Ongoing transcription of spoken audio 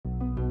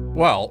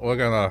Well, we're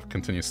gonna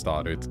continue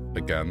Stardew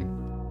again.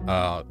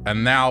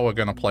 And now we're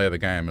gonna play the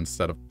game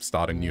instead of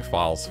starting new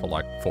files for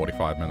like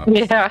 45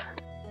 minutes. Yeah.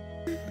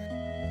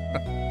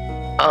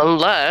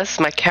 Unless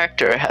my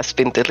character has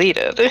been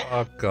deleted.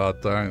 Oh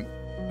god, don't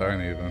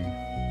even.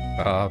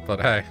 But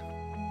hey.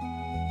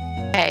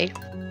 Hey.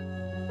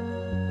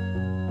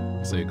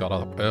 So you got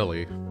up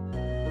early.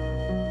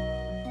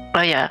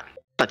 Oh yeah,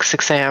 like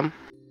 6 a.m.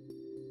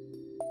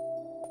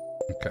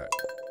 Okay.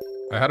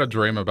 I had a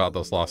dream about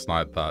this last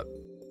night that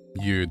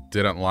you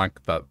didn't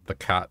like that the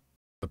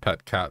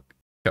pet cat,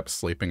 kept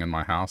sleeping in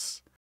my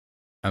house.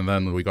 And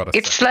then we got a...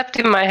 It slept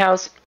in my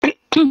house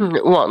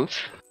once.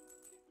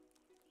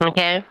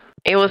 Okay?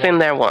 It was in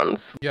there once.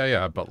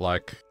 Yeah, but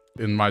like,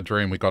 in my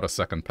dream we got a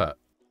second pet.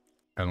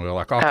 And we were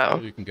like, oh.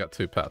 You can get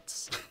 2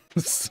 pets.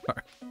 So...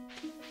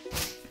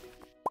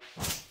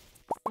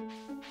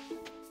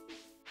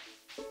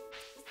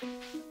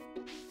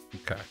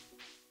 Okay.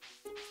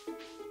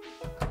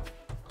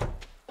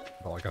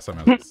 Well, I guess I'm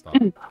gonna start.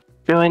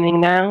 Joining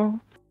now.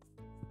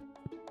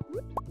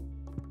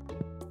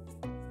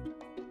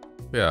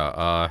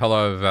 Yeah,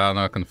 hello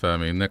Vanna,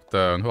 confirming,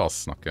 Nicto, and who else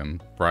snuck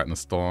in?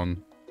 Brightness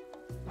Dawn.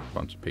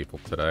 Bunch of people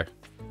today.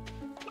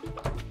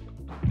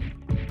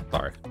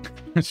 Sorry.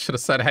 Should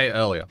have said hey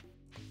earlier.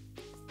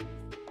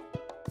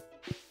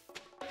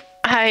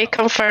 Hi,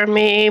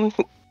 confirming.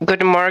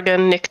 Good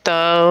morning,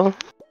 Nicto.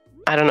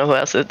 I don't know who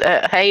else is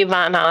there. Hey,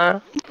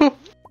 Vanna.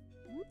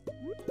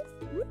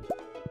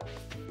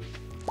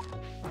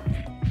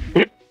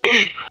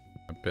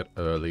 A bit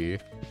early.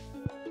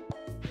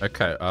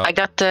 Okay, I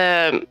got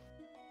the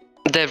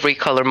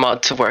recolor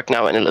mod to work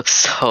now and it looks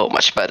so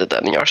much better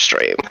than your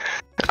stream.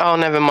 Oh,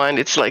 never mind,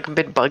 it's like a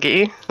bit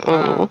buggy.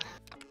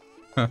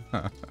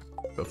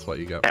 That's what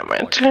you get. Damn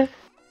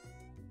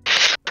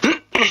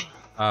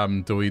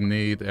it. Do we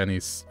need any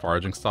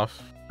foraging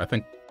stuff? I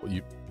think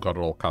you got it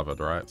all covered,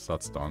 right? So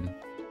that's done.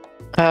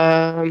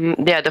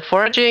 Yeah, the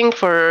foraging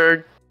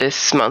for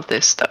this month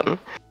is done.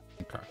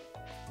 Okay.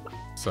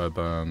 So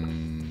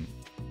then...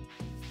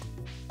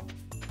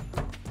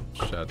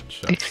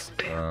 Chest.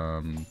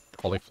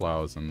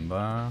 Cauliflowers in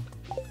there.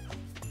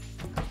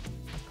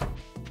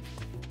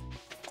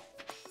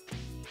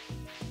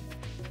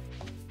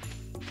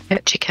 Yeah,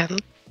 chicken.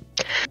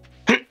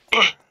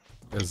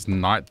 Is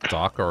night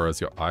darker or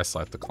is your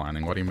eyesight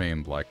declining? What do you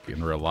mean? Like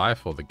in real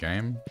life or the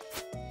game?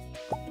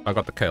 I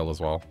got the kale as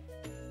well.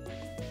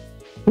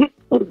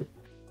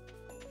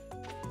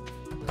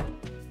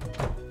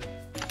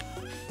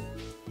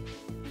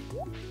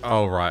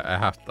 Oh right, I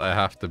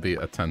have to be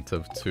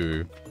attentive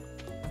to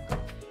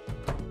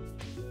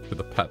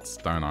the pets,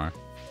 don't I?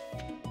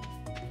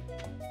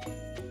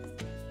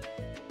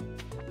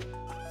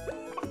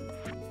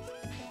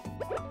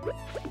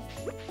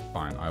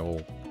 Fine, I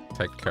will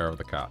take care of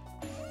the cat.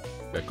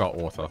 It got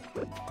water.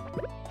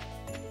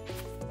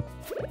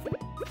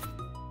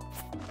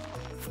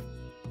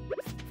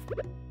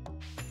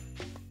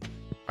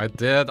 I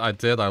did,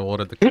 I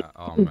watered the cat.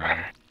 Oh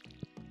man.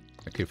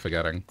 I keep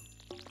forgetting.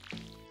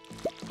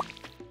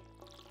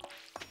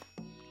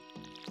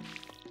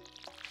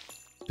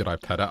 Did I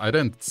pet it? I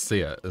didn't see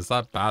it. Is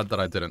that bad that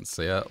I didn't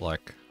see it?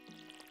 Like...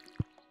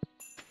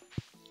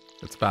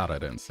 It's bad I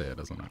didn't see it,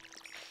 isn't it?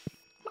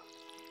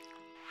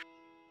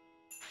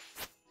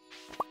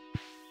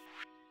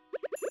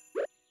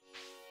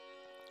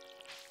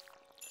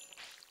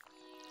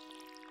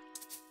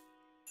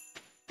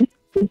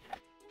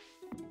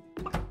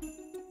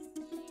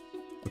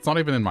 It's not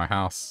even in my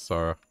house,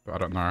 so I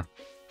don't know.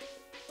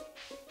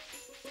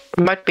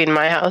 It might be in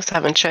my house,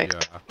 haven't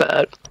checked, yeah.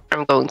 But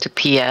I'm going to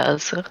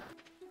PS.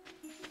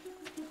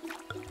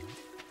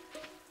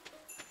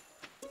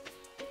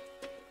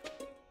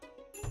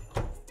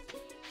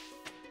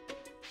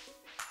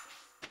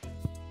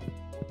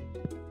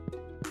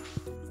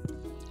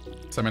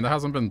 So, I mean, there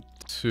hasn't been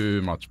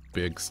too much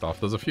big stuff.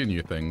 There's a few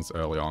new things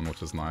early on,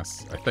 which is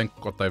nice. I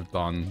think what they've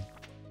done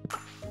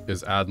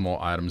is add more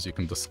items you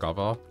can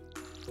discover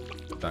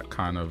that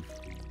kind of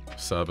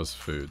serve as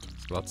food.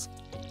 So that's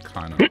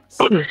kind of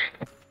nice.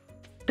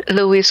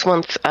 Louis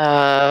wants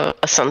a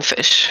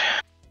sunfish.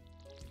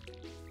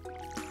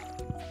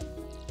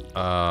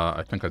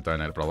 I think I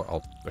donated, but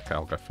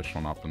I'll go fish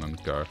one up and then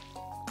go.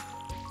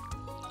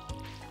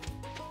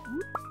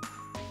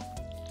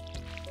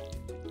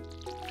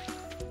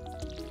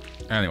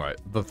 Anyway,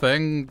 the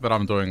thing that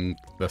I'm doing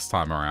this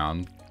time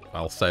around,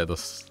 I'll say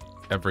this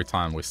every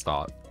time we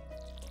start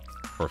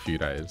for a few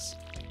days,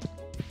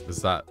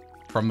 is that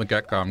from the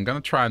get-go, I'm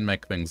going to try and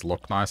make things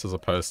look nice as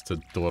opposed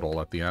to do it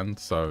all at the end.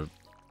 So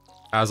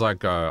as I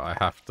go, I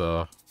have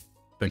to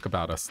think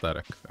about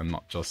aesthetic and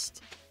not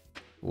just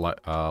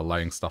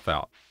laying stuff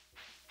out.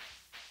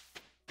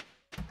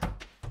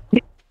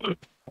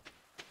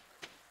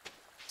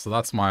 So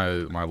that's my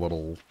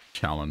little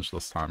challenge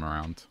this time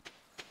around.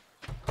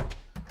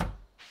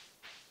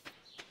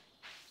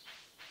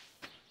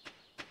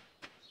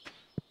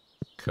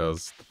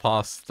 Because the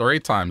past 3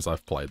 times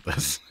I've played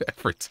this,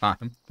 every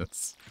time,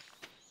 it's...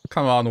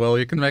 Come on, Will,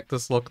 you can make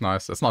this look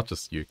nice. It's not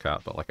just you,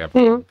 Kat, but like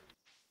everyone.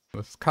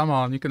 Just, come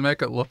on, you can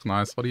make it look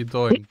nice. What are you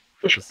doing?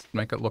 Just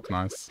make it look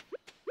nice.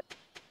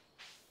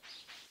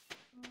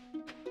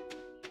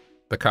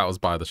 The cat was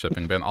by the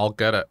shipping bin. I'll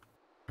get it.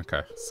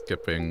 Okay,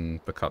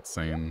 skipping the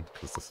cutscene,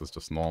 because this is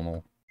just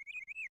normal.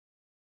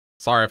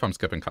 Sorry if I'm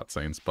skipping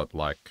cutscenes, but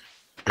like,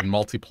 in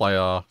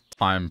multiplayer,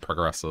 time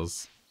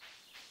progresses.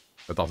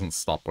 It doesn't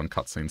stop when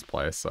cutscenes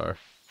play, so...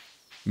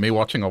 Me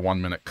watching a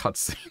 1-minute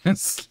cutscene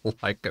is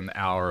like an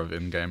hour of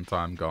in-game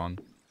time gone.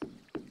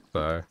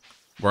 So,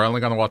 we're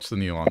only gonna watch the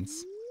new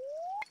ones.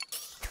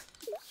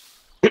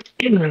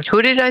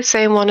 Who did I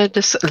say wanted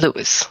this?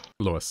 Lewis.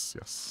 Lewis,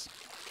 yes.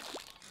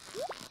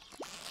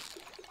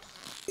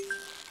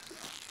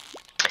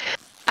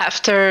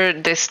 After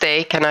this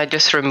day, can I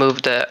just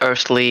remove the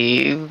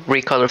earthly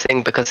recolor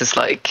thing because it's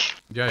like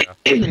Yeah.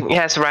 it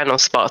has random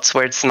spots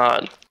where it's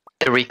not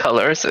the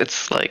recolor, so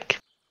it's like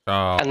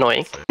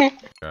annoying.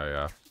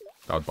 Yeah.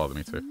 That would bother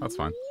me too. That's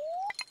fine.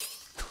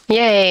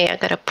 Yay! I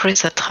got a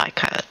preset high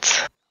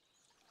cat.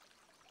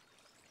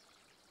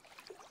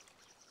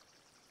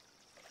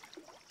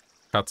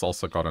 Cat's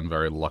also gotten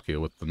very lucky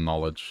with the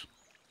knowledge.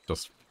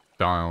 Just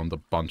found a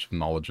bunch of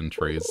knowledge in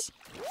trees.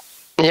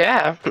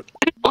 Yeah,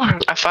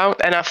 I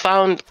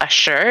found a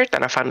shirt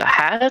and I found a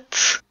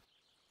hat.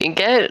 You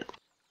get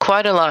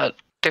quite a lot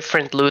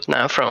different loot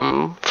now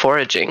from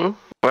foraging.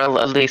 Well,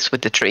 at least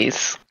with the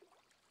trees.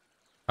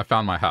 I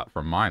found my hat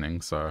from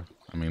mining, so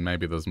I mean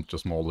maybe there's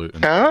just more loot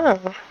in Ah.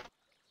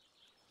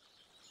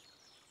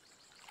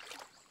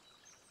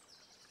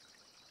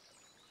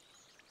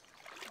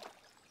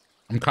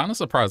 I'm kind of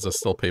surprised there's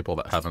still people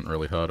that haven't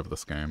really heard of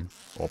this game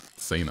or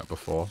seen it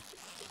before.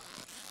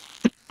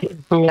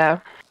 Yeah.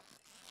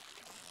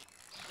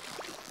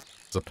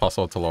 Is it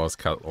possible to lower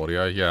cat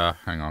audio? Yeah,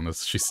 hang on.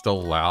 Is she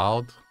still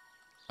loud?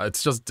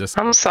 It's just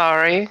Discord. I'm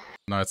sorry.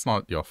 No, it's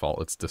not your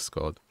fault. It's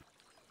Discord.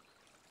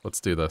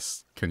 Let's do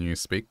this. Can you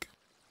speak?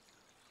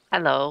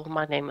 Hello,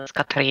 my name is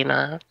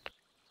Katarina.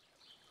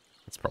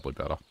 It's probably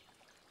better.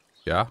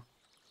 Yeah?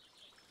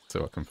 See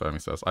what Confirmy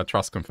says. I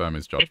trust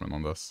Confirmy's judgment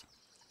on this.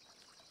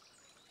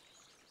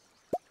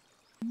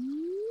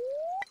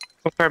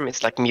 Confirm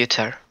is like mute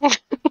her.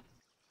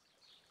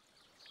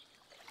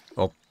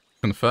 Well,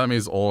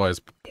 Confirmy's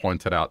always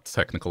pointed out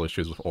technical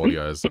issues with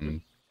audios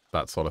and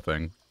that sort of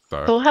thing.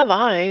 So have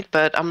I,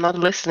 but I'm not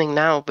listening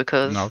now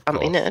because No, of I'm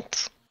in course.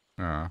 it.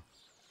 yeah.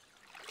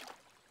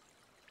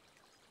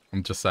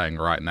 I'm just saying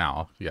right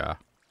now, yeah,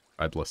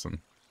 I'd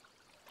listen.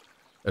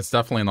 It's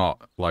definitely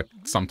not like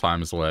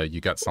sometimes where you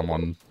get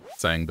someone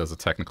saying there's a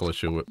technical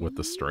issue with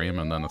the stream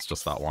and then it's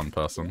just that one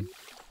person.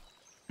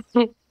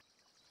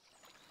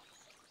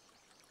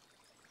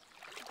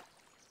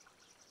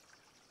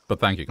 But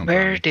thank you, Confirmy.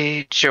 Where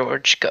did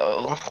George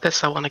go?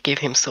 Because I want to give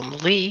him some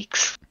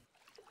leaks.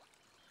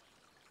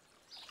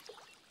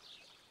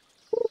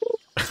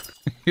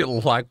 You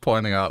like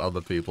pointing out other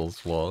people's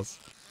flaws.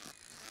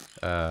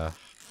 Okay,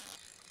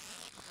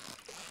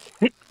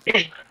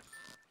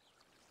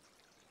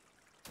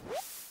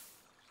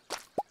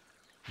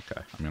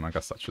 I mean, I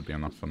guess that should be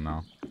enough for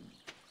now.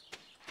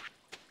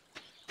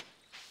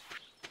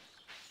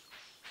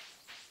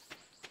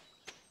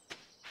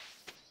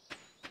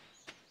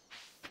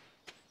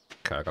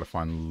 Okay, I gotta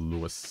find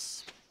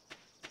Lewis.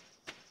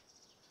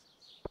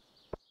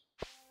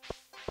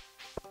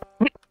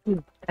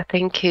 I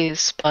think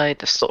he's by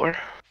the store.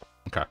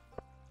 Okay.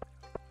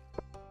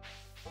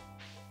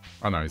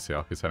 Oh no, he's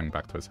here. He's heading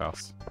back to his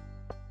house.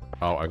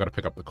 Oh, I gotta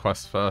pick up the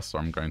quest first or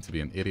I'm going to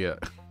be an idiot.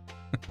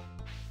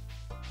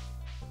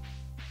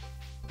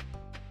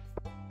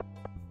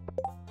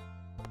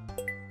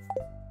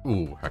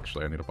 Ooh,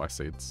 actually I need to buy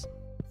seeds.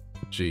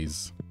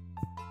 Jeez.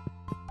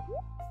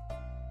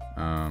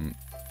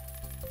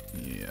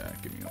 Yeah,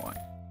 give me like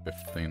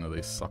 15 of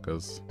these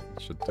suckers.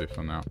 Should do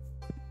for now.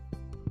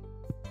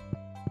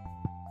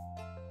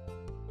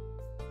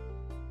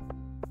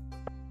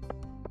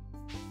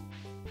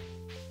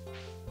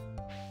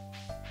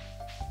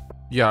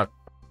 Yeah,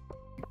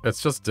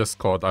 it's just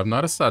Discord. I've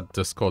noticed that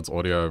Discord's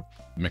audio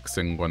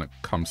mixing when it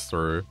comes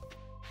through,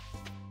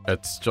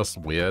 it's just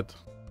weird.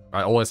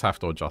 I always have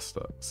to adjust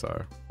it,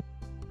 so.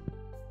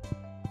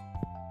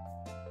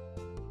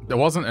 There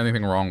wasn't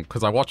anything wrong,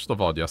 because I watched the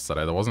VOD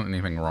yesterday, there wasn't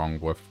anything wrong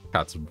with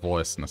Cat's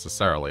voice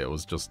necessarily, it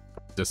was just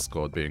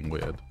Discord being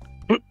weird.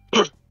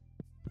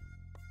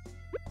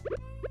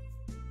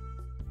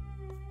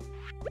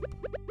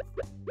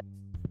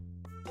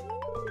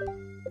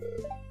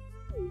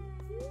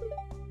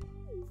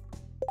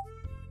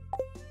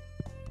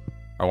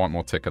 I want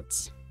more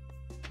tickets.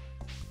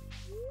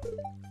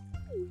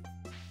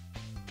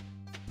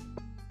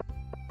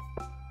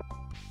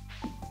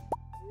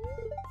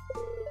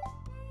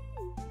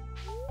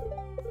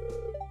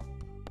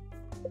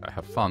 I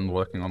have fun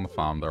working on the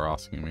farm, they're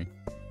asking me.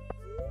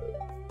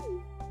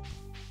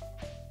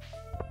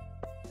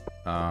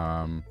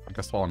 I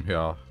guess while I'm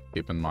here,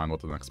 keep in mind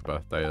what the next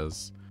birthday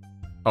is.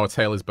 Oh, it's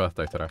Haley's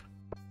birthday today.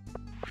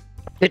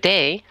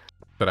 Today?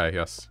 Today,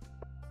 yes.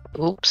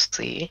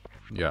 Oopsie.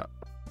 Yeah.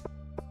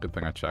 Good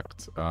thing I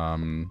checked. I'll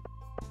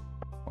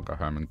go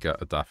home and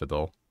get a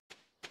daffodil.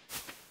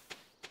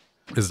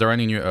 Is there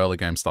any new early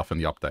game stuff in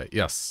the update?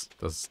 Yes,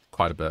 there's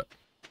quite a bit.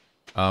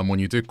 When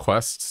you do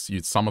quests,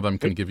 some of them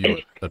can give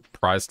you a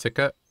prize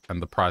ticket,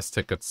 and the prize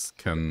tickets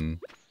can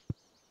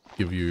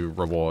give you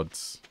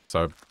rewards.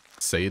 So,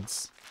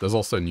 seeds. There's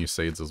also new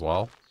seeds as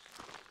well.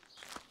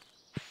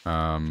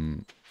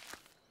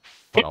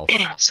 What else?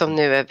 Some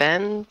new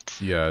event.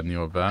 Yeah,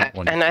 new event.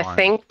 And I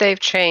think they've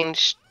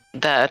changed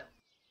that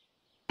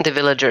the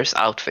villagers'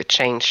 outfit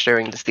changed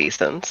during the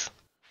seasons.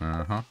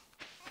 Uh-huh.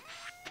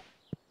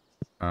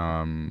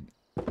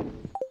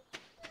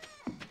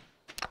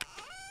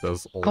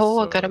 There's also... Oh,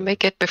 I gotta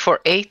make it before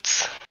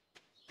 8.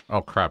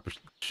 Oh crap,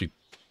 you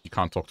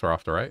can't talk to her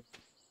after 8?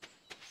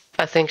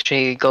 I think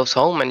she goes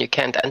home and you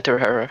can't enter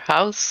her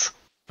house.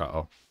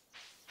 Uh-oh.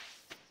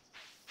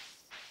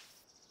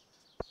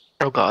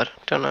 Oh god,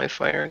 don't know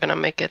if we're gonna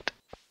make it.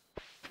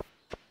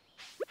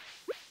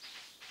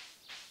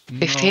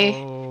 50?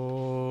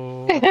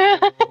 No.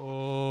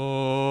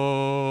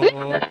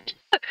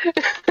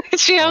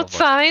 Is she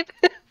outside?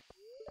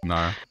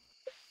 No.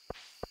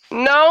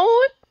 No?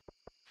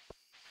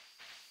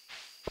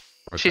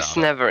 She's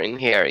never in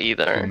here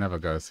either. She never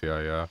goes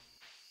here, yeah.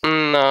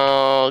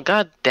 No,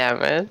 god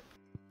damn it.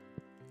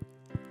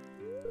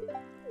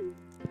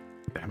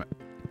 Damn it.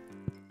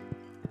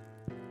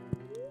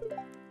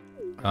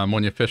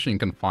 When you're fishing, you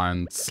can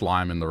find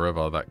slime in the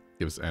river that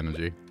gives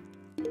energy.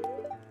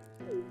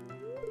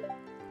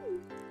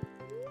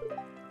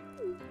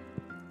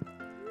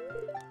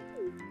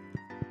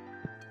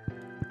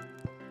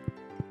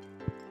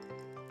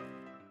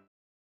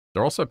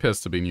 There also appears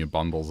to be new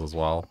bundles as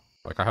well.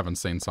 Like, I haven't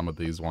seen some of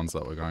these ones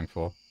that we're going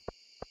for.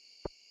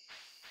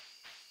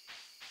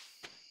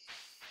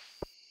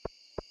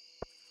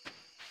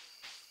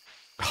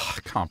 Oh,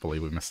 I can't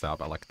believe we missed out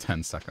by like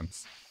 10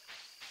 seconds.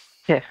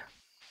 Yeah.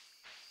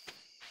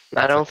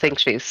 I don't think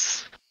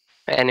she's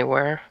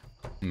anywhere.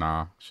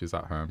 Nah, she's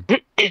at home.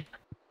 Okay.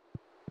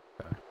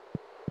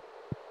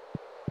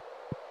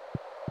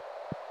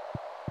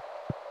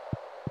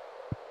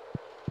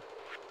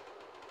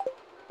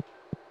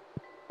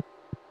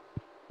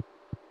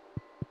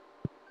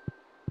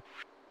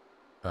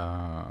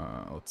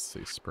 Let's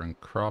see, spring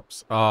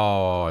crops.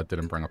 Oh, I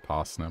didn't bring a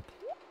parsnip.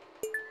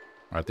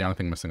 Alright, the only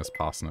thing missing is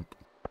parsnip.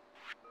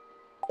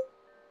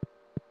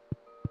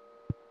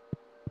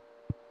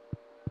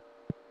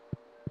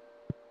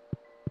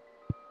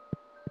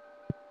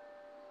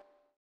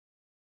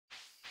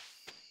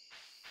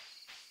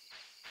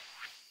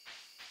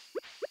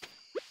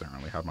 Don't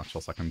really have much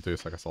else I can do,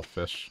 so I guess I'll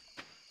fish.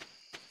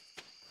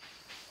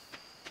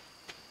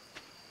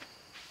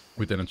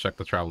 We didn't check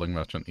the traveling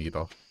merchant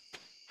either.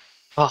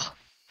 Oh.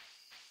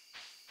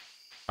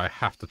 I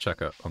have to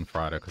check it on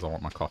Friday because I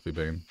want my coffee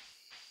bean.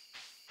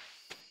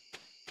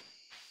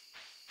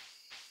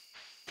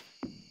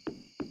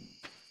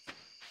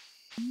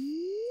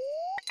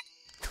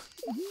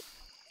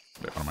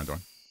 Wait, what am I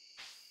doing?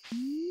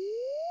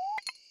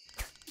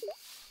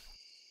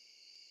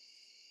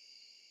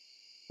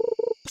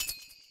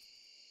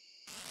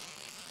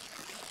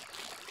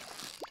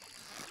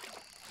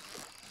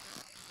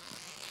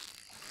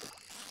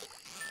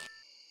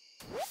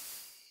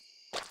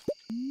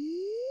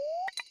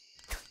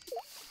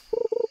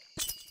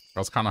 I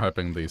was kind of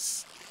hoping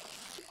these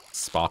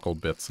sparkle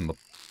bits in the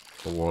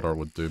water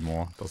would do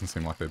more. Doesn't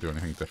seem like they do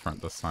anything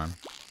different this time.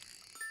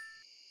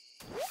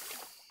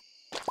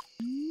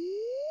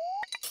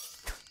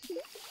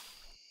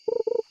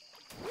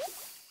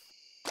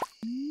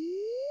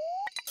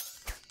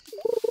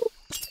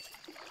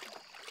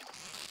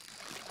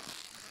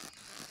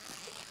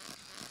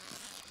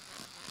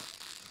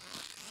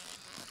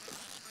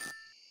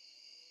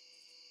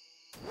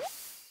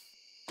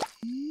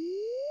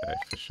 Okay,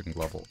 fishing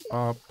level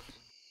up.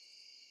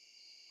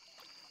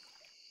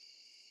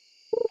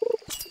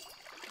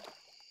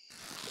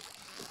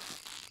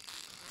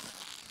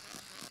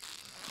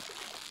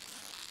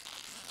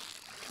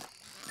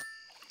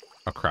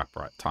 Oh crap,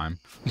 right, time.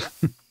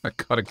 I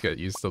gotta get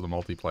used to the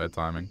multiplayer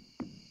timing.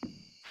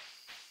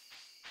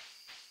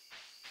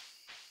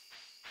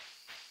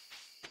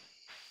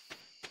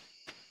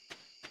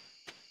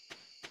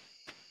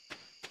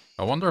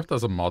 I wonder if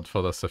there's a mod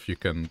for this, if you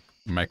can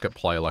make it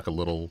play like a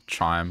little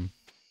chime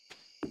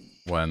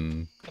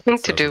when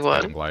to do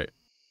what? getting late.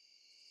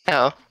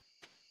 Oh.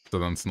 So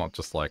then it's not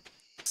just like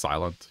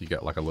silent, you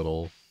get like a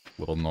little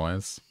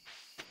noise.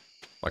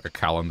 Like a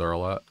calendar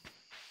alert.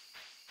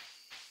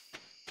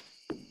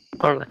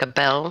 Or like a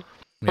bell.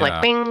 Yeah.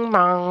 Like bing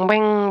bong,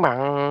 bing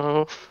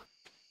bong.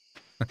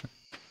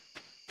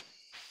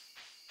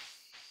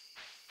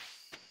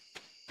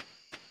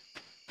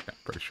 Yeah,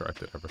 pretty sure I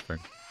did everything.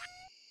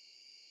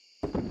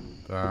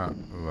 That.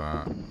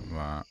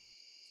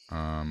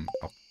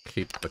 I'll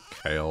keep the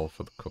kale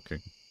for the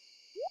cooking.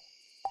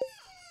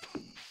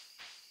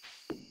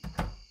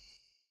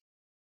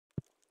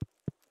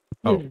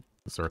 Oh,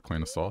 is there a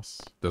queen of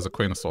sauce? There's a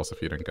queen of sauce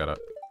if you didn't get it.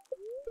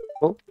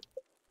 Oh.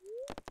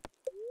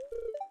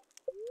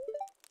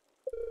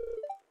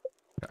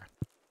 Okay.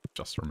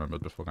 Just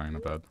remembered before going to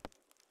bed.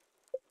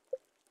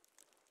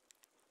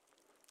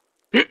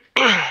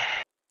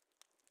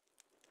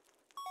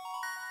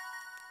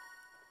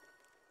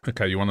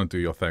 Okay, you want to do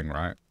your thing,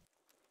 right?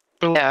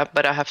 Yeah,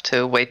 but I have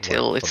to wait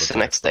till Wait for it's the day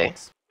next day.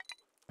 starts.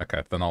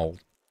 Okay, then I'll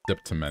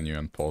dip to menu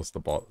and pause the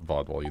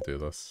VOD while you do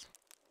this.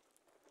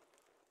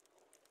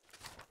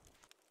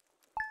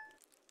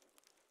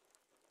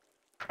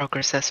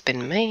 Progress has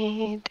been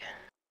made.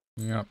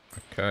 Yep,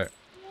 okay.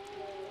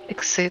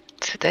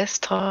 Exit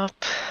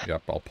desktop.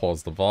 Yep, I'll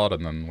pause the VOD,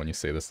 and then when you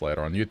see this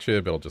later on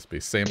YouTube, it'll just be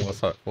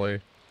seamless,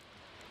 hopefully.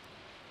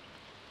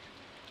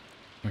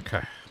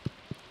 Okay.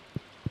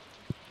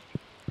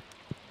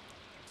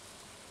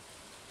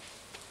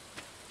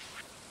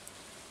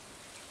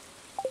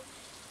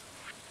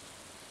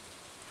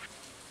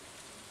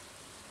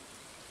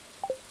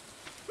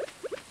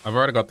 I've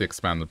already got the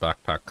expanded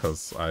backpack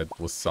because I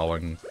was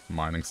selling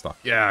mining stuff.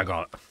 Yeah, I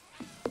got it.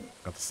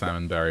 Got the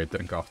salmon berry,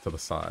 didn't go off to the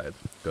side.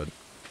 Good.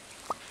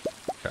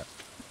 Okay.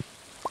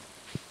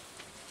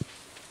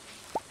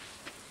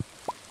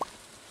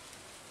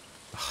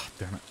 Oh,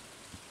 damn it.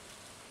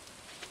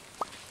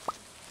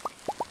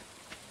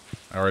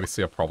 I already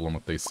see a problem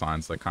with these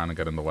signs. They kind of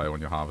get in the way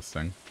when you're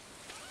harvesting.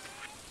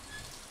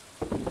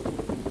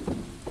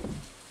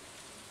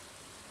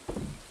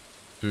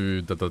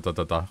 Do da da da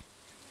da da.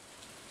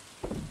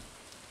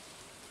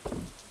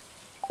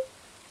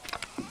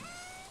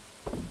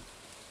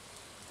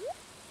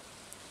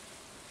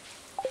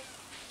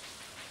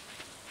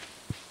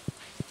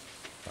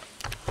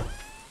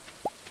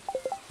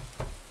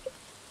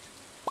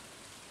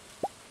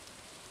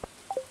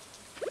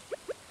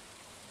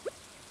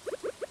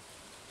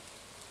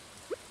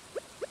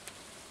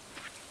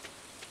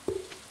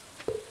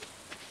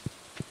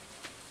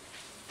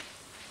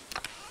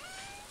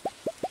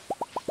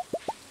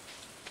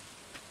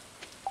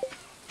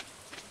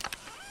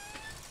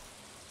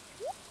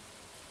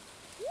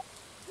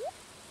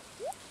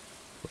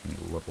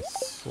 A little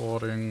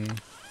sorting.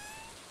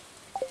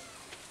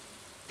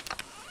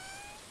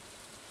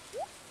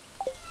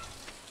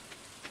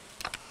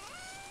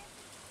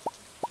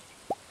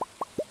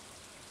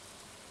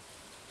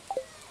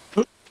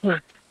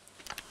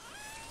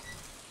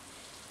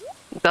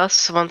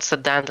 Gus wants a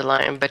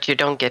dandelion, but you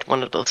don't get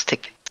one of those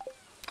tickets.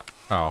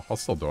 Oh, I'll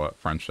still do it.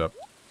 Friendship.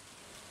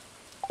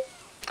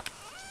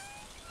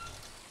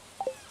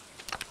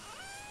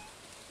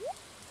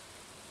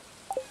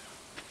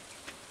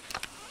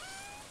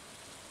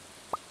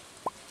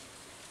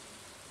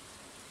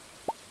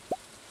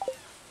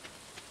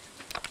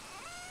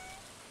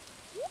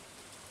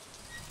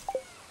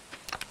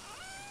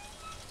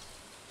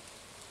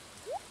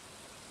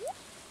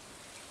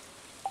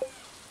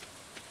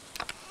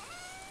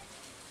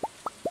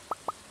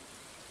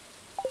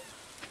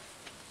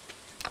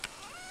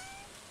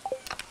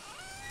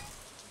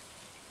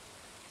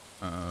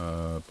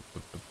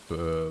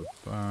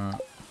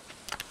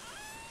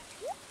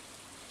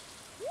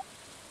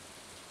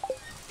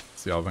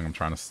 It's the other thing I'm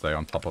trying to stay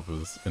on top of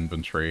his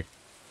inventory.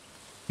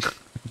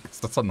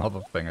 That's another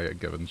thing I get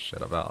given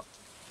shit about.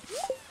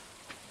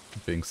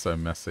 Being so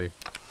messy.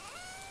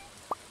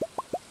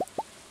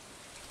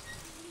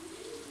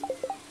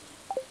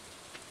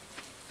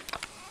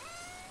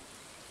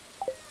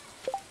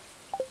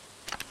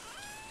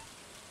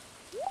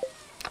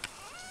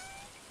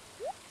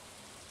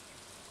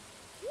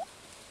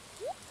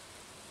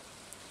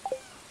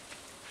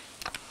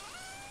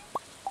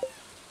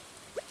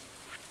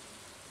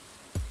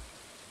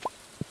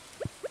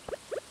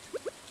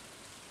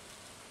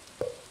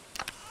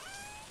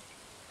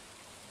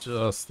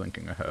 Just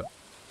thinking ahead.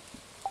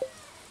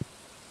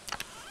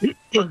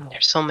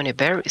 There's so many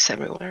berries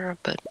everywhere,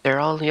 but they're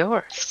all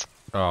yours.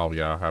 Oh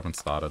yeah, I haven't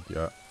started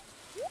yet.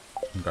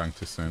 I'm going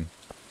too soon.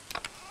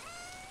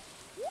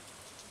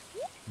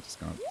 I'm just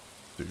gonna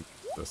do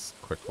this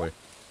quickly.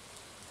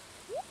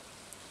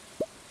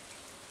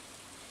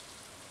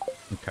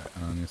 Okay,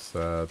 and then you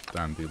said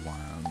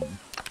dandelion.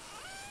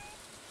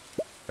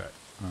 Okay,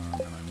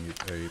 and I need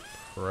a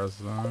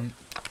present.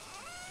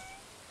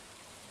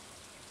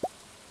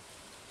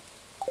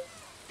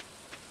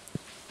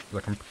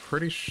 Like, I'm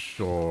pretty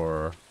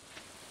sure...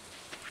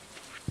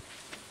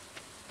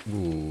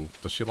 Ooh,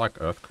 does she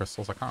like earth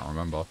crystals? I can't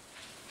remember.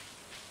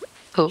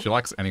 Who? She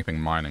likes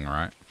anything mining,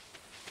 right?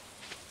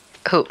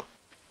 Who?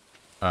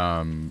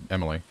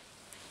 Emily.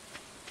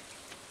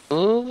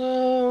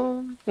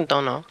 Don't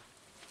know.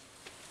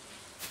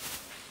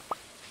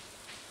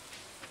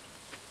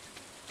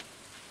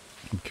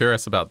 I'm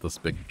curious about this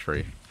big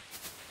tree.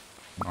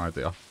 No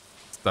idea.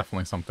 It's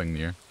definitely something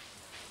new.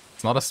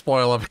 It's not a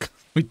spoiler because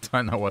we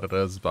don't know what it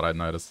is, but I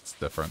noticed it's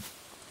different.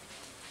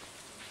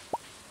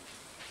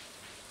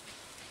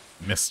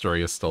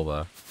 Mystery is still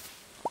there.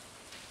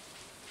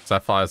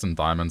 Sapphires and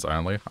diamonds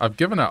only. I've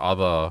given her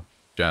other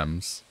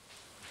gems,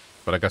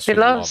 but I guess She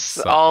loves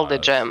all the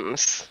sapphires.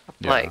 gems.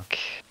 Yeah. Like...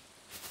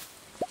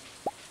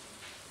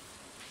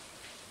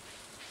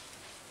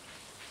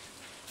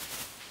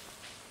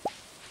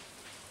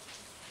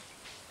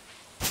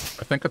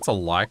 I think it's a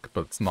like,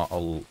 but it's not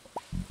a,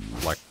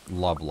 like,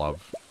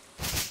 love,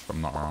 if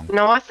I'm not wrong.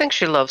 No, I think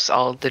she loves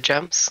all the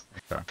gems.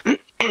 Okay.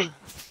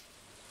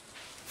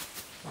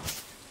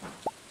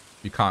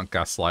 You can't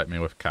gaslight me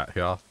with cat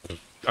here.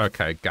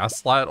 Okay,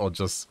 gaslight or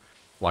just,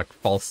 like,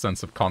 false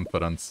sense of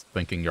confidence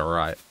thinking you're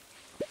right.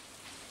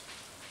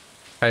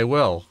 Hey,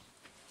 Will.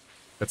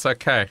 It's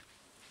okay.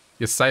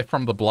 You're safe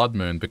from the blood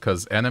moon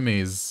because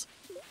enemies,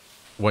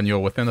 when you're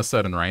within a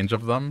certain range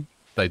of them,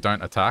 they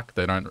don't attack,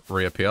 they don't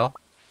reappear.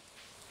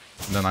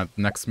 And then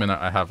next minute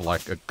I have,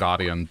 like, a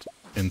guardian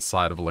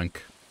inside of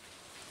Link.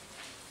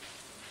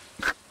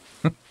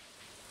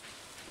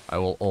 I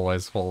will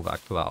always fall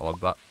back to that one.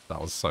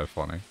 That was so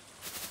funny.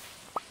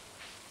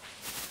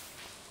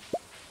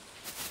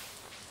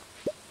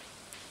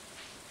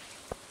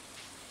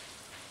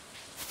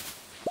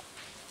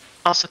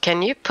 Also,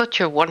 can you put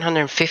your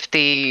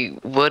 150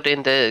 wood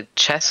in the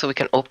chest so we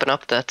can open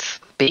up that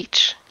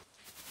beach?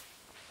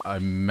 I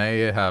may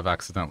have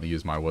accidentally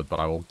used my wood, but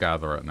I will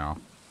gather it now.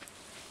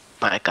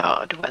 My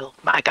god, well,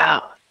 my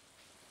god.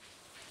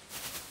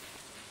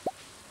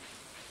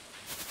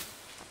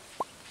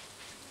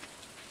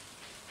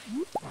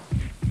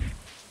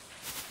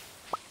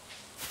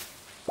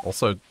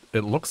 Also,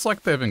 it looks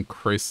like they've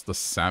increased the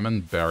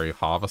salmon berry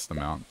harvest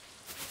amount.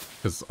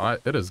 Because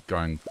it is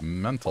going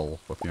mental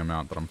with the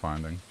amount that I'm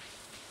finding.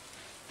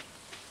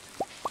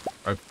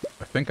 I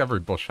think every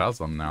bush has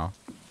them now.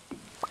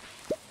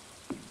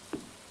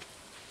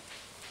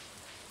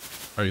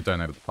 Oh, you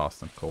donated the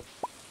pasta, cool.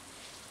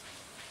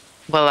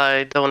 Well,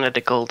 I donated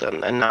the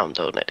golden, and now I'm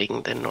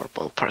donating the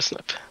normal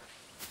parsnip.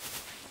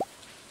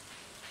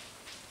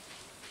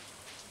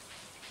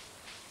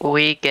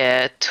 We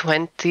get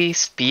 20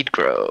 speed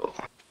grow.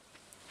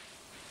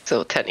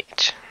 So 10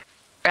 each.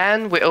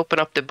 And we open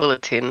up the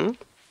bulletin.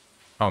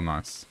 Oh,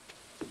 nice.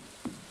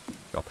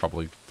 I'll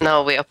probably...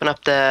 No, we open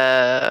up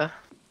the...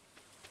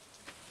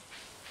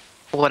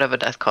 whatever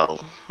that's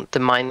called. The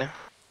mine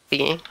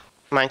thingy.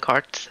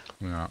 Minecart.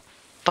 Yeah.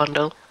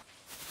 Bundle.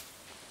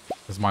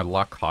 Is my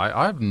luck high?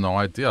 I have no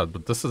idea,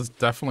 but this is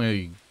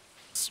definitely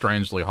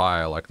strangely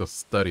high. Like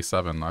this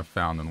 37 I've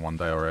found in one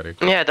day already.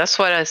 Yeah, that's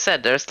what I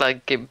said. There's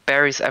like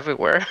berries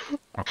everywhere.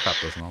 Oh crap,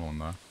 there's another one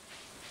there.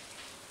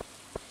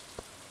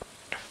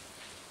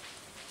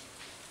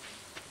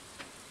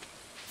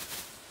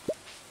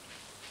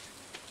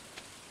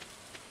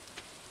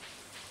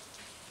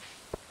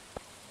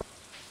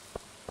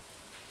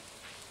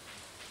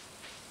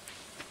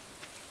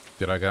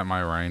 Did I get my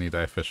rainy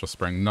day fish or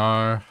spring?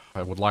 No,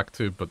 I would like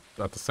to, but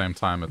at the same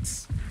time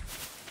it's...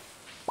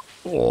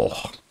 Oh,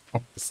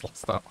 I just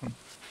lost that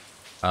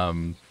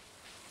one.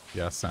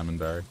 Yeah,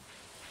 salmonberry.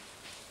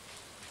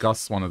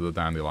 Gus wanted the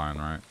dandelion,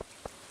 right?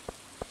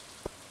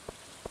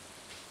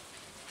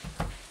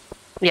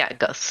 Yeah,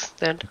 Gus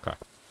did. Okay.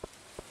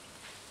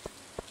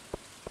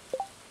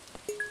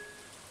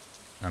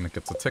 And it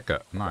gets a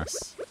ticket.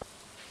 Nice.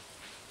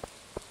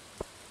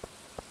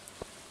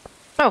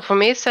 Oh, for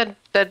me it said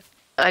that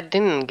I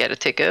didn't get a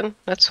ticket.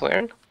 That's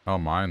weird. Oh,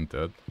 mine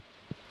did.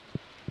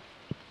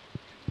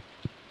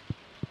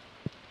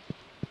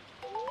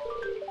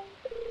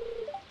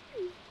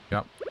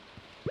 Yep.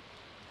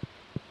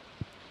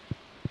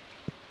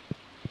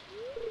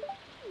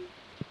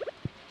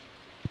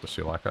 Does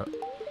she like it?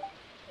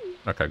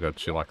 Okay, good.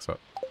 She likes it.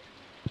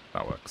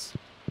 That works.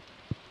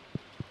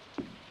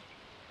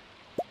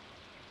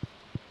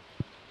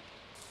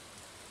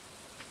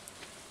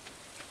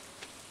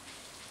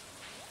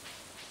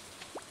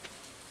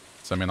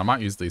 So, I mean, I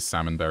might use these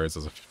salmon berries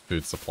as a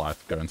food supply to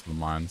go into the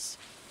mines.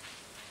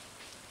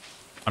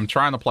 I'm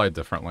trying to play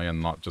differently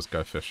and not just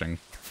go fishing.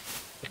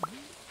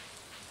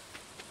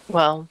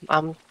 Well,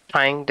 I'm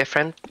trying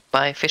different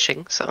by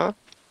fishing, so...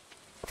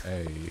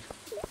 Hey.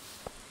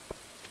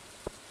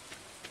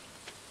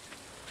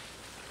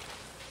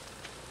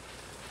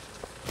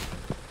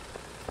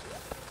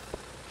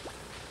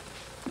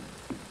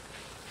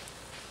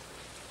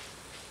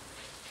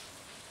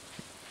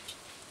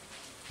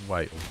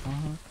 Wait,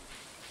 what?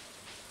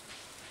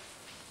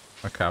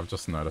 Okay, I've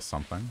just noticed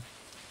something.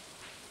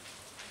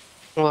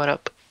 What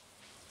up?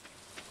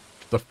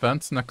 The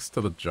fence next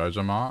to the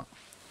Joja Mart,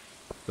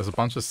 there's a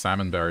bunch of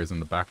salmon berries in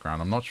the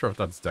background. I'm not sure if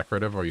that's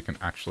decorative or you can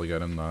actually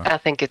get in there. I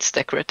think it's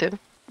decorative.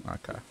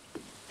 Okay.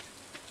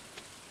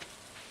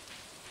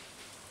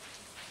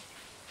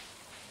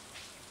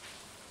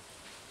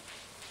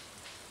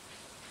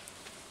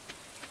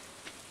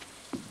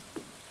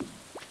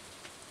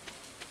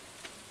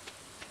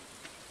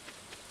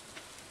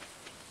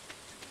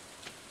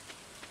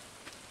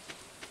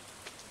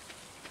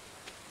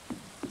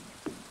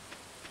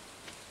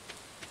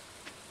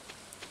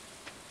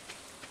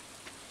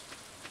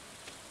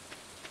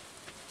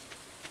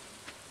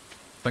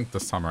 I think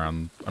this time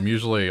around, I'm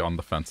usually on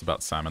the fence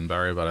about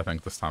salmonberry, but I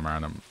think this time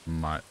around it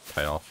might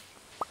pay off.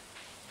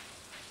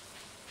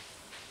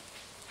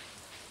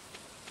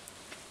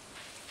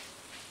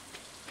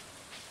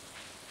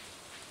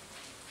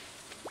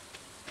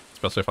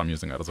 Especially if I'm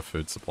using it as a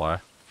food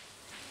supply.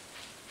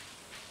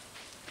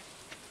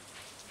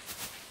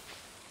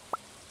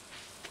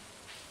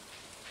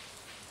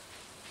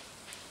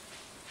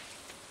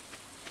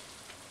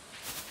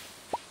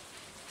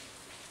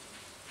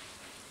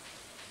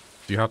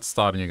 Do you have to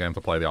start a new game to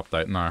play the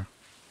update? No.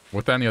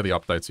 With any of the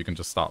updates, you can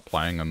just start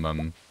playing and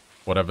then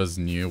whatever's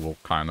new will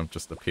kind of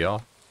just appear.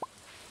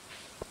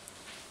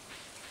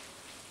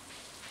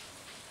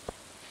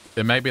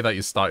 It may be that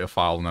you start your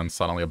file and then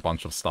suddenly a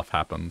bunch of stuff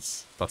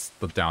happens. That's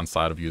the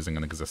downside of using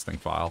an existing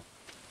file.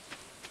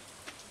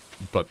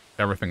 But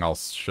everything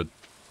else should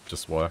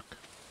just work.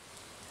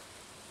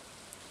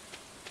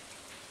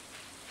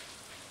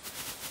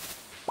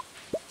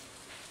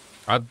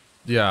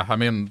 Yeah, I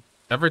mean,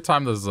 every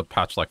time there's a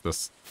patch like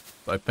this,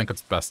 I think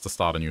it's best to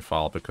start a new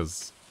file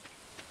because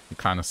you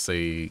kind of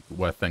see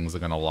where things are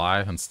going to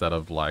lie instead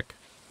of, like,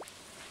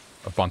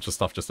 a bunch of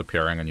stuff just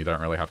appearing and you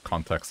don't really have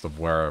context of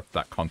where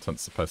that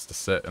content's supposed to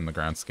sit in the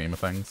grand scheme of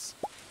things.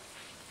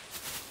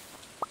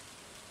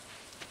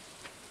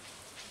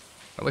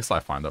 At least I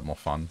find it more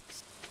fun.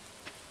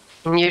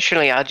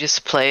 Usually I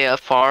just play a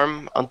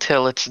farm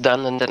until it's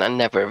done and then I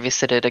never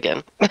visit it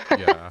again.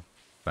 Yeah,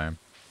 same.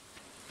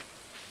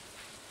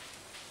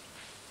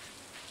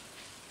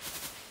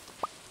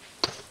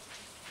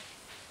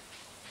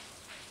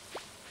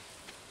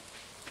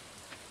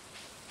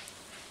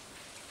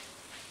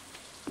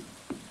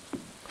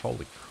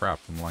 Holy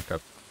crap, I'm like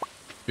at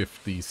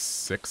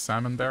 56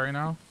 salmon berry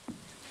now?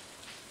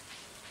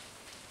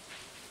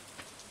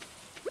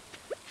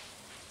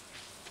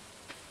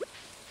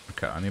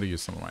 Okay, I need to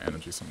use some of my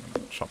energy, so I'm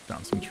gonna chop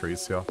down some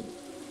trees here.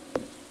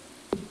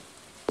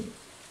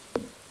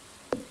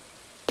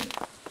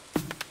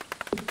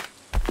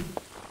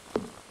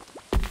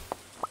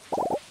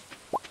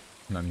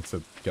 And I need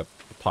to get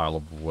a pile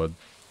of wood.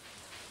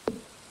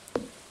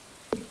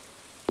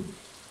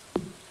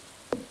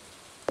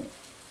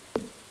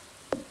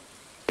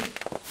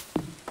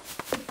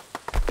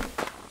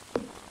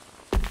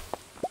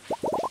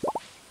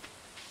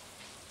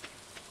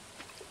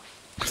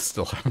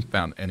 Still haven't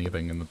found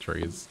anything in the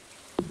trees.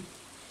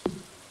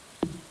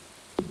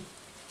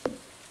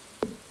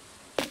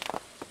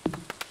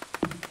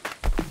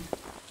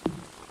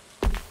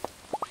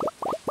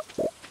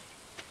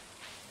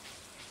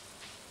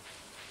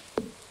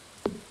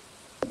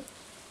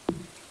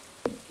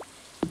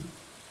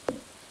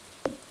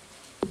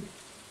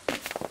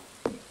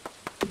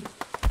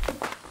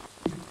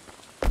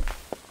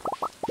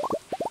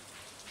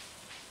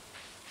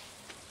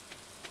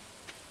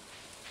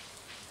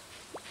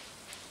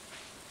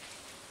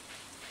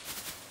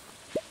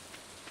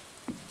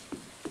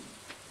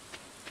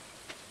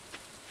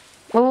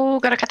 Oh,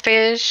 got a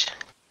catfish.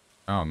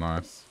 Oh,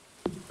 nice.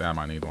 Damn,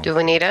 I need one. Do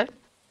we need it?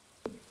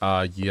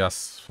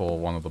 Yes, for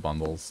one of the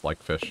bundles,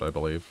 like fish, I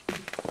believe. I'm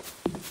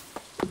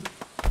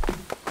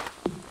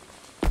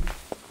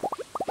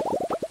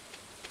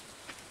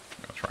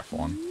gonna try for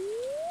one.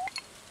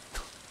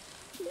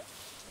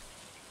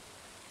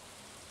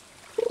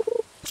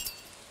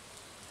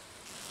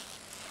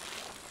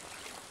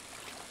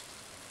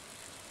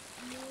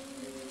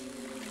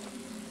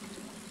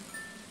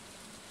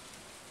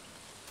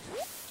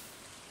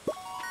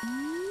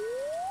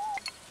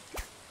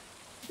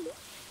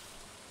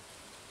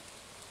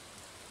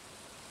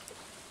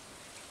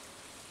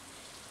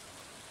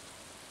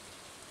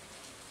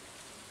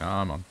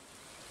 Come on.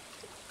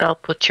 I'll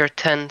put your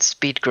 10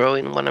 speed grow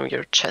in one of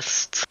your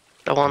chests.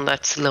 The one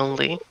that's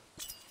lonely.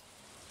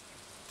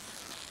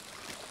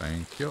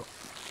 Thank you.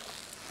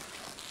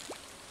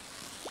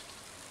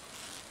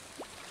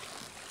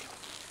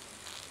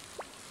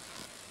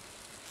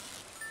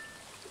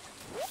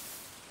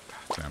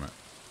 God damn it.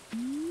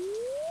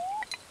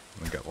 I'm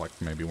gonna get like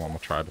maybe one more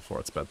try before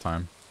it's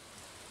bedtime.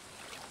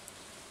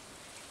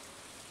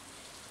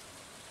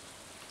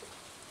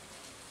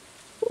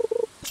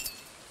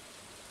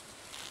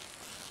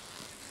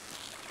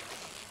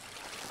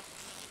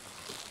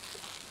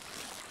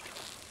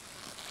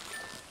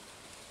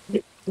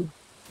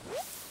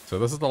 So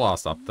this is the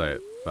last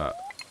update that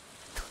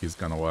he's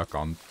gonna work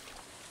on.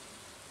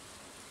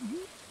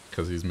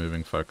 Because he's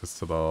moving focus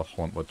to the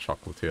Haunted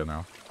Chocolatier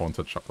now.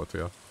 Haunted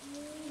Chocolatier.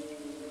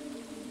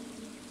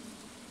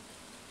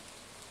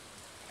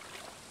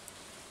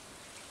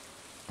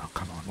 Oh,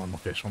 come on. One more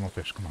fish,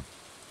 come on.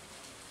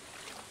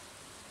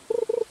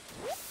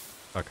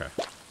 Okay.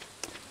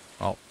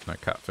 Oh, no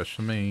catfish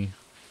for me.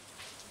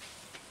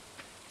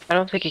 I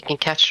don't think you can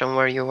catch them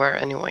where you were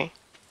anyway.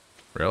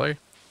 Really?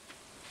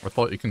 I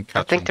thought you can catch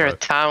I think them they're a both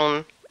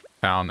town.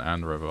 town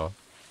and river.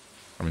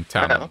 I mean,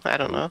 town and I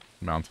don't know.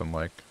 mountain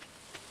lake.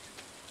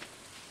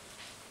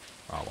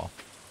 Oh, well.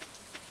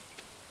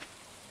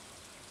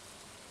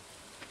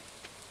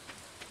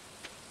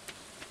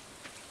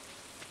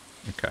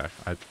 Okay,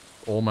 I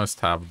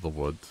almost have the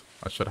wood.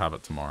 I should have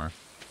it tomorrow.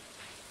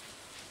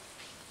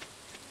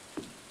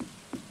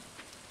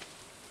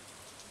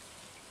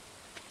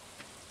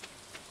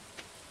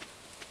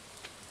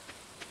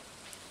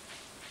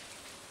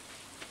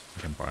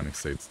 I didn't buy any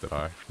seeds, did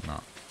I? No.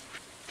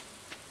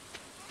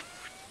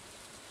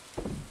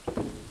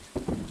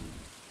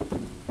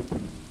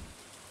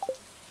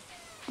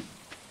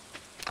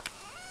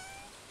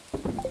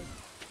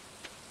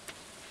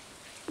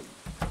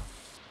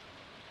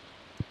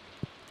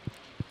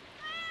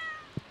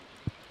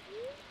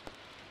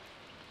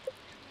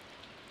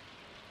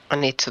 I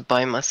need to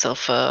buy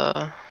myself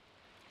a...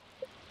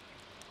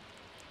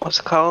 What's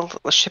it called?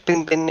 A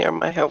shipping bin near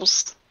my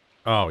house.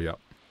 Oh, yeah.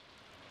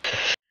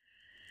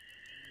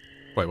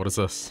 Wait, what is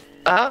this?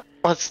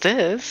 What's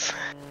this?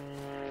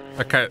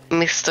 Okay.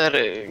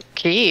 Mr.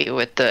 Key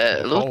with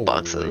the loot Holy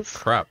boxes.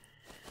 crap.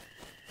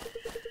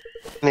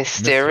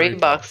 Mystery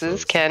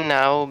boxes can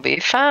now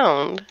be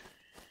found.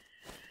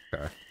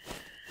 Okay.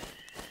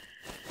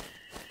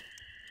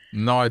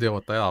 No idea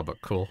what they are,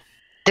 but cool.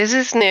 This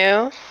is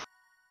new.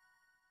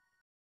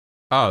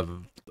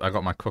 Oh, I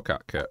got my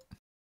cookout kit.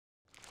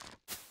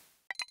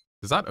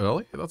 Is that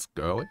early? That's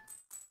early.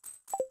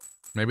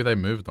 Maybe they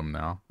moved them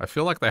now. I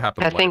feel like they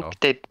happened later. I think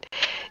they...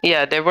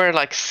 Yeah, they were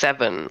like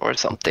 7 or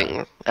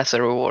something as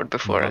a reward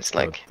before. No, it's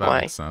like, that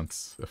why? makes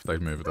sense if they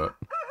moved it.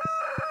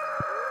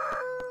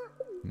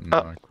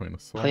 No, Queen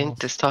of Swords.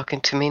 Clint is talking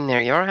to me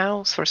near your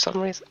house for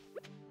some reason.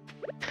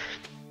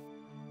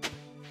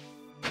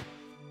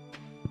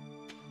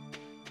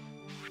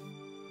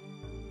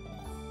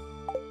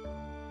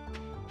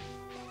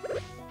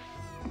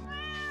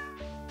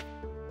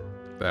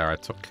 There, I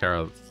took care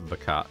of the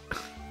cat.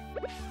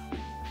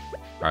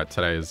 Alright,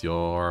 today is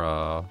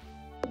your,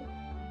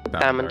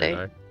 Salmon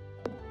Day.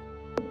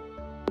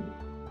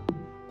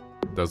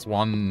 There's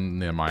one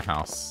near my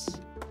house.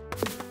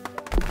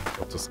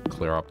 I'll just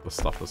clear up the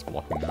stuff that's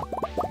blocking it,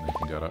 and you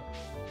can get it.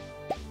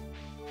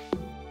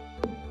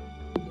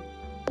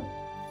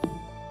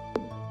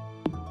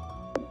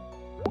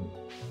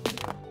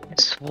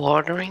 It's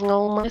watering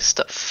all my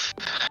stuff.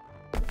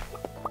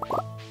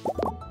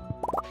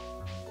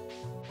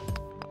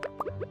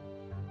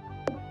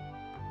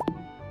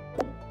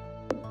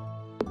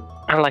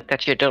 I like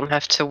that you don't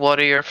have to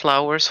water your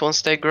flowers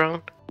once they're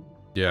grown.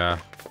 Yeah,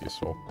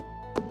 useful.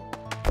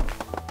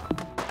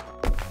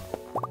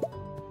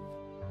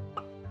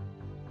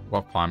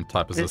 What climb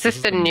type is this? This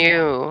is the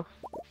new...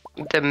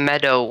 The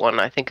meadow one,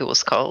 I think it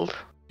was called.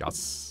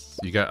 Yes.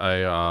 You get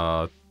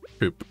a,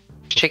 coop.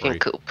 Chicken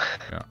coop.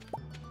 Yeah.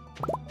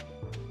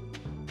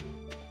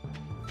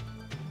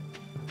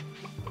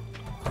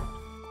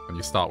 And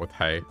you start with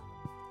hay.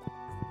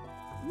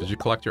 Did you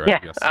collect your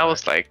egg yesterday? I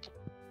was like...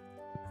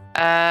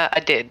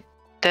 I did.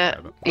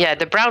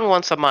 The brown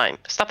ones are mine.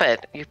 Stop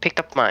it. You picked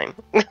up mine.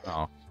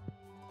 Oh.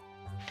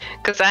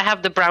 Because I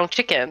have the brown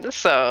chicken,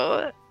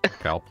 so...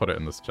 Okay, I'll put it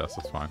in this chest,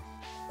 it's fine.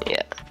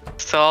 Yeah.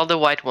 So all the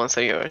white ones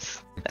are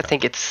yours. Okay. I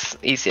think it's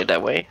easier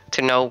that way,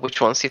 to know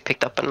which ones you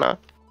picked up and not.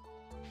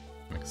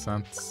 Makes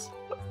sense.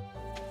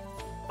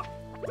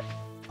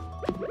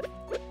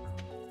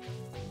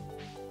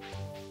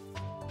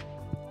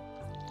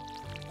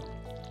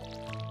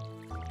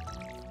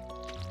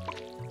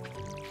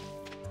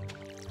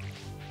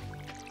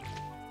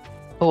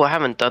 Oh, I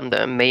haven't done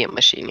the mail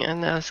machine yet.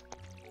 I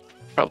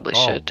probably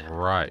should.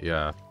 Right,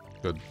 yeah.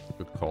 Good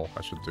call.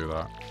 I should do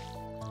that.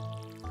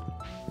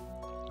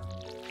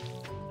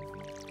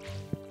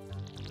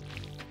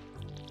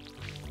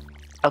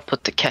 I'll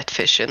put the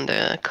catfish in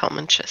the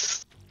common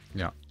chest.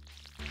 Yeah.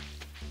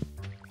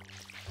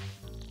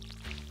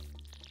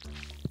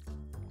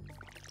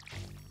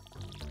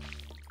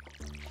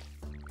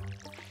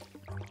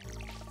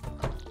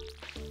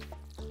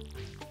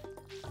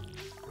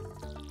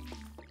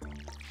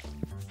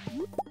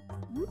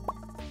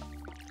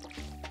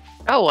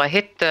 Oh, I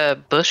hit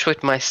the bush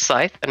with my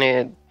scythe and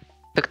it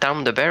took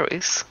down the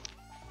berries.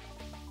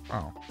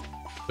 Oh.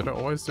 Did it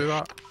always do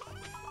that?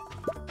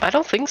 I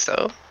don't think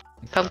so.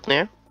 Felt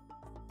new.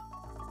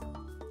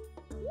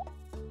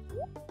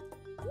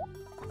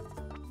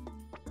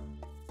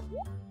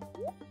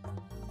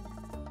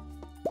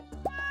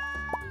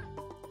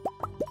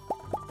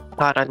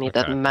 God, I need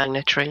that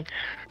magnet tree.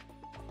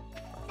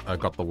 I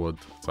got the wood,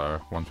 so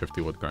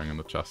 150 wood going in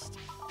the chest.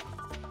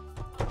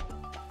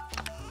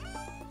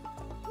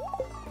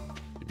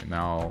 You can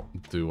now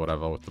do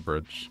whatever with the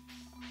bridge.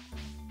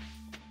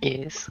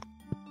 Yes.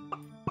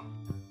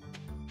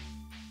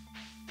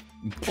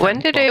 When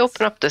did they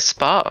open up the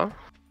spa?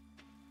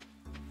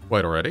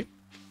 Wait, already?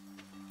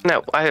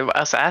 No, I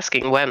was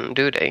asking when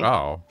do they?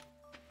 Oh.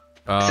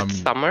 Is it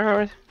summer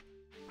or?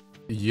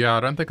 Yeah, I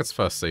don't think it's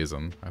first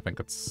season. I think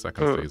it's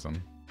second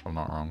season, if I'm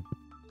not wrong.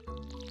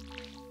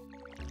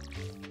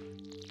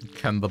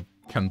 Can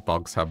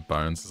bugs have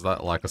bones? Is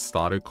that like a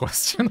Stardew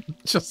question?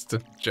 Just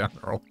in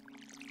general.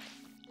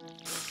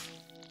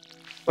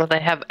 Well, they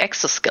have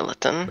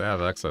exoskeleton. They have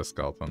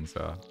exoskeletons,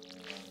 yeah.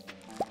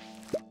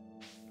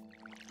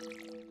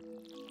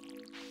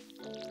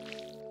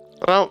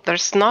 Well,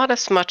 there's not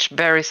as much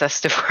berries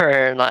as there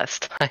were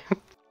last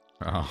time.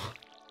 Oh.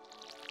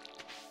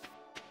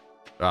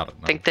 I don't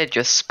know. I think they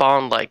just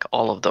spawned like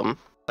all of them.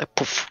 Like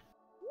poof.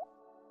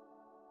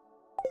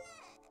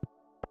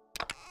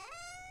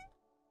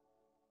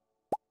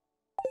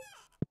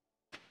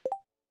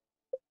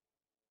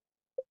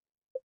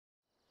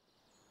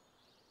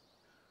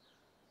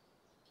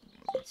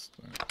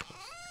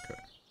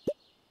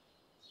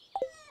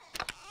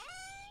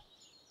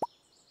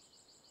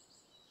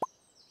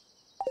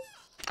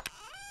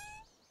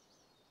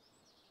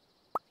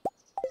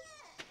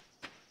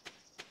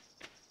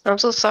 Okay. I'm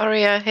so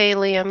sorry,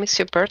 Haley. I miss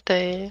your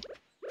birthday.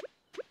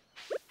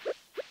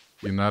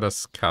 You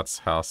notice Cat's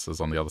house is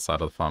on the other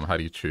side of the farm. How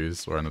do you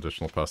choose where an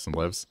additional person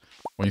lives?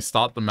 When you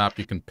start the map,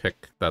 you can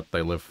pick that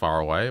they live far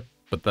away,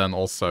 but then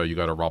also you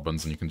go to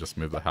Robin's and you can just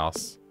move the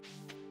house.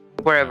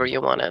 Wherever you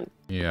want it.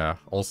 Yeah.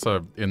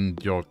 Also, in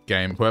your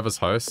game, whoever's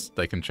host,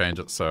 they can change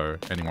it so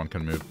anyone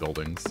can move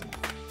buildings.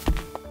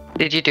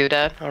 Did you do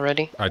that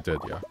already? I did,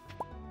 yeah.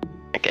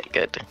 Okay,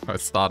 good. I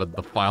started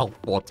the file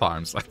 4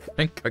 times. I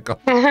think I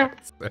got the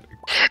setting.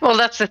 Well,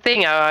 that's the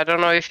thing. I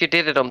don't know if you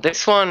did it on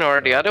this one or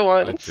the other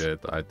ones.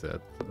 I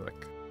did.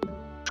 Like...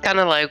 It's kind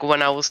of like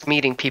when I was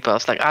meeting people, I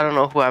was like, I don't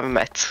know who I've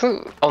met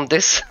on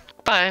this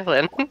file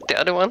and the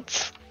other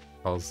ones.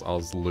 I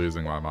was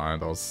losing my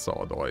mind. I was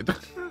so annoyed.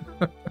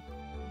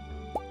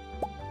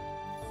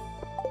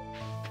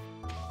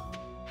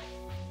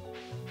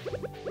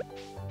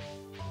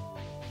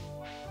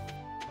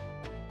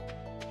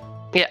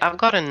 Yeah, I've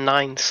got a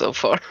 9 so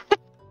far.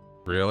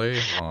 Really?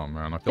 Oh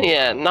man, I feel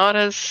yeah, not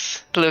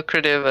as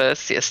lucrative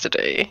as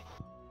yesterday.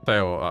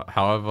 So,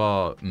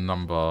 however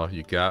number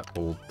you get,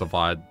 we'll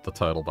divide the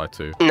total by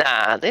 2.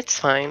 Nah, it's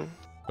fine.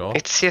 Sure?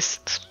 It's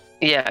just,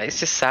 yeah, it's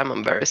just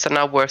salmon berries. They're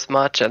not worth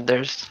much, and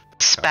there's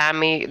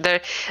spammy.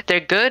 They're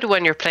good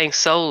when you're playing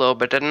solo,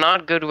 but they're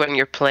not good when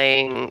you're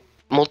playing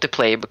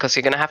multiplayer because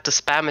you're gonna have to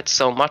spam it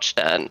so much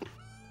then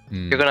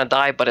you're gonna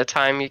die by the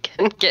time you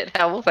can get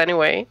health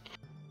anyway.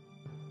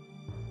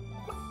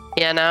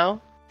 Yeah, now.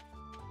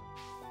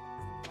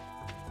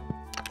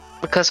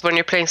 Because when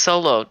you're playing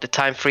solo, the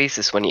time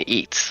freezes when you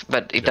eat,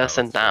 but it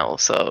doesn't now,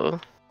 so...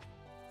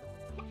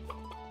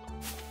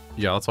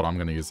 Yeah, that's what I'm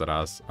going to use it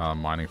as,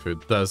 mining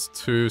food. There's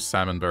 2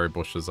 salmonberry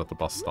bushes at the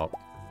bus stop.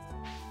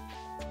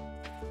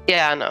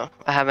 Yeah, I know.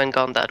 I haven't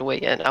gone that way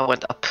yet. I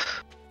went up.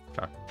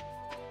 Okay.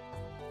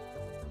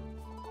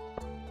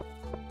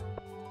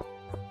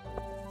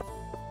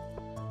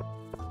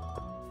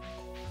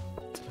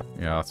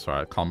 Yeah, that's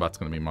right. Combat's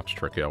going to be much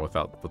trickier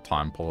without the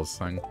time pause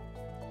thing.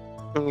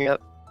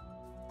 Yep.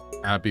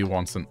 Abby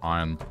wants an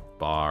iron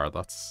bar.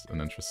 That's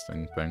an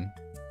interesting thing.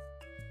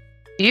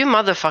 You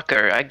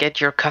motherfucker! I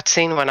get your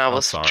cutscene when I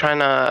was trying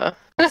to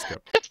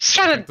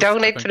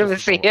donate to the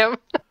museum.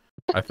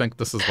 I think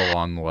this is the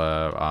one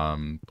where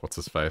what's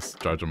his face,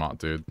 Jojo Mart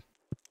dude.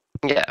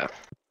 Yeah.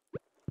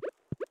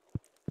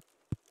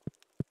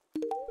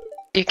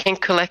 You can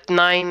collect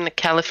 9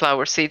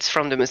 cauliflower seeds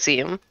from the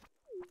museum.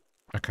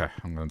 Okay,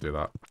 I'm gonna do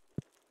that.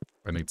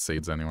 I need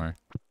seeds anyway.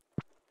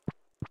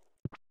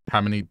 How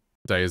many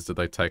days did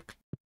they take?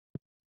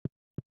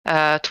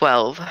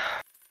 12.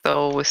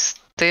 So we're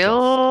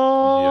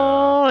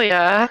still...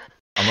 Yeah.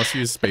 Unless you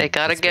use speed, they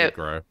gotta speed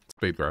grow.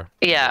 Speed grow.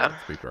 Yeah.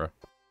 Speed grow.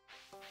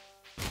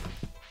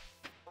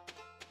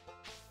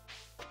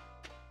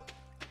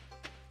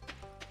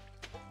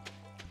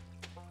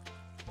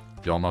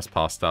 You almost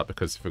passed out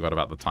because you forgot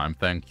about the time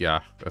thing. Yeah,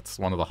 it's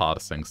one of the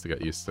hardest things to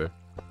get used to.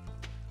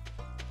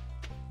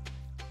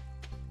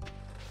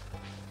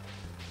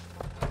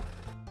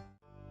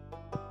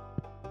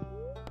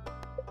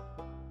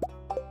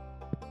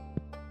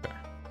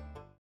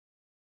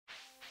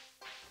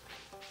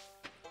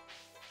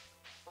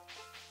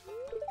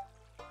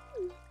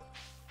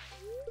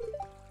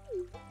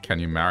 Can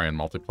you marry in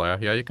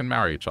multiplayer? Yeah, you can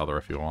marry each other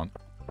if you want.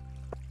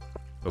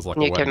 There's like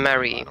you can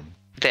marry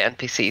the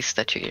NPCs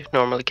that you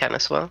normally can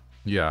as well.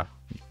 Yeah,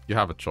 you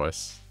have a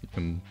choice. You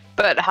can.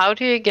 But how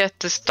do you get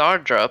the star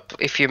drop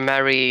if you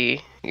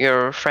marry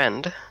your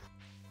friend?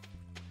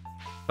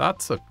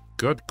 That's a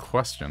good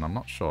question. I'm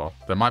not sure.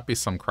 There might be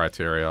some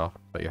criteria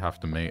that you have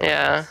to meet.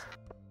 Yeah.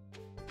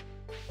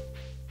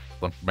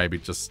 Like maybe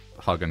just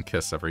hug and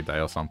kiss every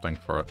day or something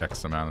for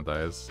X amount of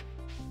days.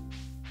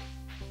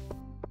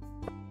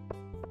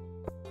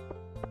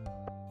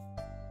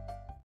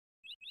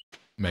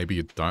 Maybe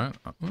you don't.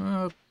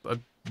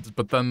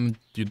 But then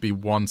you'd be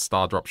 1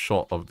 star drop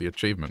short of the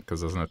achievement, because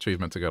there's an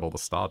achievement to get all the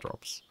star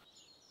drops.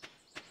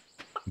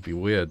 It'd be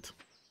weird.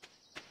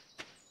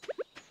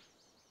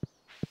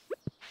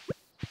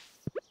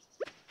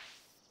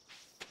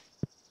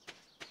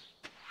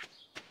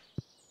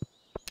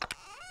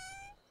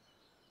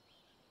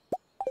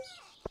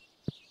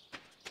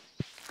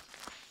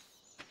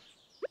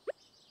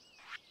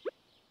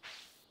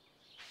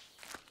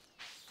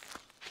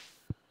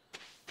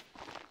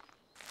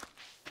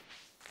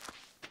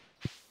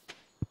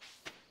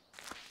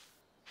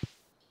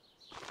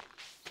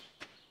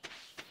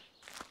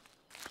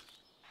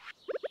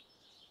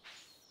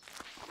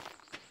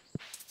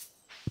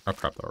 Oh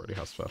crap, that already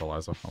has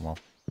fertilizer. Oh well.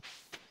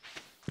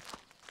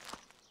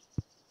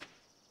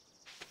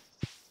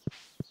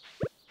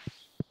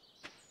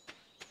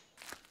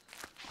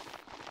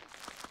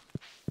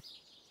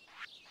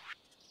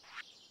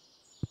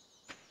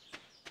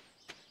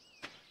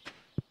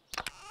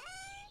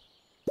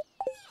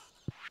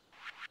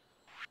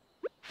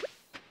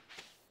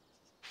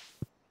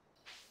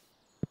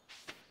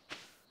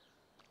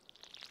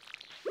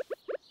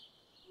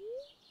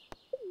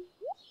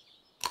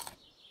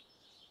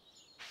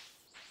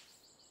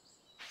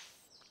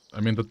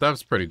 I mean, the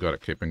dev's pretty good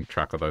at keeping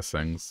track of those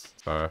things,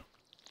 so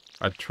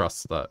I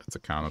trust that it's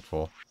accounted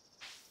for.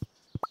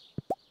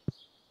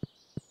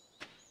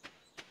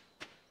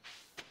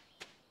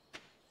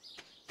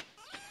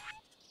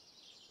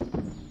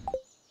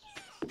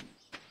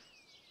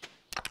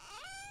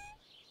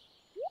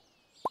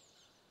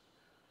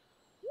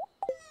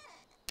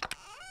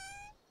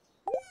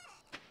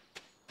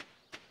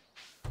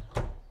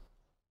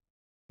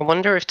 I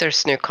wonder if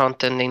there's new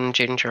content in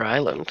Ginger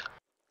Island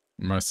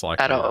Most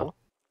likely, at all.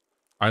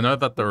 I know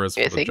that there is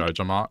for You the think?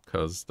 JoJo Mart,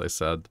 because they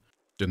said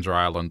Ginger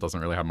Island doesn't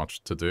really have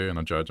much to do in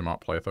a JoJo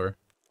Mart playthrough.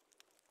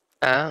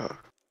 Oh.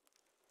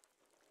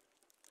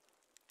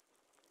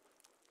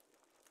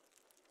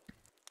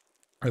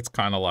 It's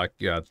kind of like,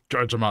 yeah,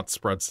 JoJo Mart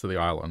spreads to the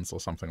islands or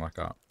something like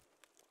that.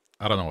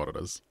 I don't know what it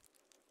is.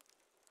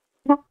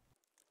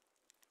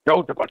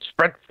 JoJo Mart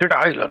spreads to the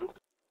island.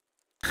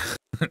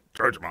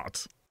 JoJo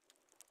Mart.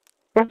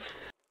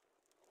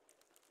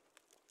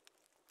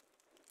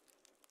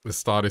 The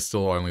Stardew is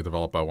still only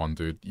developed by one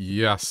dude.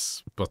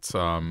 Yes, but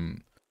for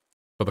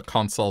the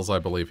consoles, I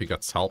believe he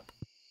gets help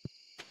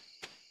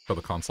for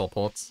the console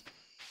ports.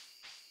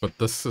 But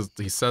this is,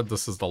 he said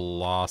this is the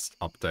last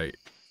update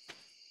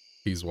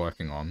he's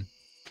working on.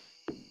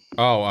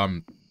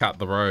 Oh, Cat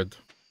the road.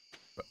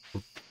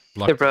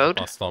 Left The of road?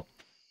 bus stop.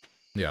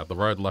 Yeah, the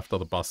road left of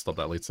the bus stop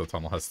that leads to the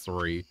tunnel has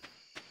 3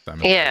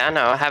 damage. Yeah, I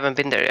know. I haven't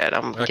been there yet.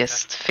 I'm Okay.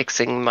 just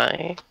fixing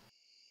my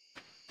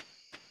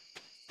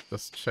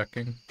Just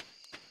checking.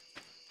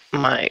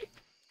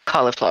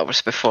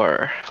 cauliflowers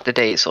before the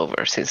day is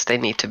over, since they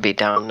need to be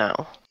down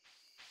now.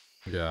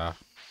 Yeah.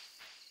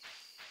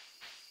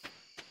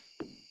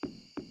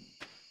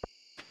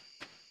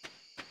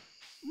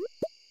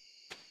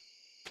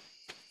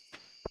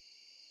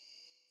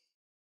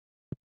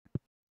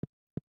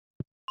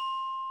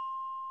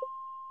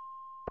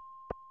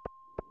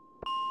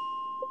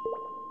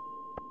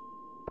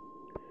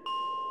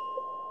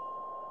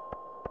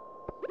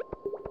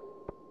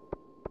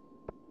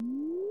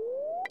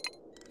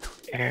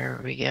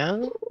 There we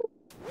go.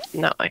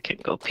 Now I can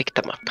go pick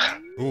them up.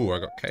 Ooh, I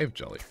got cave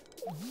jelly.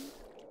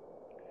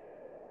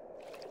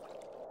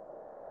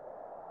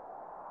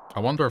 I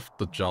wonder if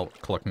the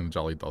collecting the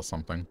jelly does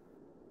something.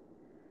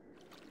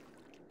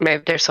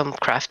 Maybe there's some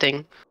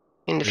crafting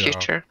in the Yeah.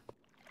 future.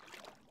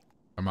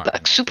 I might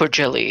Like super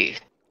jelly.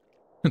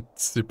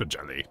 Super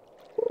jelly.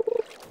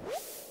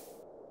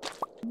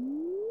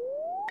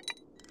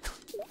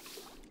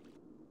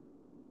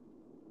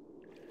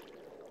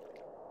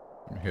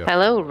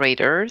 Hello,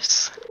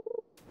 raiders.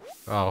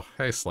 Oh,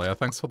 hey Slayer,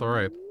 thanks for the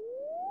raid.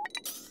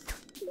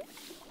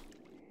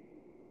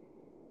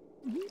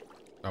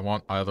 I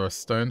want either a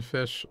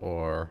stonefish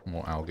or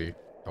more algae.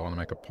 I want to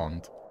make a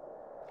pond.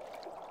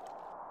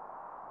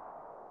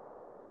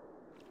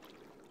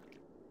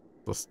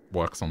 This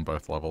works on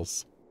both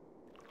levels.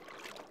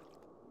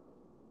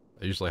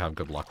 I usually have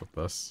good luck with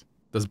this.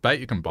 There's bait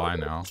you can buy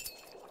now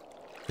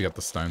to get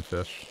the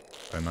stonefish,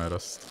 I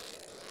noticed.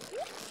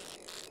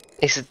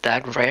 Is it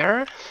that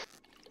rare?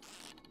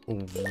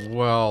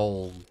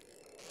 Well,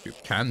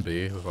 it can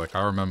be. Like,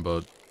 I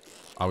remember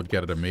I would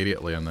get it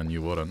immediately and then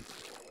you wouldn't.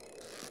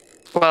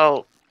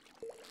 Well,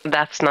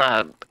 that's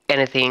not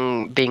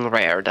anything being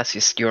rare. That's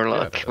just your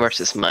luck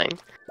versus mine.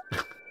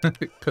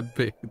 It could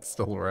be. It's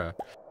still rare.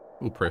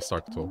 Ooh,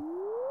 prehistoric tool.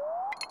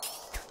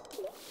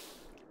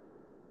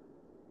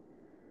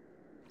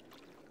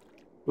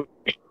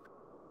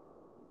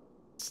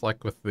 It's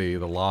like with the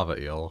lava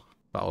eel.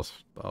 That was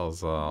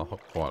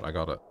what I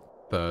got it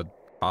third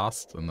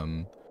past and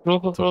then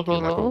it took you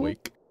like a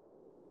week.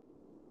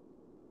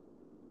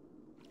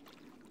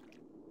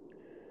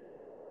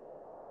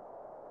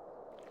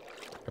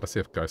 Gotta see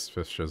if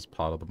Ghostfish is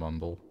part of the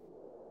bundle.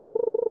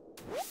 Oh,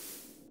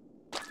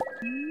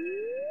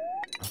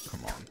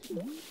 come on.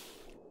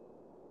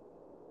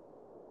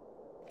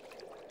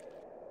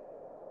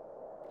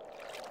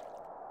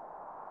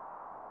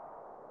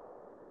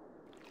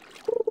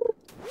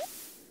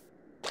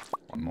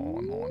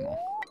 One more.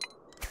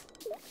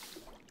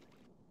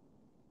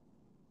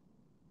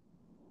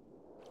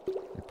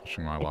 I'm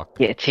pushing my luck.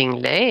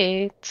 Getting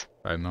late.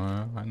 I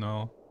know.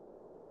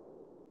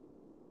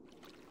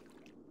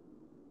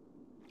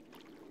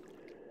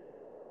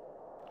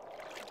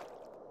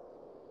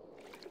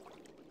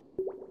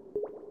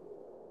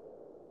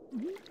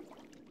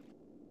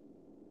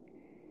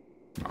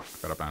 Oh,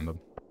 got abandoned.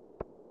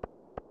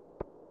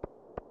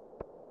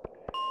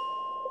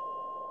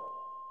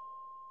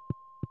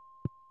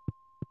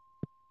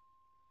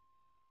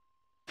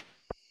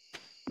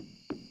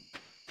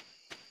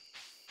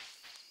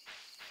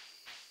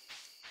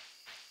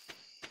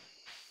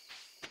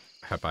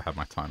 I hope I have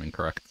my timing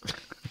correct.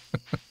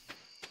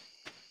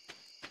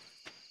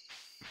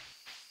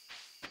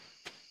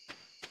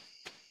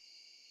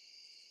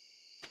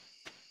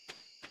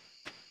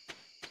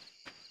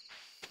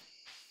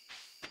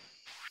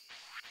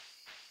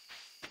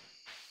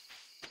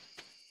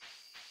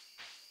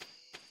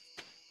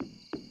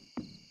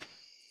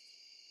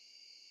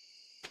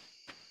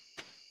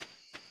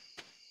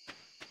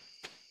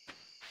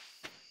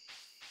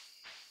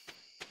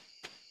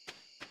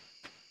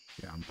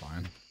 Yeah, I'm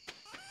fine.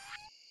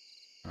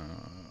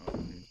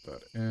 Put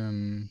that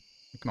in.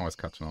 You can always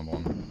catch another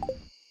one.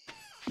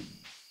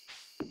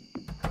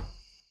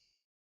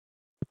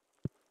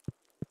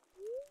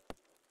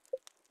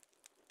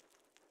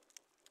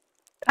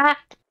 Ah!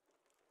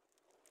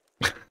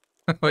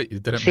 Wait, you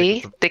didn't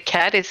make See, the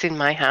cat is in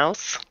my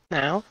house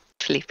now,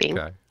 sleeping.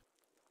 Okay.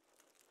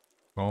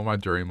 Well, my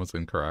dream was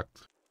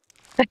incorrect.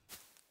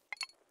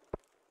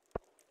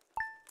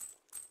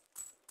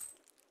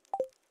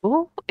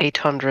 Ooh,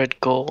 800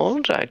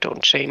 gold. I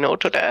don't say no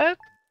to that.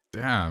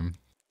 Damn.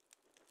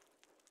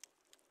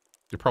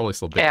 You're probably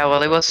still big. Yeah,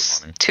 well, it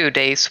was 2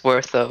 days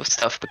worth of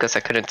stuff because I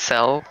couldn't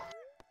sell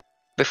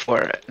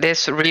before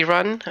this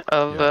rerun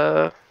of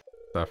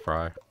That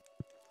fry.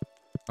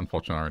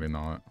 Unfortunately, I already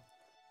know it.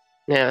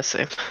 Yeah,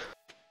 same.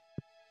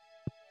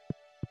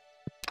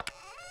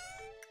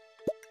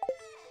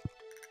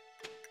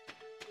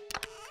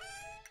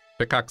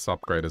 Pickaxe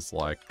upgrade is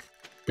like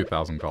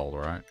 2,000 gold,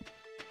 right?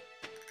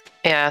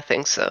 Yeah, I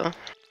think so.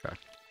 Okay,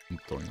 I'm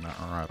doing that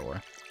right away.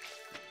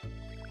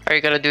 Are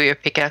you gonna do your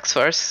pickaxe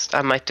first?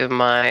 I might do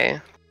my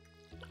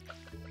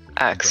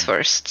axe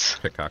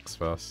first. Pickaxe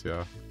first,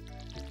 yeah.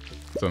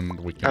 So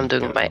we can I'm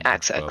doing my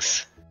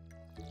axe.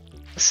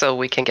 So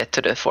we can get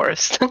to the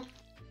forest.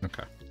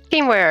 Okay.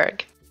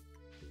 Teamwork!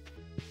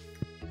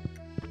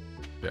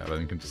 Yeah,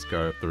 then you can just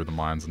go through the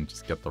mines and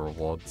just get the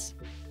rewards.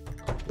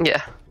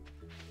 Yeah.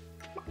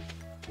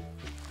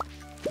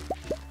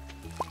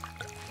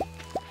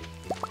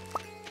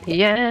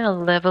 Yeah,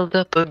 leveled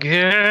up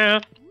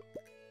again!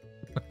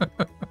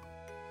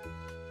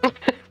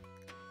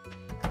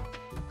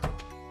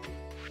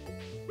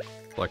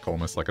 Like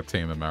almost like a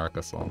Team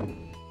America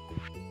song.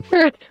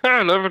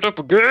 I leveled up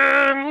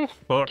again!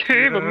 Fuck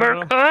Team yeah.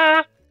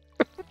 America!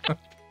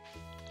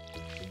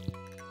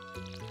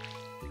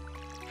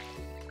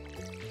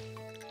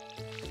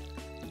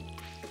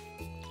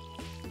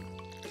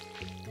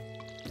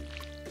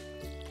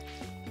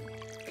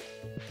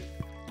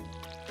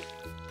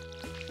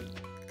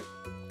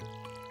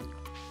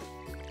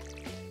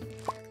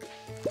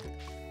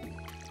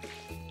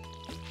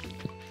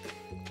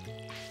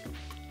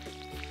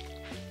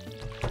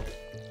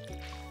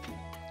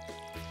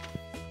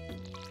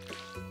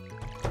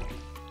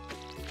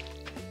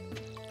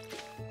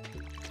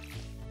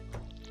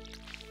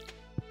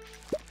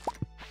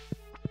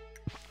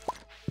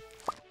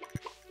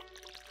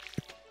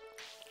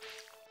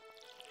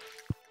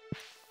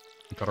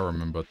 Gotta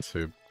remember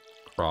to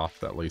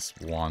craft at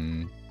least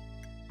one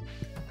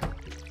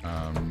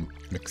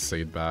mixed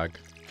seed bag.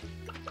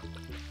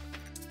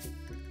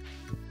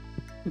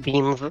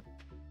 Beans.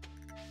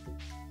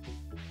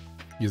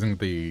 Using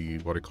the,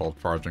 what do you call it,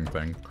 foraging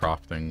thing,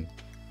 crafting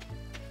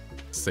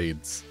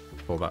seeds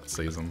for that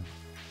season.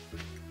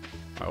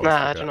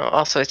 I don't know.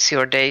 Also, it's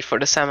your day for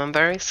the salmon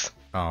berries.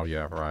 Oh,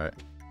 yeah, right.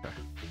 Okay.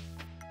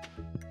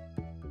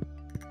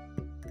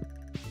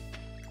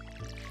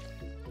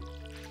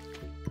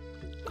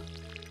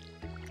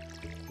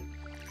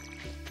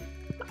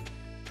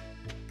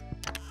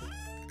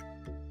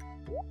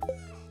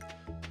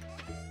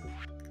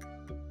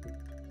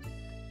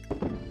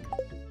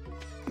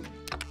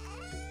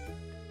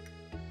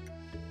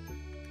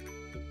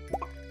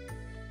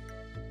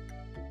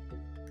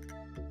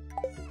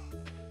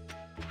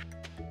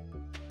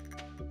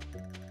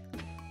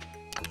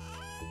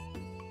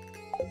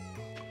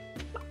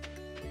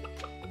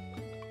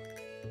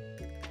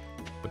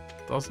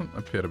 Doesn't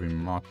appear to be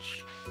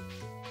much.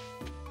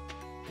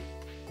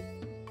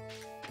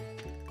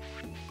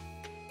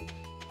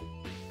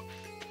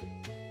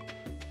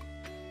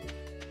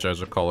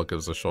 Joja Cola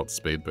gives a short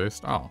speed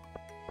boost. Oh.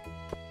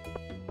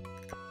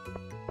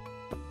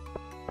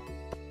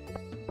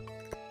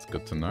 It's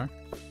good to know.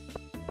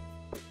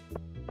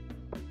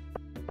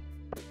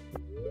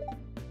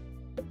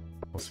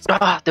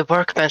 Ah, the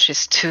workbench is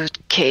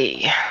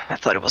 2k. I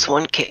thought it was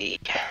 1k.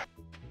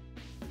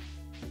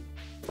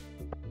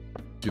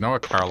 Do you know where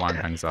Caroline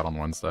hangs out on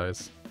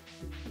Wednesdays?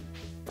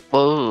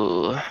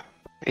 Whoa.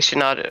 Is she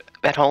not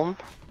at home?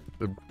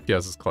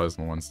 Yes, it's closed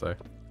on Wednesday.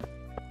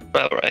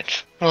 Oh,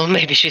 right. Well,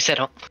 maybe she's at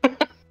home.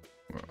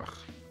 Ugh.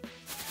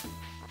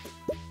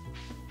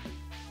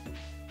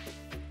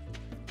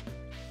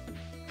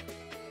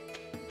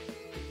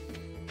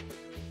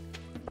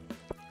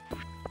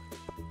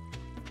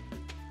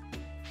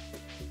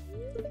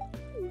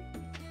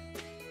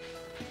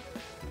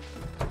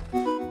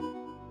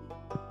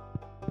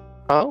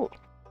 Oh.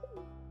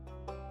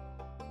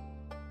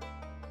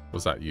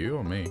 Was that you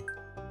or me?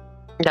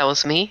 That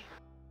was me.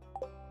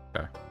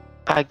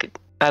 Okay.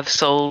 I've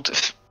sold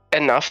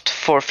enough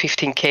for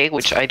 15k,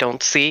 which I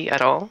don't see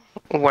at all.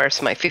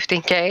 Where's my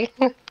 15k?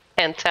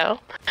 Can't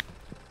tell.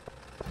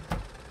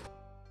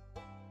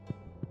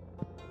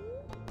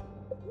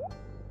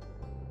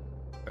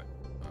 Okay.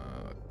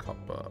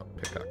 Copper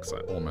pickaxe. I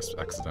almost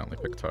accidentally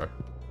picked her.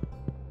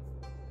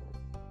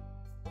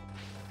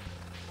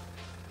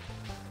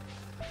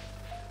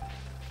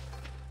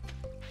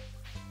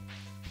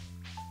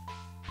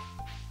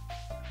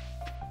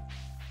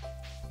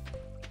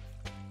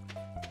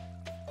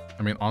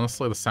 I mean,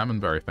 honestly, the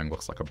salmonberry thing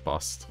looks like a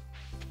bust.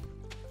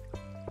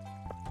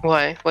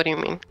 Why? What do you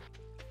mean?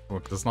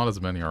 Look, there's not as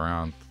many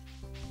around.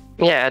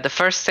 Yeah, the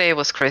first day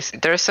was crazy.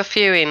 There's a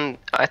few in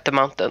at the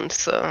mountains,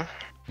 so...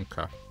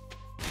 Okay.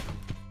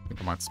 I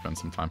think I might spend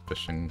some time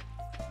fishing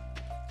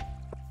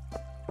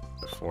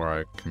before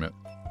I commit.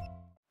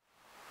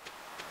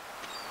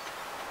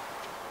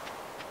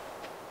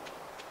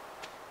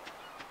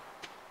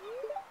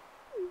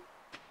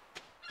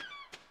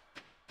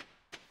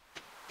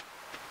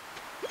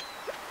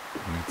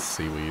 I need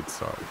seaweed,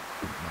 so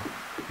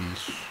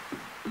fish.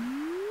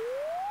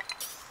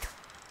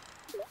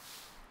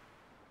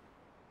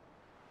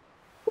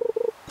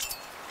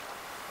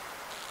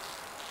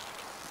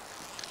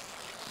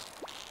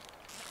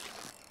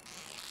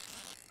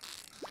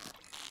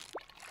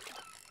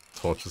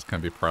 Torches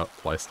can be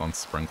placed on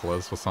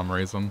sprinklers for some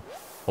reason.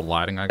 For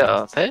lighting, I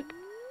guess. It.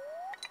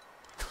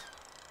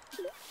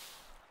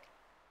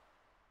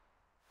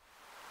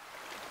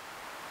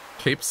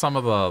 Keep some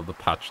of the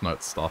patch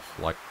note stuff,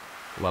 like,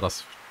 let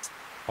us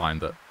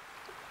find it.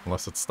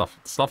 Unless it's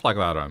stuff like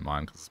that I don't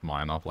mind, because it's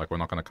minor. Like, we're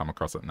not going to come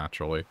across it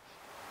naturally.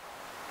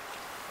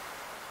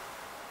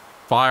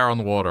 Fire on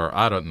the water,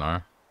 I don't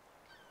know.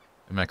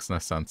 It makes no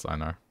sense, I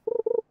know.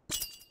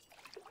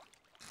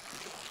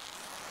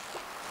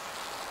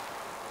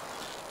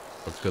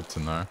 But good to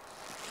know.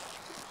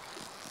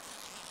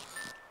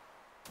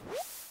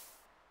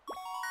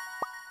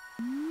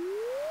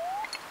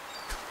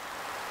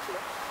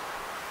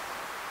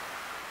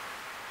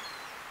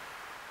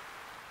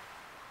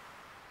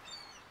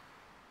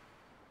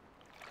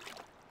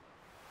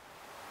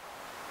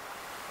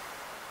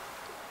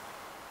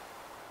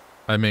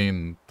 I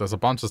mean, there's a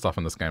bunch of stuff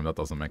in this game that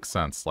doesn't make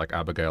sense, like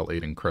Abigail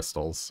eating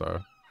crystals,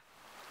 so...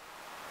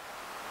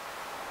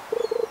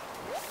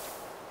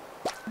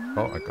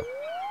 Oh, I got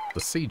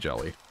the sea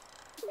jelly.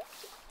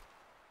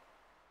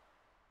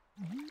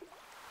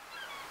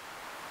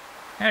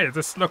 Hey,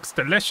 this looks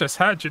delicious.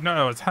 How'd you know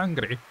I was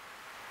hungry?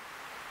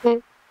 I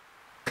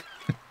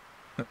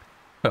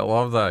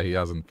love that he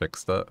hasn't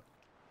fixed it.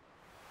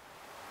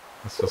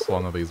 It's just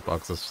one of these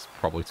bugs that's just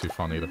probably too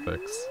funny to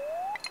fix.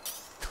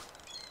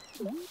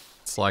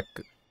 It's like...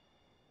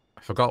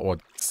 I forgot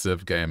what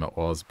Civ game it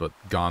was, but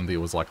Gandhi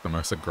was like the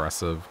most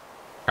aggressive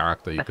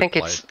character you could play. I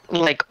think it's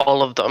like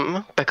all of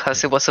them,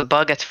 because it was a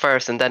bug at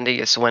first and then they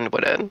just went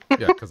with it.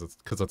 Yeah, because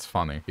it's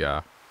funny,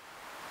 yeah.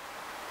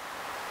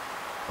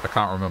 But I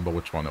can't remember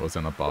which one it was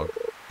in a bug.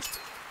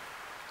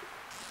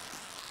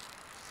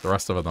 The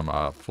rest of them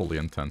are fully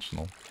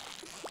intentional.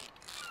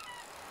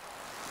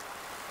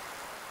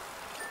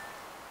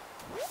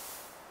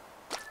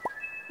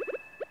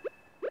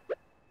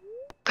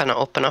 Gonna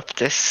open up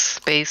this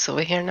space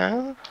over here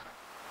now.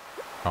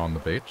 On the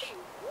beach?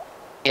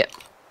 Yeah.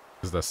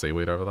 Is there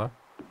seaweed over there?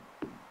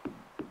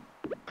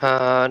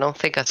 I don't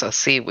think I saw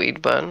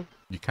seaweed, but...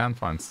 You can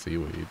find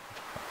seaweed.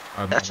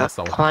 That's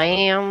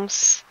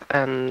clams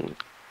and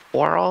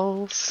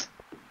corals.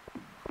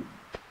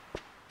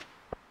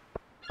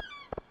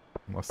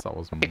 Unless that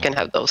was more. You can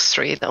have those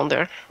three down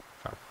there.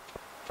 Okay.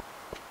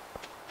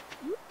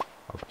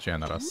 How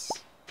generous.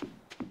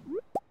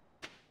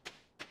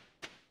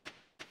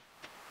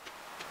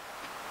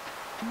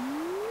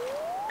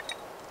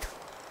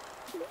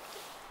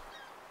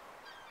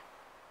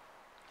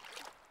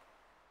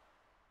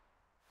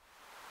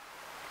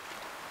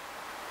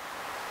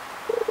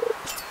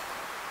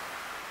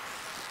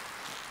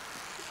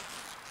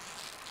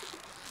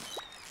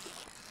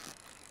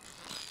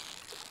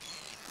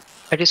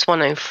 I just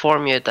want to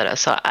inform you that I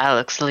saw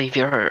Alex leave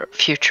your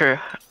future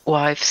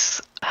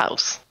wife's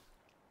house.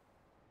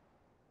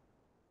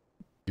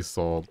 You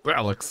saw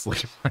Alex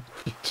leave my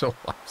future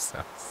wife's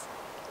house.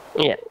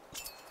 Yeah.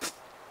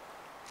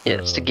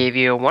 Just to give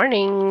you a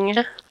warning.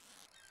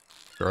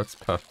 Sure, it's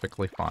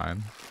perfectly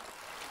fine.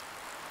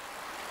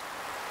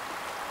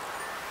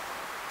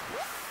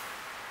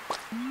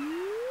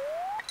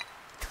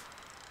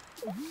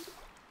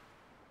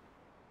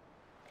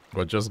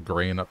 We're just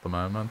green at the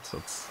moment.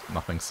 It's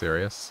nothing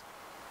serious.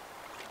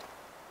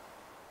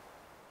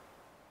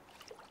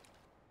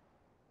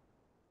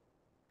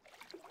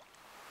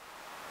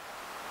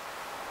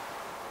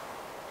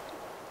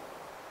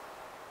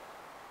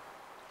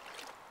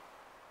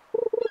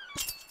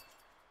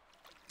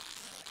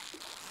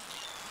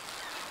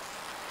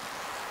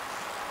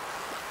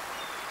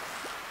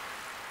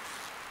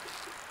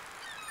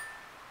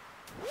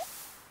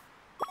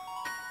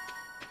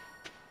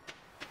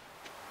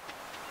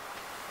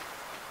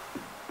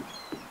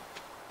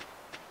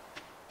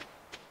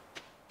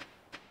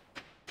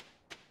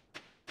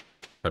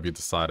 Have you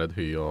decided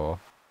who you're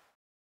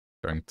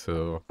going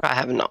to... I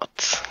have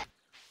not.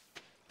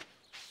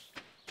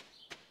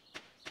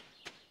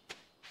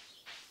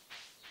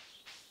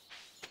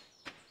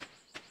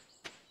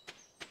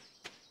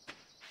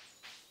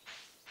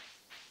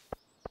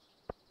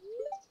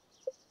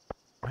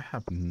 I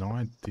have no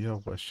idea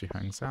where she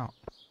hangs out.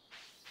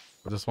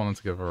 I just wanted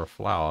to give her a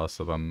flower,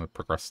 so then it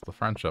progressed the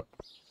friendship.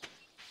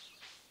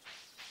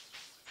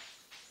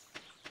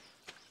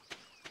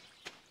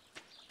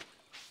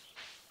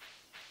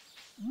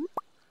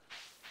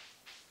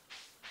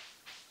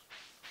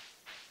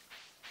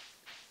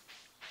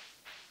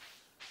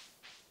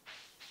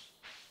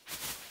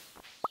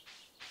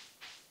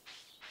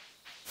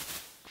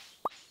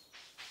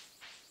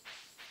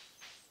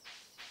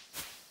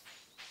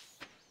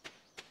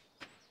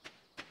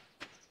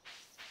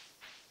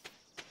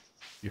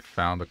 You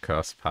found a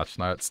cursed patch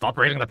note. Stop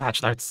reading the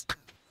patch notes!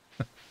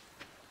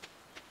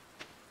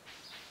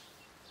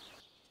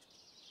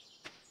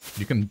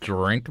 You can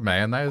drink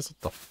mayonnaise?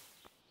 What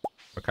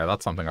the okay,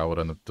 that's something I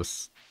wouldn't have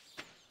just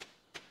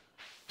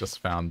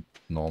found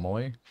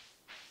normally.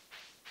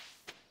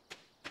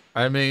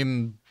 I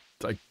mean,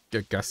 I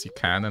guess you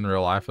can in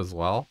real life as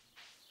well.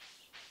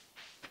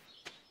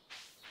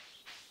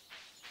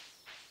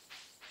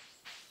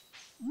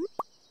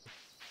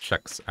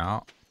 Checks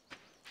out.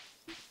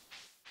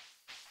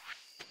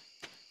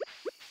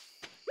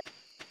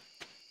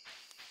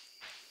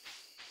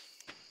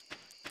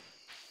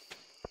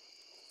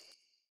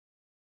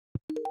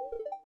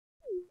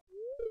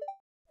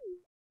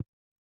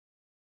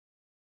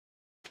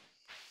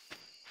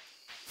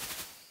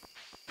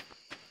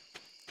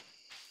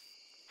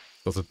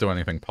 Does it do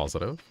anything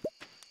positive?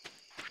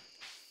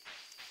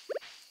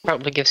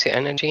 Probably gives you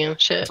energy and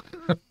shit.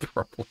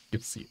 Probably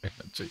gives you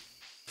energy.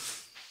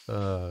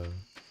 That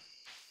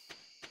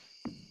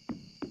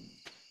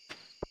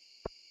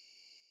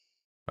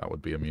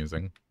would be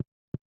amusing.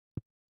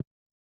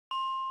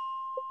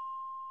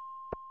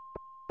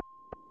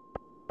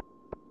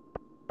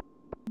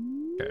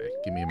 Okay,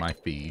 give me my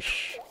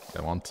fish.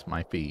 I want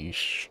my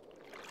fish.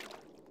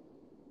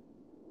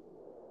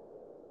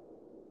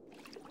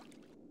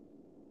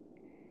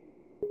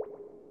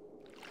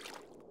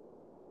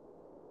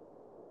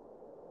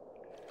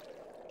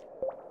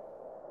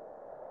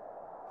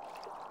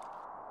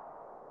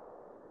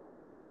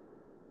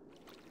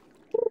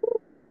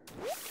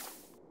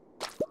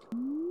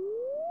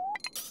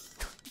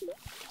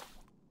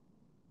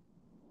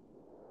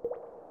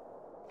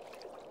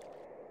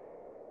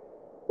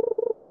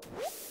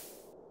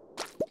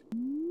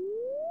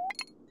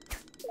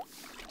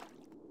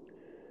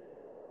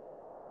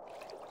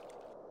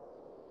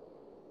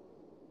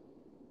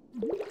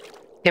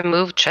 You can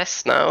move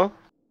chests now,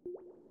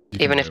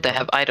 even if they them.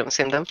 have items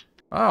in them.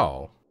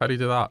 Oh, how do you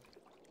do that?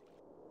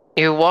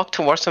 You walk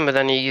towards them, but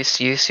then you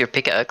use your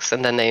pickaxe,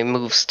 and then it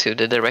moves to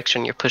the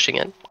direction you're pushing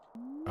it.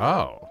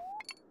 Oh.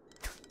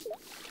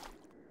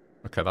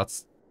 Okay,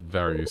 that's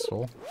very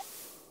useful.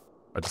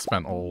 I just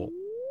spent all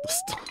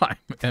this time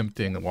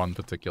emptying one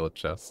particular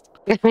chest.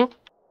 Oh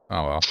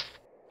well.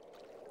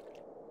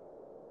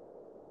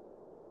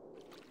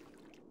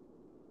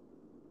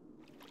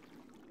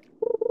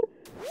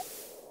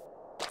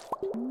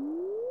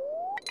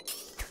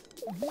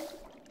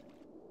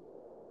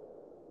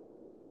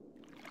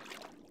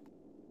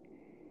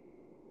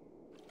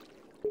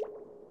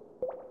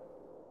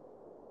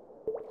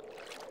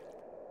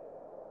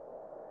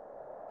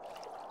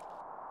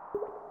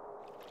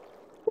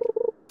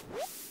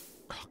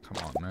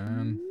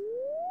 Man.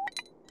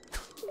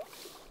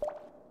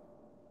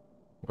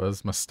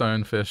 Where's my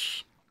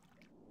stonefish?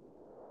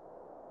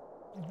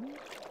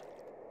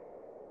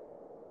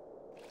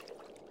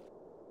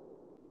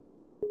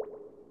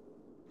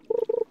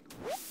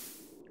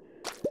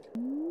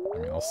 I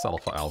mean, I'll sell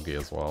for algae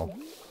as well.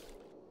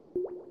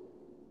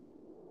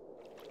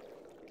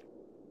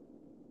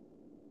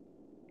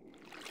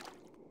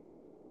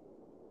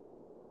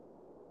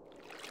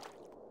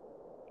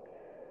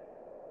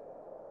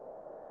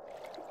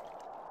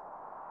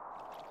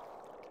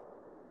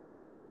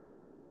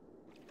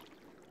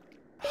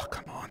 Oh,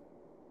 come on.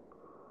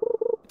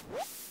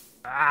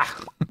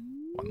 Ah!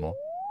 One more.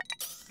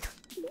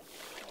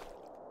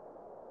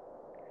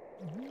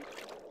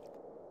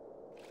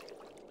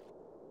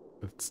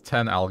 It's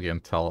 10 algae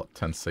and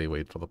 10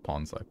 seaweed for the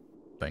ponds, I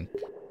think.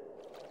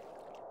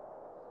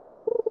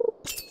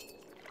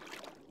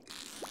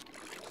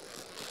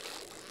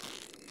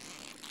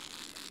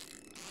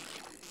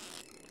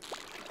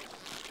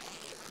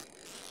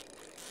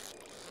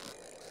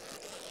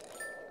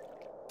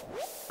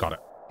 Got it.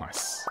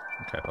 Nice.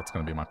 Okay, that's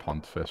gonna be my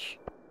pond fish.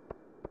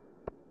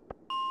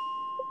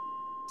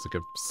 It's a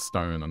good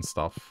stone and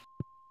stuff.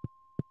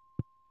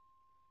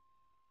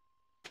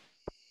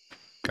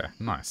 Okay,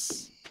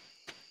 nice.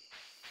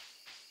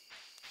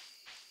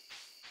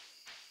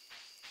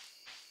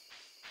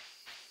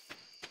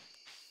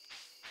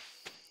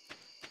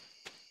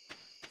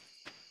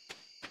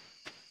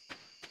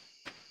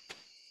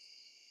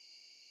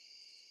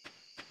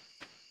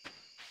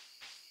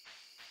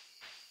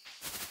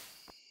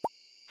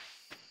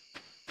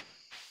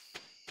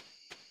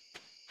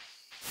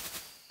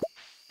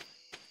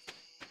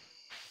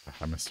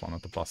 I missed one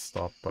at the bus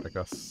stop, but I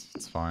guess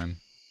it's fine.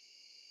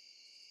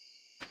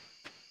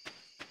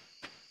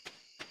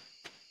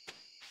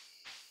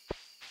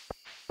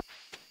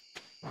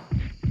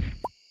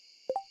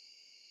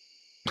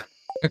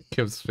 It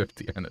gives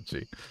 50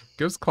 energy.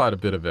 Gives quite a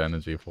bit of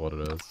energy for what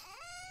it is.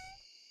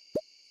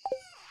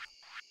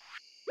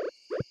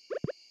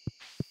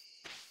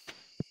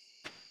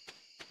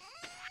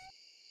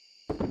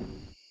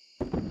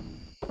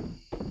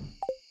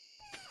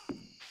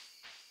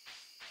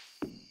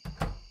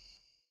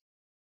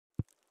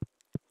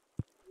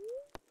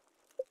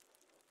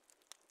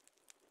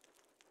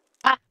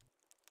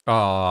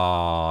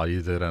 Oh,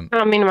 you didn't.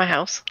 I'm in my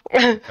house.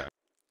 Okay.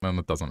 Then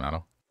it doesn't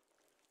matter.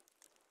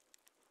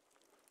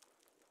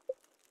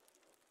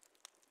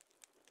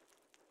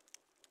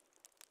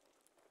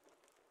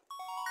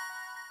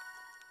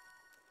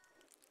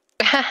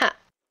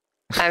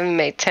 I've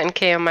made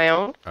 10k on my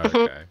own.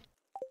 Okay.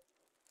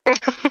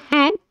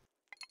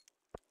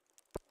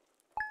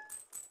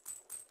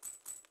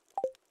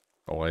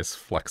 Always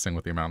flexing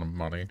with the amount of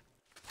money.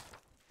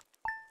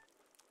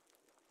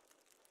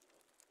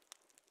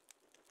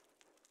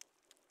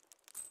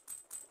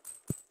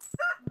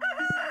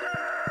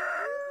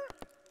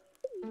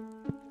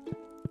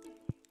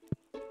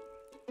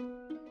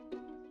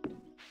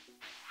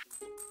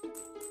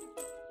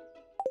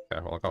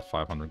 Okay, well I got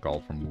 500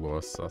 gold from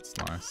Lewis, so that's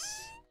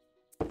nice.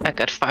 I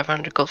got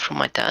 500 gold from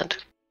my dad.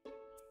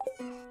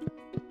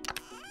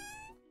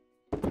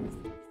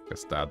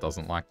 Guess Dad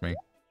doesn't like me.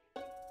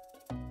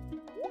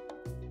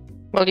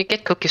 Well, you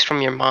get cookies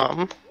from your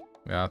mom.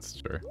 Yeah, that's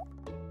true.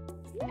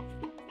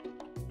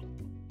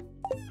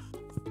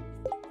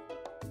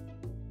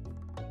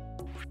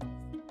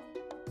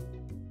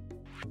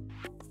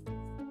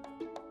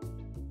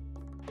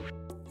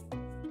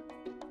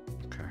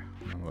 Okay,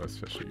 none of those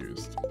fish are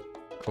used.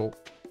 Cool.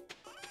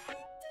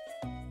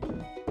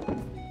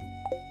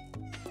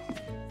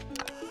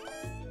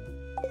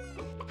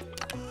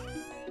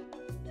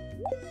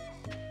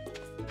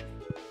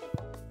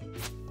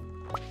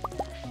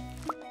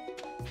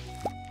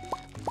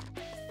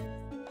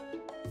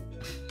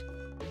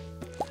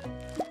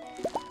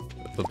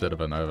 It's a bit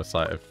of an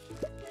oversight. If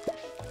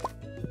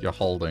you're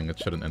holding, it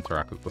shouldn't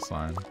interact with the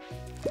sign.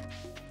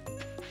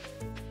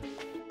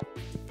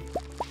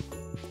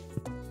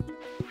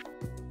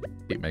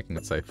 Keep making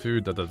it say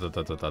food, da da da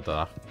da da da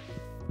da.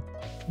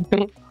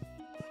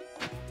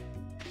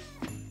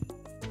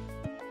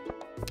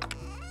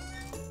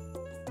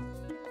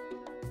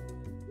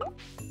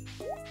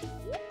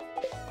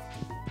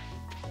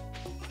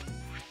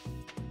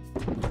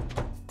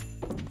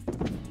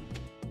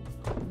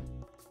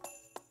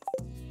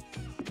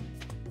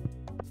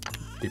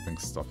 Keeping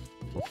stuff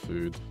for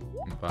food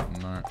on that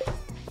note.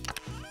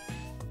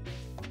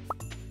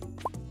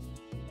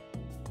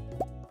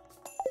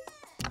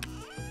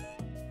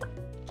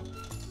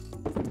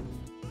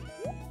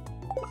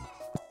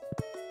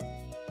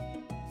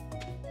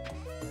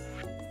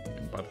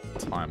 And by the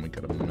time we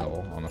get a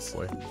mill,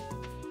 honestly.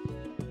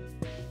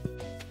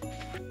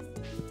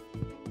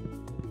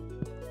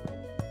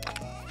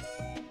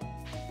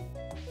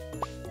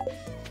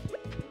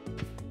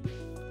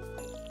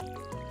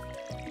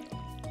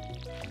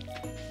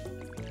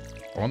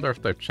 I wonder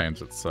if they've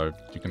changed it so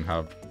you can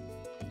have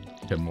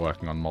him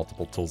working on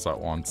multiple tools at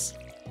once.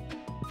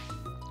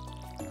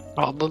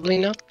 Probably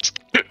not.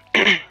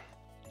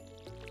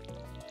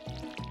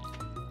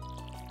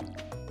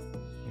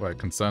 Wait,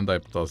 Concerned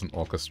Ape does an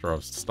orchestra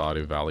of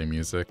Stardew Valley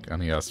music,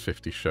 and he has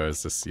 50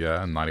 shows this year,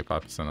 and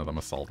 95% of them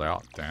are sold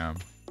out. Damn.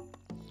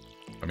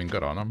 I mean,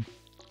 good on him.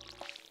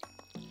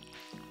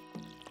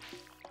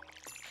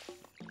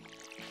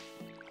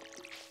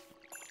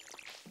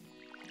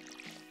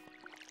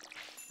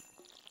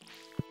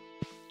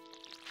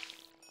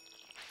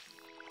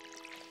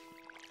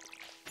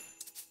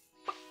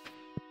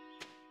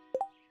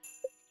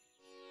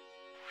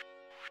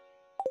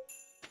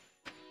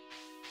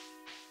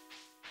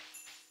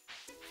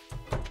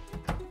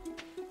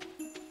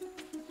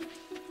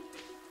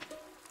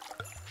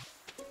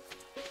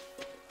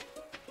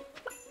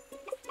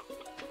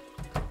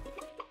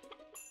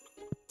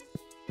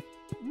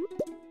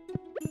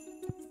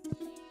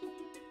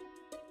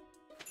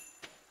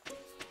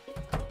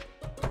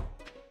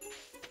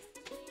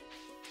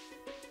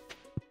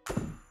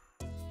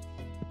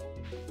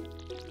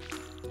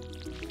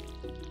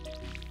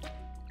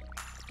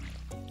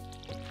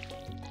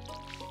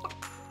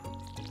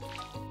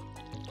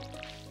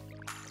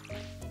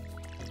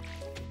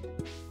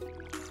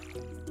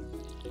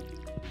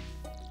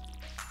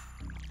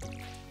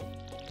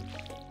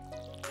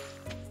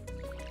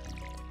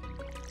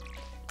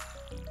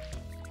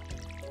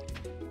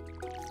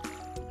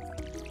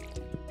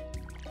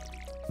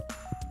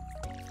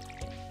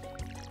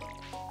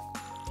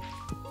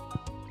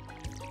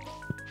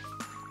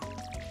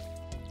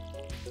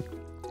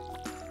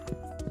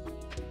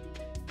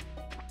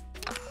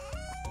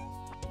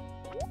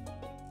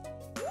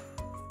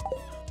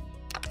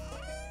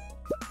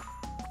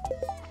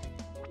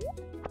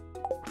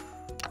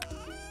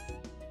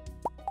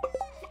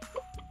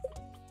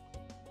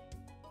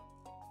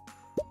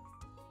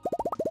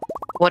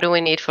 What do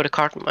we need for the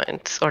cart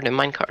mines or the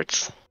mine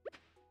carts?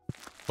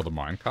 For the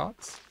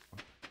minecarts?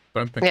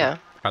 Don't think Yeah.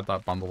 I've had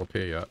that bundle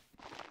appear yet.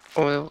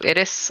 Well, it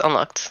is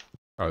unlocked.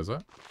 Oh, is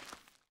it?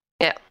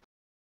 Yeah.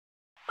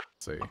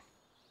 Let's see.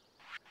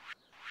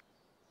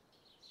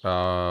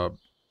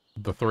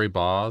 The 3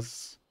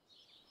 bars.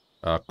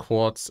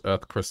 Quartz,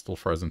 earth crystal,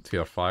 frozen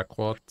tier, fire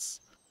quartz.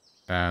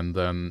 And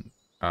then,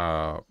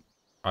 the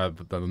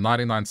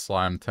 99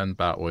 slime, 10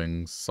 bat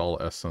wings, soul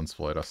essence,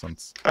 void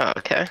essence. Oh,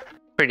 okay.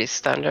 Pretty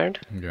standard.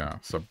 Yeah,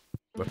 so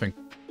I think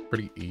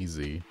pretty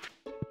easy.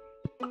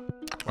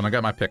 When I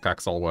get my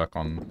pickaxe, I'll work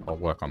on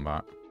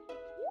that.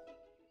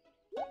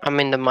 I'm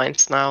in the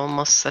mines now,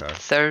 almost at Okay.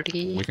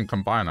 30. We can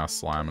combine our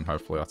slime, and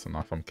hopefully that's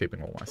enough. I'm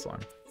keeping all my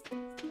slime.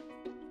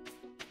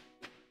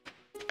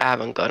 I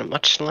haven't got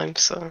much slime,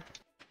 so...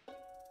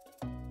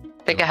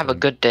 I think I have a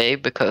good day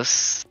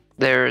because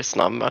there's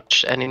not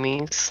much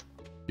enemies.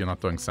 You're not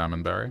doing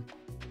salmonberry?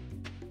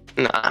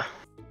 Nah.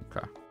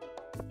 Okay.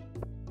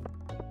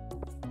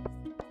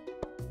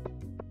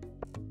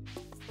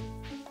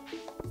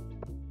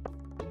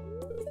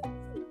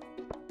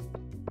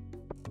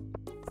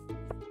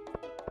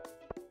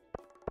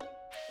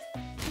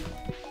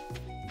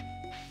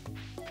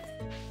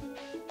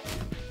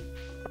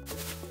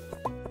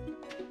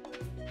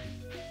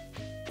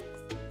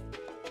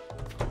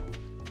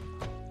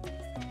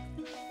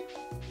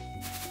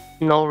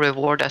 No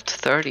reward at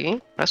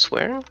 30. I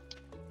swear.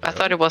 I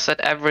thought it was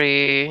at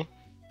every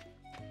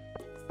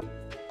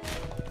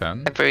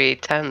 10?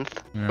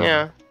 10th.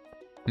 Yeah.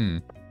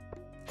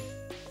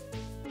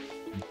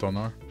 Don't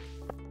know.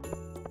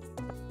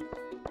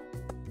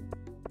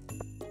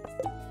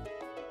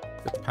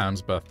 It's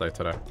Pam's birthday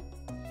today.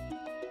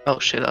 Oh,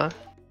 should I?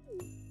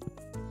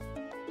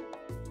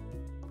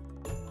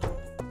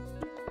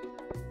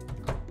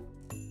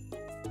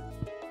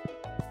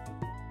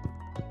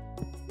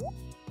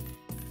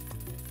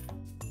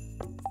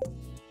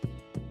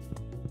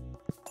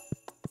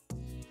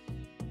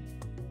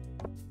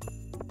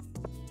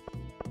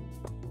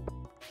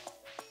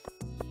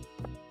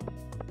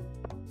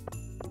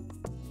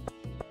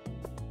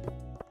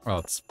 Oh,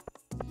 it's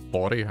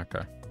 40? Okay.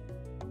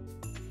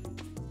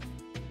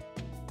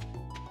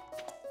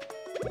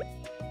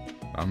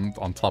 I'm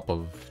on top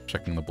of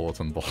checking the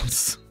bulletin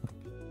boards.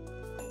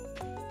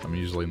 I'm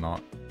usually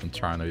not. I'm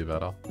trying to be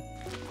better.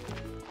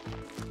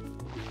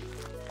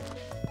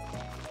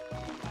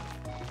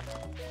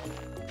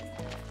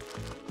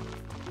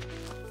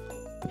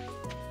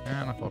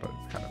 And I thought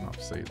I had enough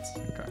seeds.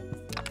 Okay.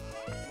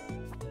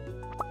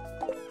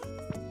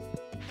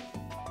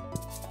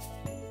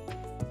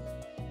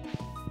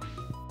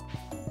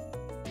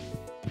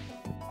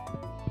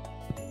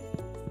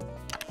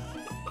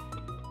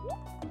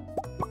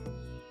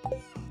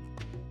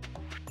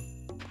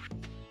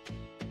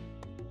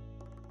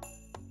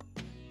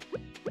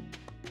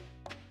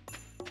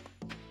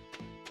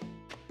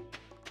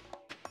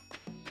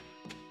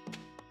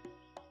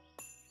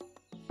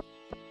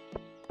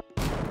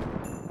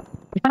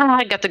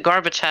 I got the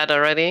garbage head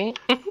already.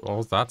 What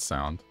was that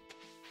sound?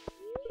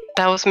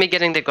 That was me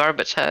getting the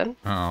garbage head.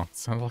 Oh, it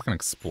sounded like an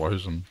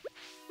explosion.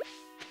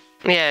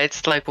 Yeah,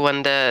 it's like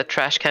when the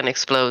trash can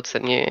explodes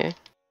and you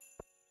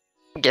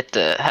get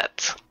the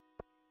hat.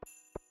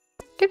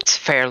 It's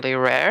fairly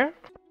rare.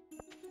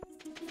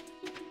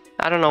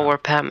 I don't know where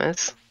Pam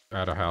is.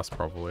 At a house,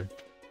 probably.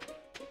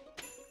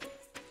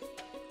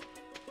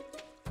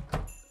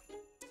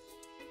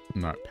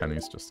 No,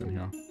 Penny's just in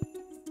here.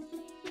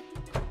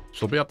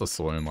 She'll be at the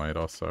saloon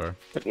later, so...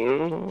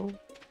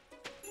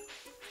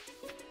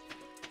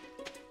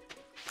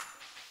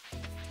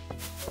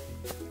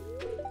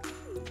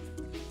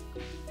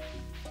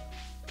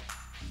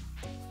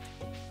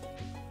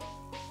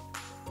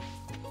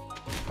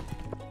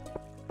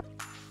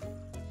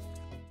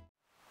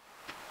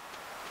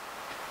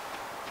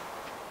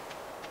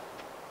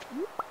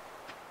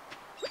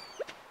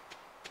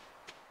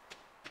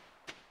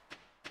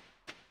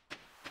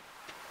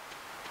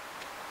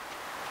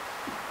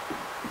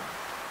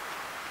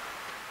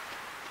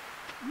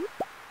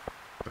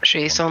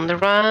 She's on the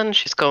run.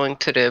 She's going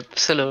to the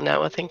saloon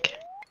now, I think.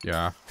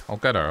 Yeah, I'll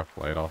get her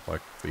later,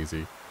 like, it's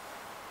easy.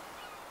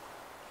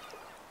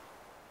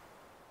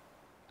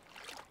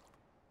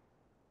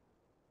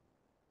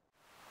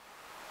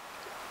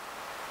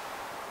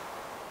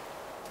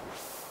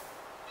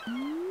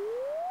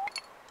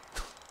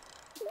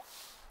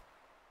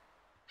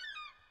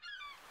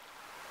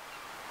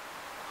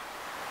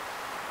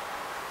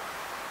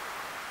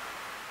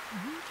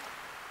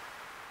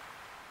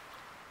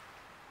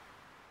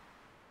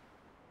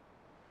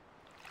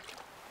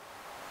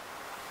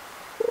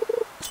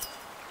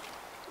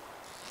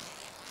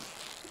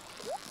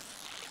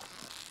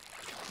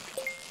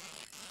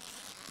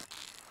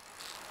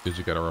 Did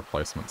you get a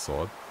replacement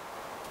sword?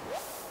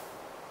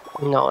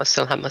 No, I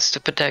still have my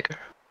stupid dagger.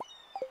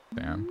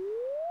 Damn.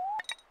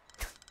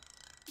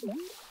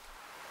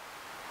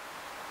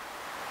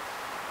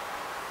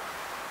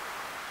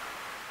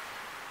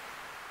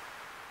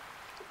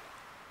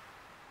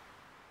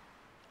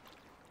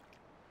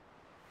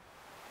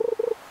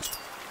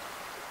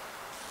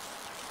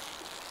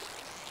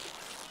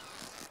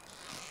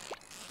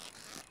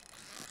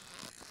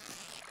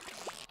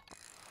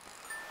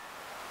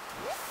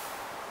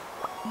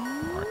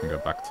 I can go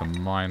back to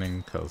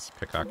mining, because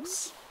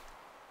pickaxe.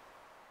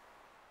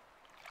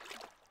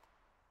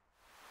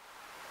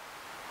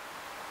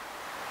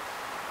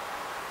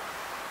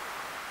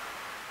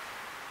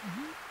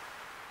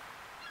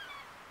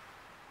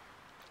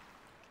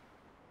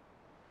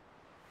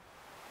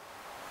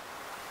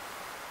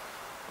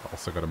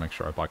 Also got to make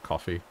sure I buy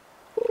coffee.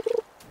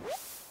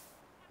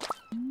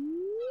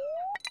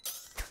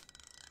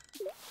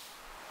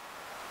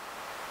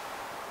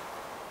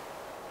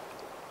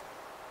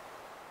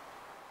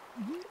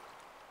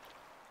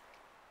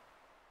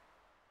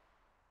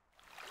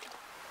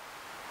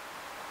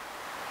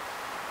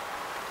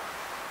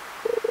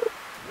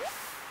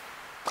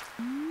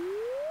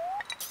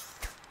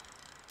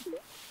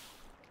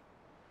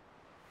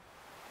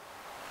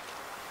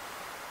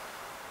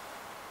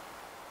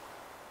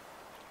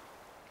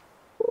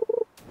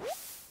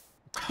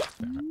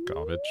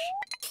 garbage.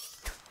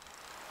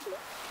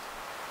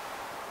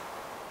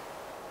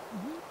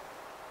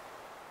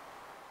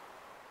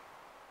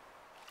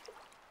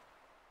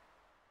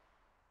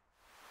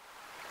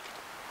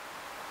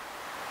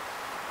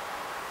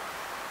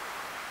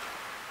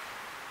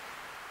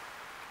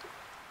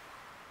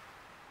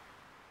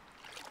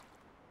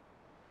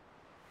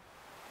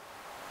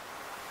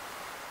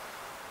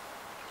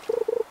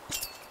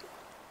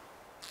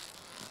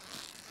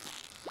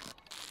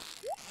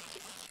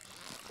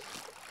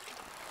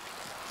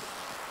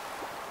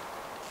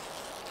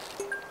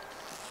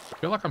 I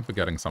feel like I'm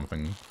forgetting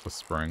something for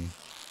spring.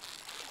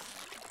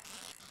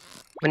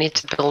 We need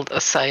to build a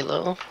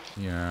silo.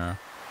 Yeah.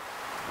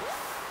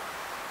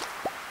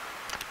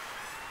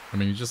 I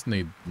mean, you just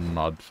need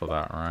mud for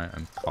that, right?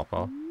 And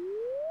copper.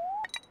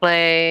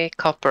 Clay,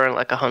 copper, and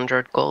like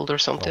 100 gold or Oh,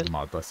 something.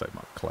 mud. I say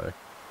mud. Clay.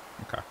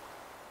 Okay.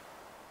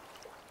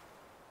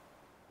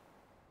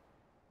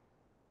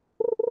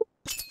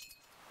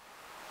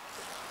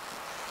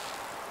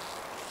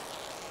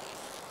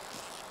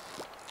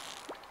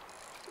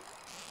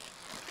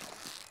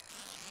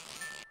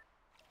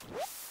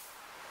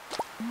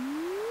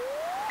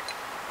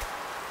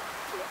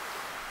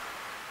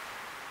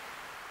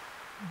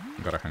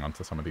 Gotta hang on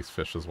to some of these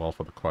fish as well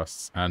for the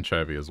quests.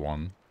 Anchovy is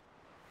one.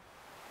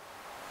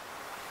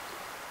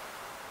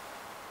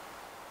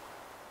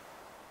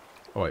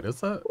 Oh wait,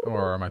 is it?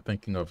 Or am I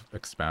thinking of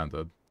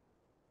expanded?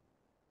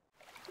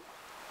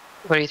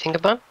 What do you think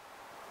about?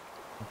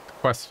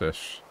 Quest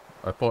fish.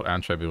 I thought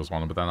anchovy was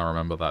one, but then I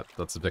remember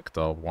that's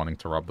Victor wanting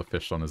to rub the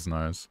fish on his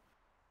nose.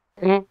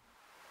 Mm.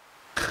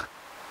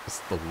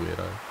 Just the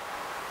weirdo.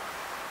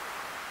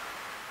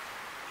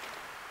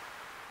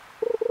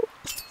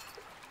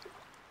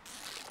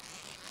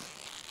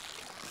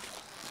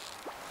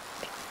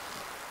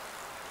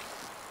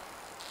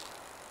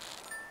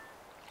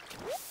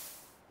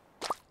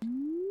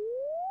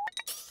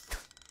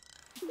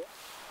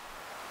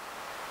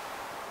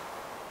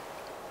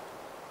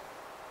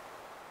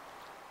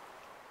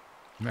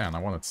 Man, I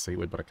wanted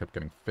seaweed, but I kept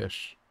getting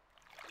fish.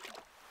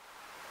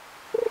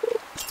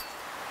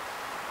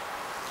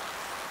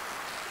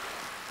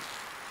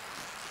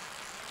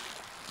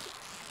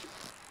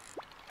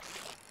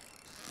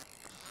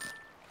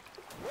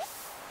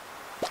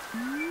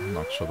 I'm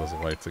not sure there's a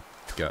way to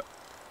get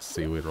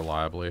seaweed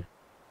reliably.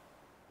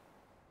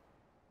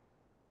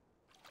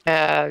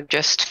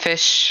 Just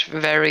fish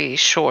very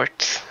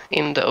short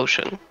in the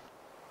ocean.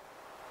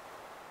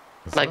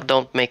 Is Like, that?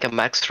 don't make a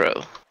max throw.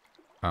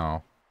 Oh.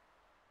 I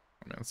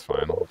mean, it's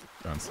fine. I'll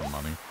earn some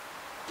money.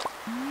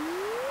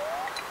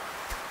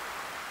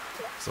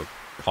 So,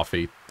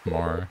 coffee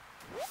tomorrow.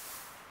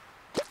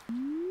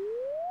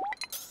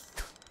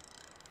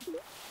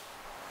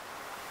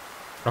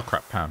 Oh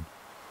crap, Pam.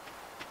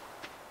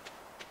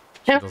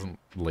 She doesn't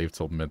leave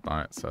till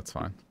midnight, so that's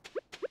fine.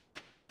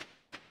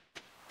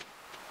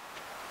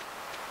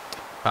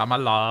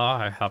 Pamela,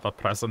 I have a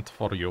present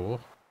for you.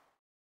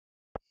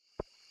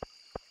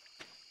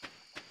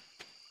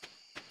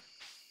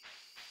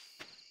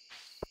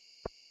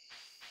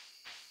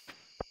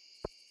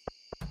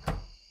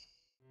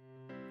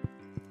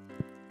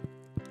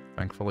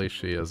 Thankfully,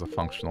 she is a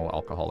functional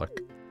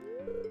alcoholic.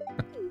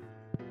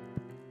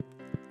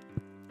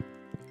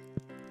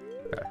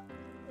 Okay.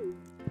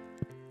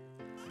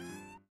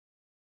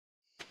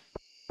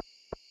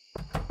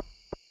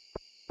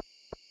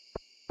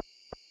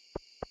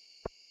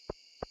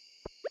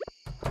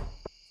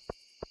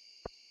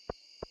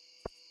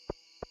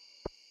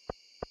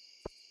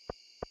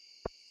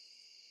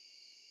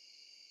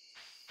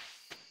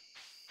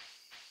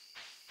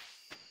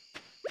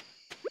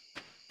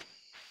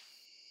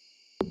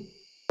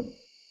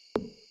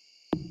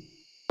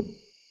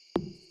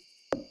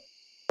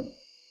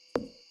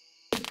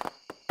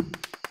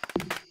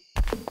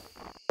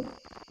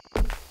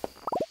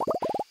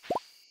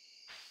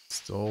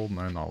 Still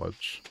no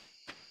knowledge.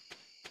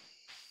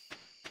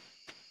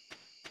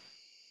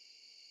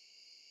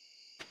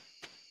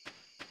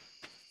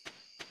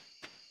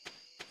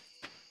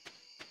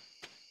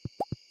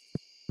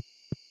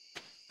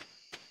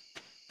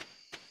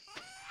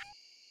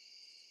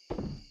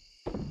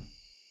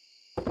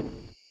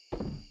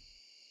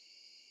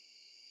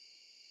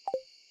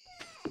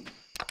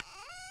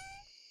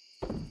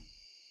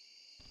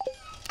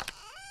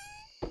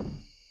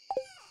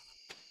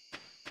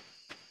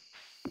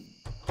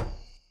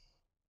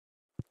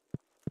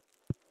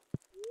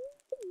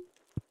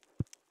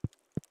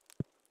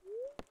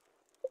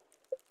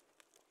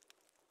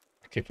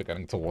 I keep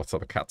forgetting to water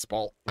the cat's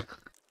bowl.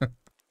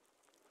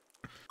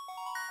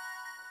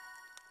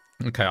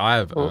 Okay, I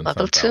have earned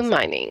Level 2 10,000.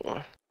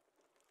 mining.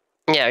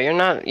 Yeah, you're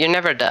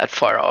never that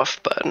far off,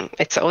 but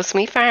it's always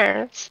me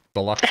first.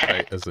 Deluxe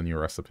bait is a new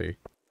recipe.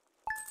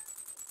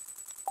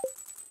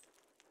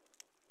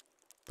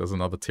 There's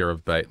another tier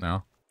of bait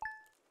now.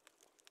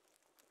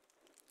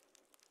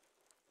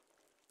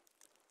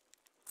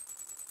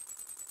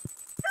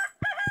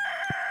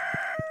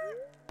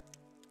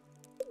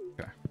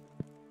 Okay.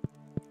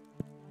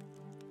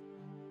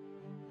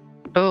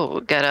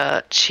 Oh, got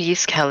a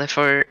cheese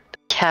caliper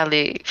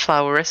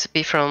cauliflower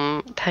recipe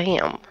from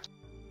Tam.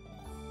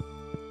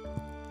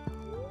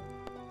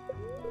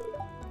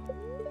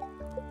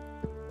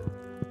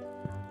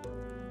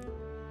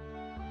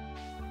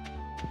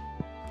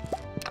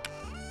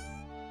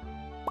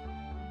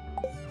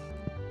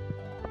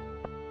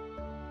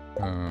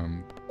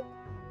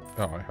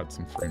 Oh, I had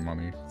some free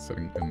money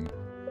sitting in...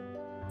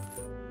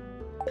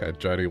 Okay,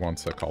 Jody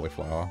wants a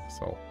cauliflower,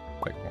 so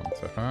I'll take one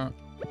to her.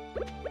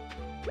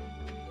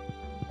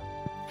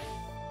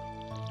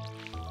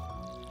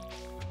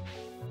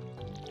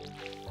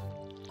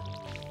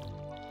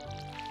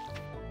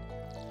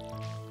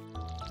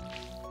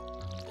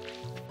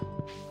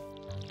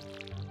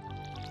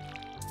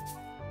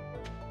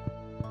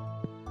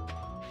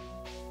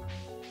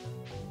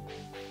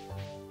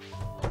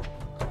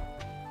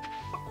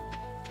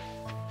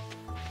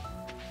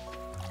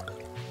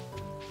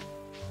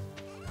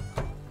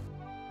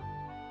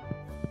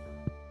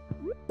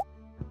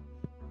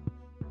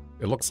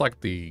 It looks like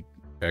the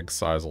egg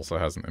size also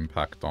has an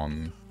impact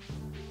on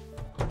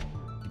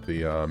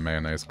the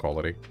mayonnaise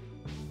quality.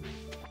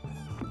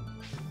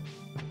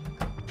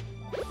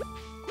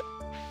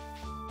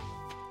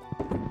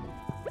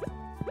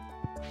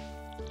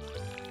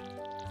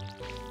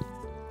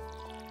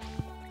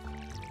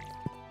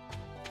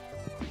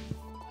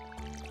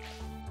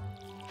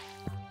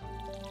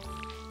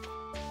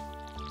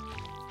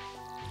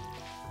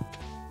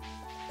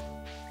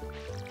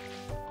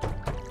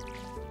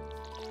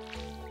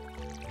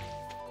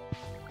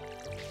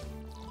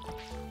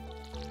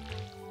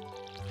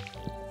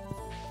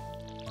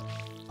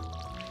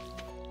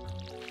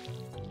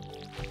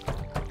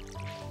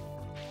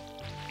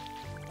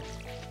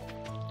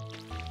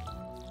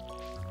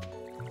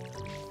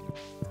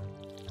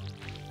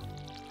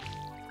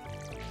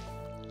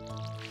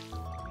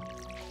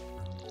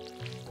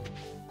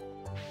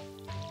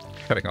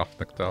 Cutting off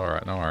Nicto,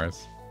 alright, no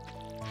worries.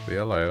 See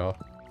you later.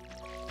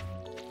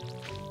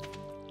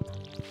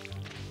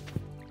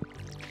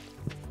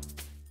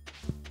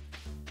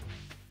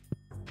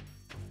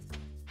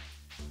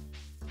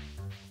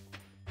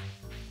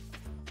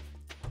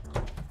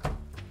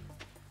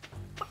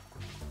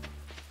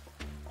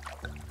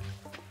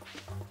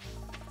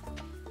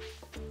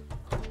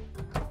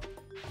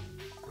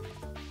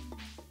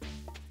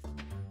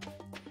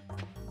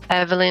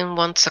 Evelyn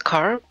wants a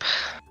carp.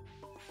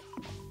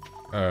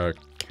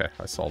 Okay,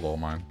 I sold all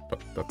mine,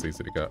 but that's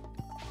easy to get.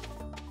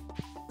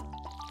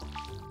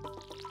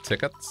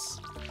 Tickets?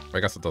 I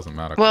guess it doesn't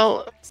matter.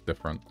 Well, it's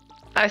different.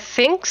 I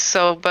think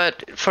so,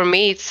 but for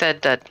me it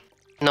said that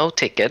no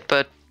ticket,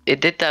 but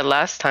it did that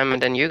last time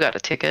and then you got a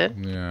ticket.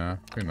 Yeah,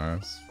 who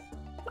knows?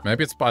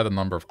 Maybe it's by the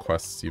number of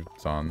quests you've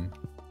done.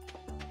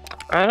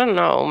 I don't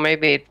know,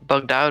 maybe it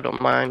bugged out on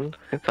mine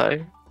if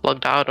I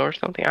logged out or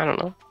something, I don't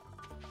know.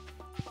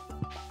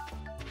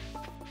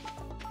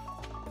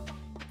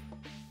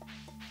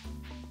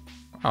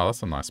 Oh,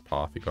 that's a nice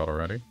path you got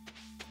already.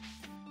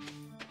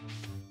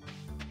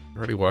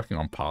 Already working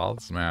on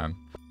paths, man.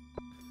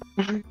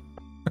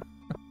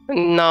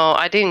 No,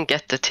 I didn't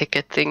get the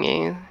ticket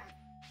thingy.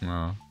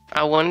 No.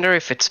 I wonder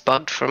if it's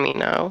bugged for me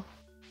now.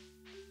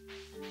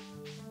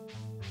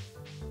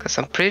 Because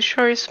I'm pretty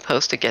sure you're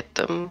supposed to get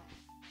them.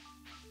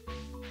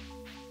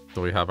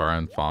 Do we have our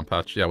own farm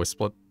patch? Yeah, we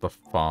split the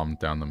farm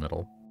down the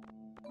middle.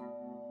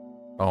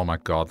 Oh my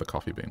god, the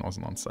coffee bean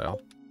wasn't on sale.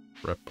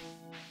 Rip.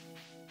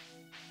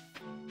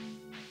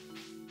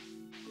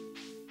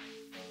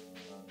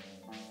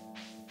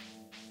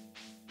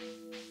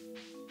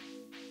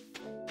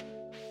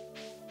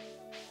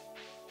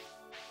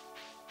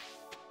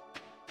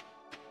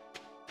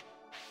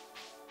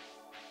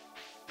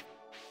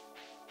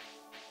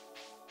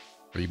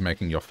 Are you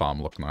making your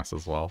farm look nice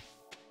as well?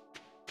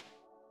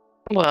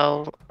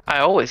 Well, I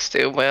always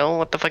do. Well,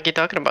 what the fuck are you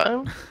talking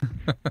about?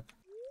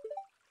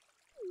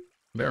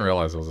 Didn't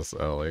realize it was this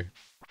early.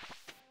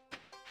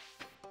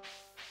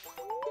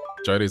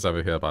 Jody's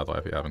over here, by the way,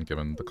 if you haven't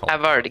given the cauliflower.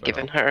 I've already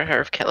given her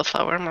her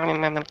cauliflower.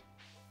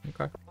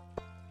 Okay.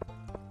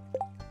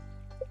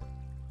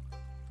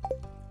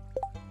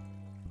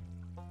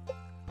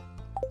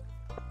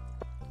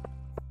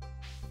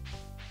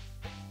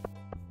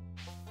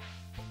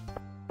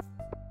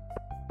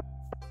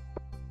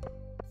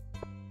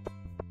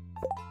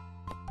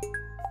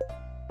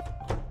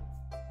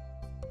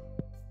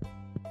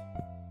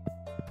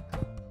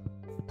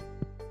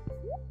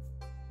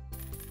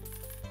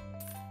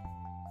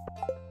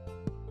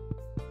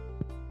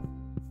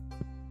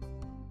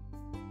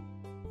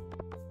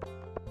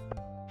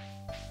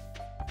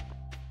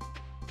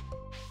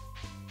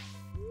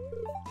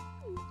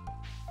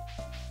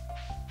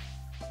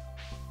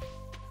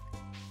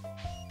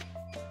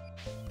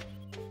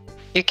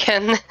 You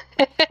can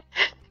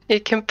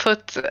you can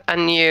put a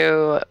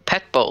new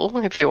pet bowl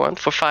if you want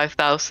for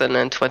 5,000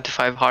 and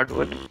 25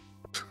 hardwood.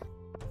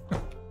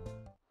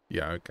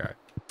 Yeah, okay.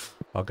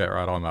 I'll get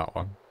right on that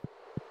one.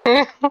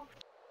 I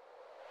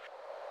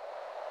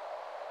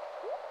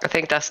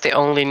think that's the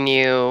only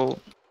new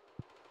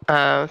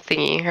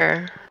thingy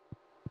here.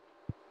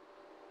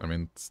 I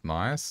mean, it's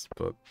nice,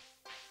 but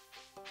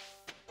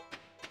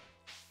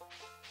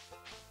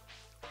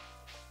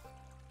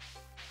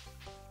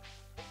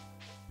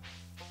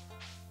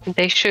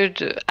They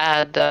should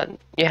add that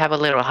you have a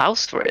little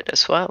house for it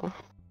as well.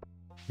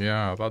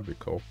 Yeah, that'd be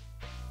cool.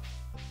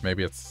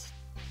 Maybe it's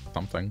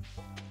something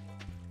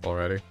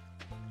already.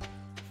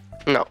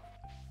 No.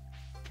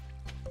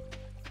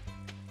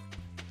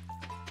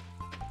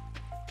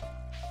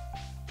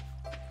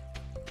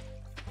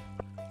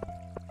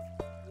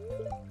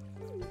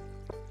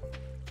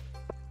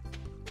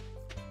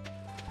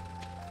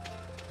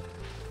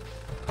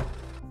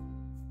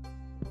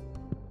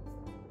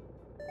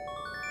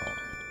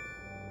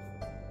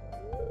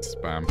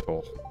 Spam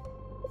call.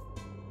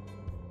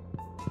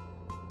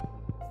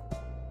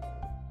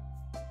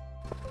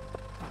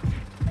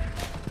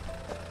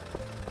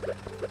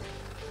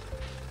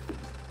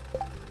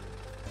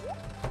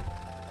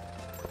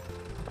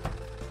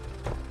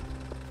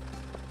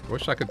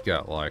 Wish I could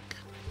get, like,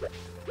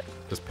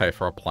 just pay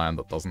for a plan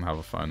that doesn't have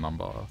a phone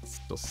number. It's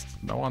just,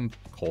 no one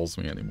calls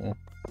me anymore.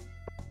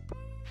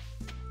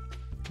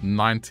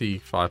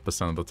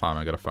 95% of the time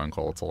I get a phone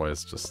call, it's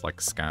always just, like,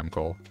 scam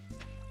call.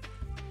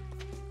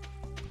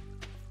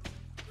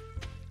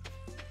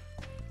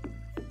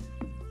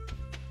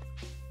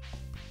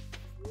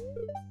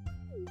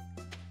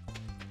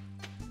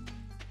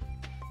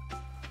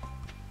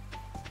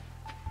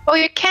 Oh,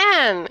 you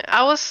can!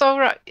 I was so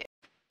right.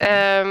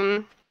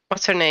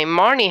 What's her name?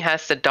 Marnie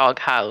has the dog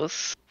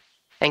house,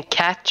 and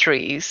cat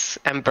trees,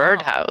 and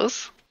bird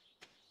house.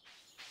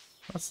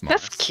 That's nice.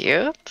 That's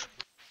cute.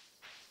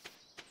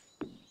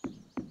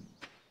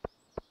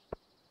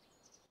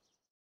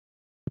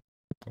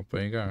 Well,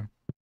 there you go.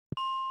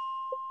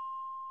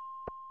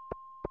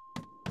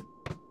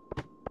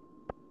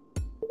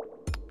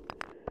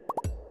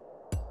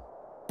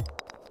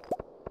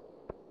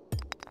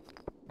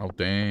 Oh,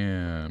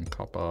 damn.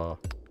 Copper.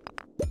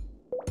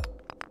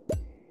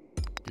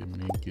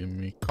 Give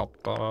me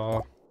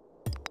copper.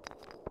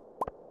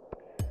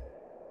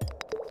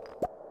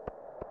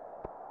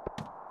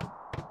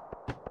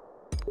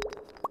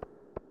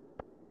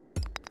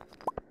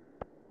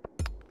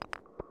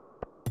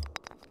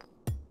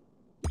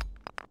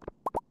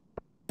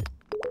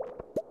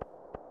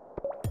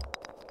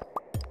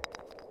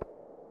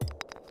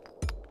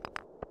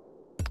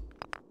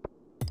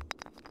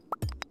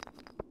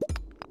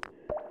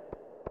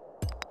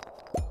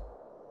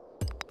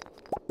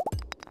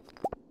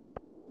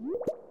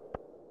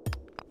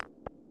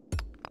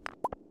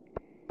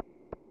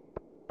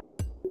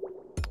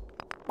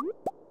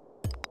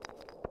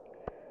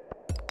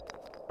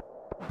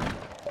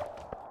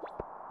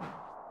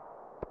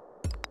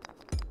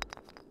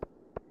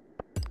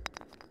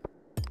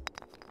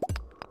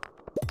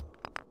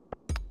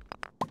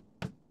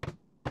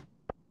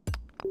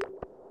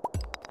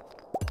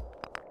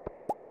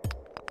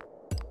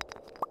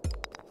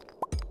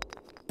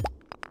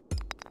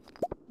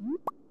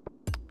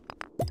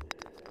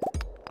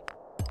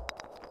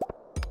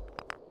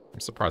 I'm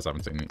surprised I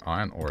haven't seen the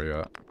iron ore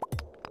yet.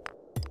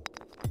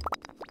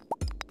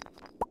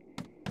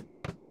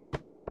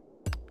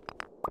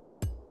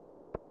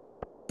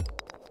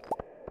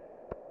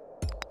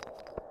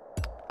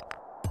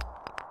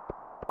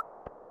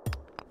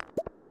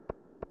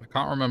 I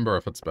can't remember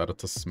if it's better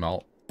to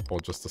smelt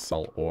or just to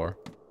sell ore.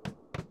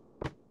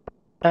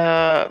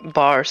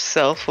 Bars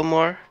sell for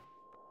more.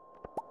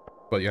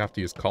 But you have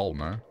to use coal,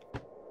 no?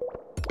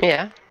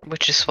 Yeah,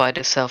 which is why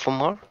they sell for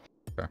more.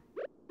 Okay.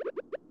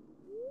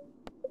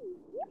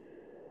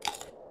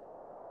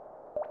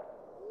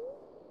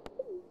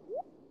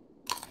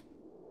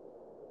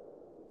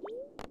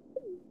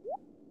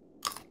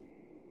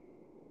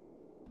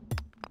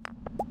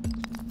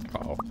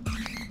 Uh-oh.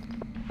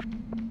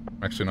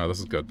 Actually, no, this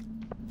is good.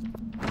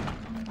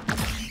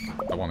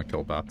 I want to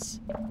kill bats.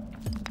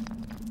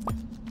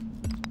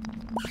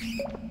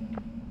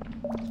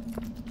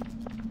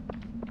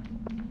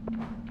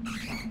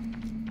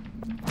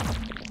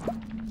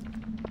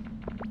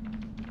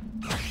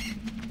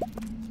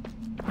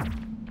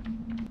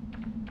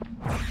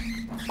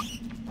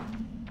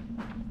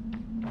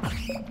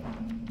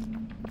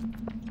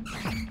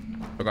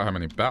 Forgot how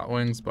many bat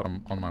wings, but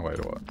I'm on my way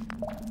to it.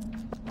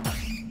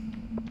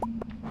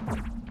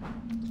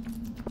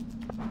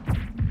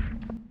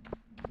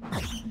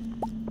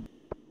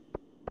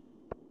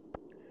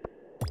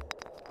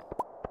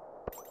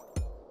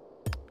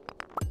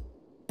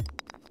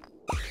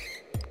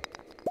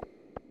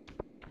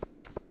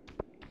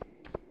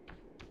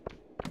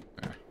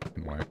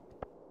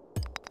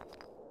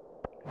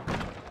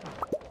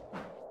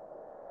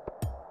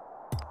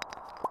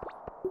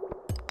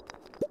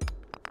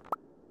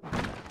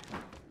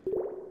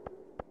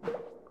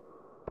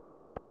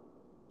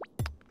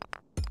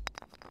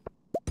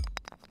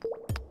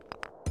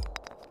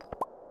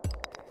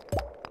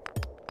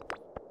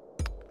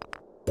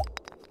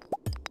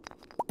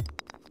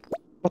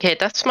 Okay,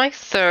 that's my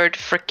third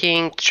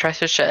freaking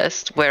treasure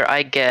chest where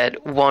I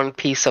get one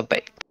piece of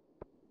bait.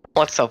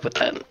 What's up with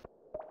that?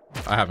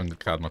 I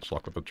haven't had much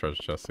luck with the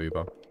treasure chest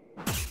either.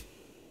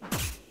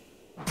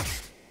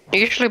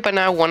 Usually by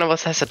now one of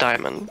us has a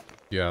diamond.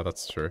 Yeah,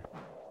 that's true.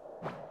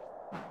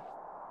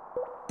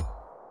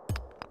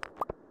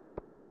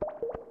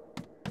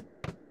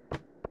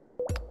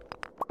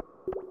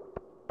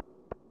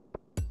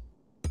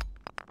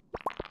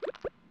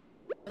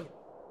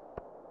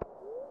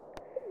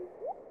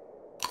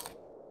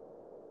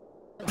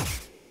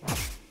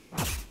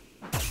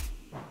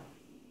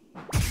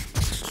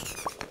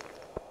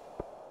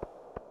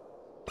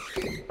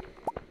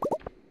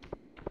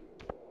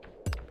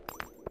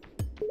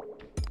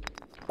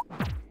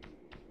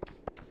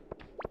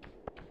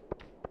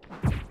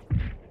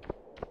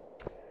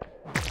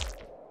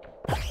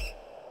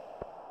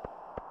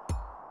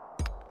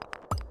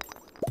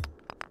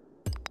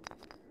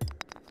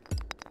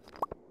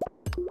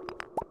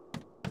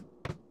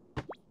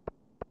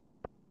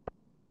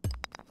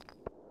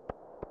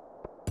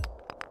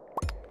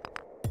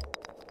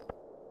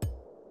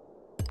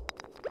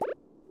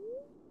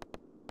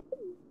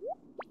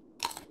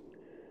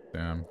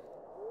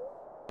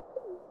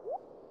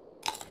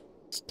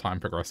 It's time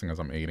progressing as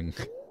I'm eating.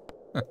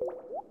 Okay,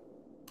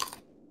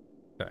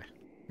 there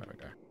we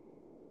go.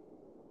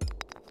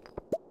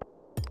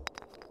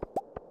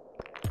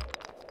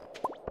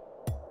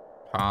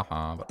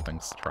 Haha, that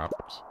thing's trapped.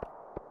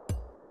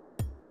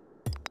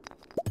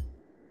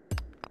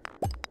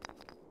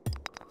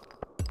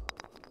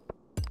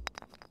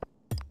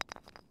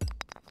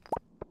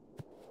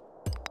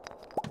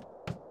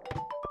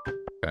 Okay,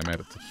 I made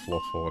it to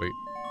floor 40.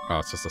 Oh,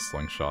 it's just a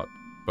slingshot.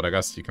 But I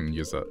guess you can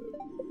use it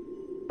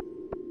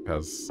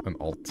as an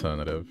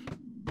alternative.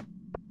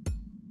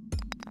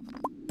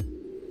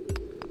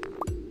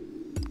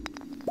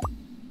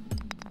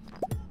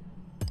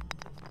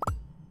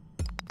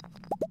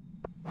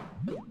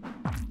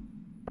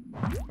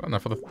 I don't know,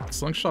 for the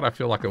slingshot I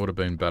feel like it would have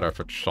been better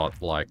if it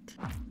shot, like,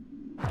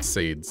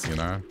 seeds, you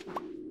know?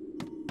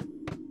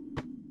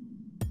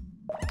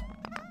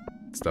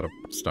 Instead of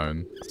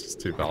stone. It's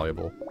just too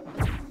valuable.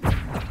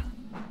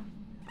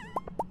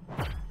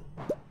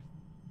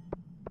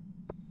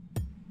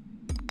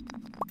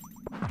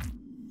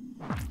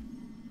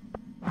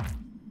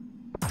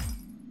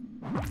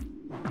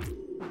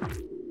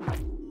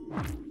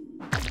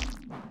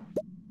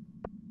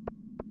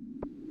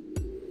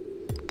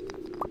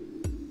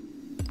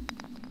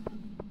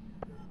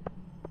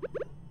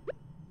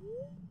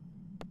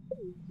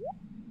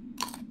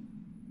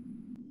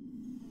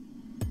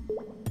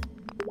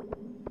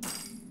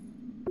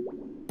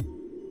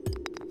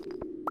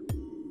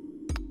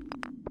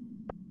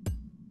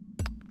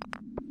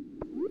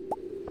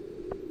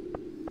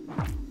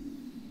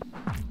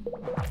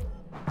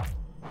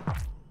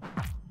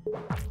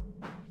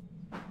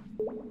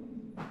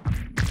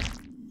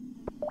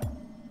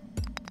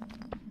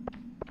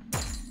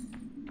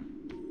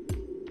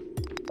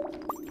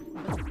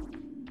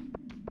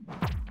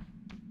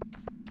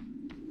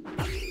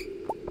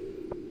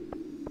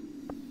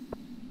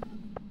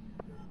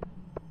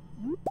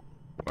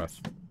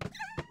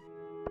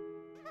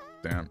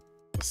 Damn,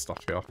 there's stuff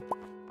here.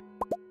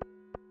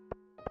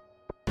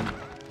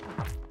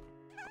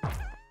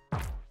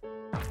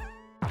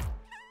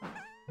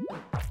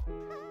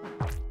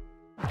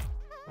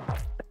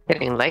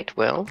 Getting late,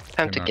 Will.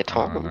 Time to get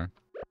home.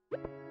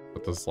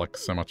 But there's like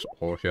so much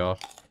ore here.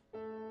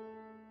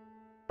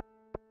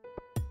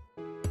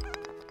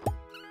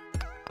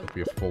 It'll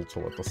be a fool to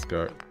let this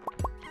go.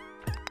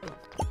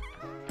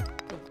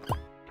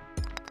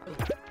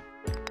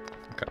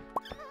 Okay.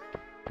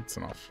 That's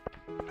enough.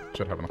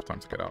 Should have enough time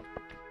to get out.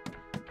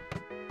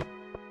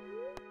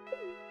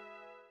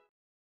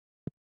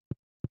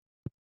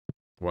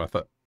 Worth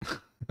it.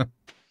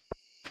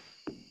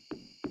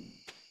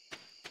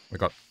 We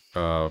got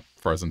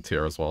frozen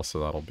tier as well, so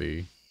that'll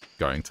be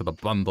going to the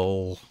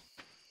bundle.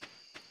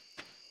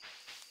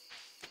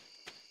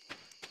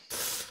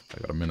 I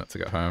got a minute to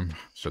get home.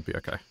 Should be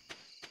okay.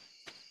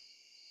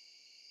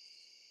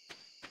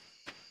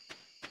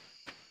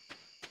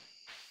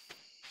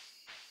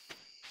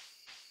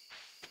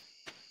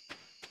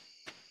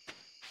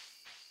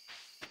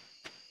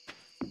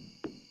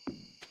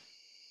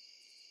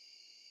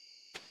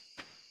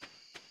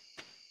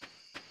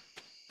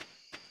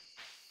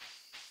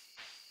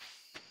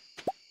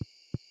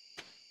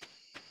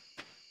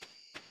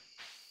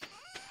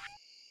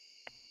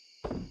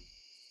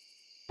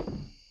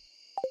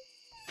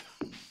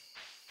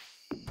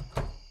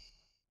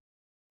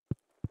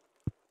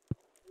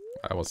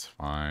 That was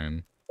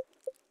fine.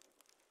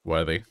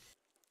 Worthy.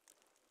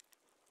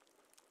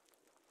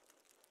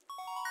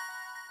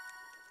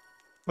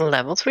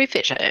 Level 3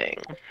 fishing.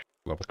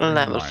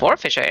 Level 4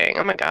 fishing.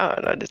 Oh my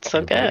god, I did so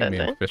You're beating good. me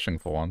in fishing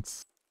for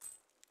once.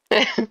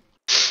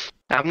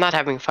 I'm not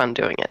having fun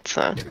doing it,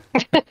 so.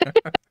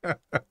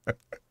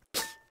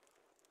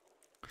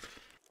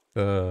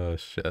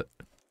 Shit.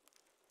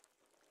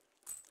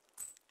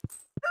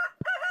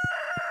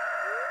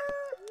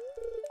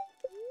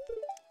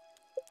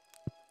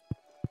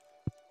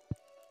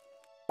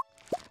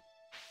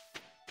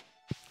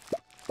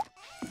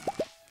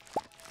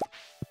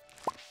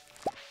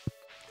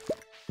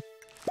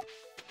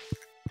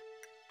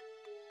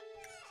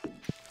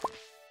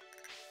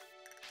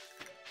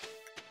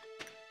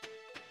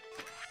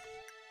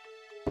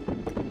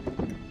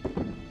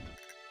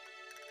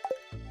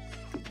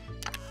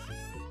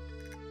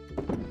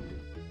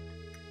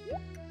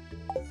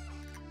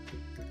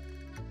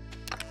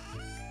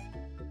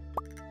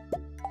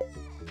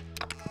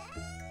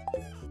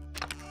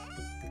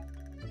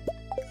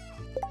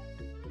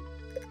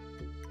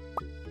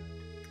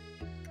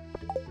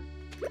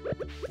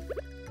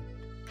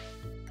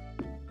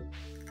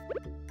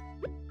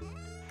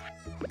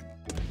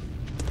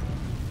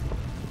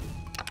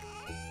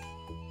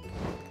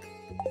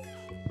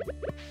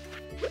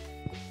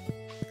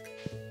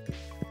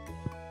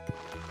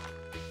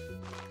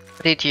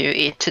 What did you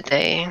eat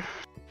today?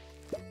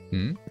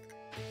 Hmm?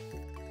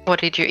 What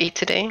did you eat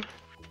today?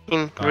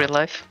 In real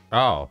life?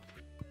 Oh.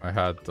 I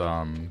had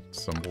some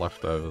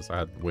leftovers. I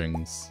had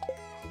wings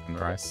and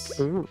rice.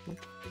 Ooh.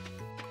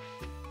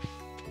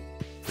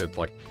 Did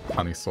like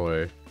honey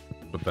soy,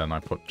 but then I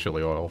put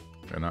chili oil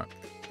in it.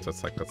 So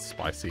it's like a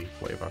spicy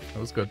flavor. It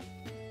was good.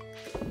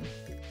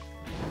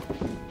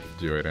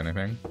 Did you eat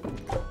anything?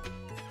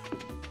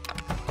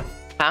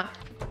 Huh?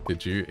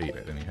 Did you eat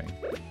anything?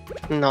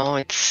 No,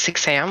 it's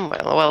 6 a.m.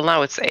 Well,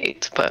 now it's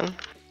 8, but...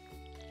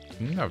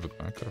 No,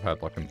 I could have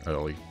had like an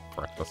early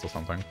breakfast or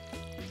something.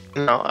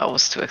 No, I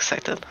was too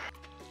excited.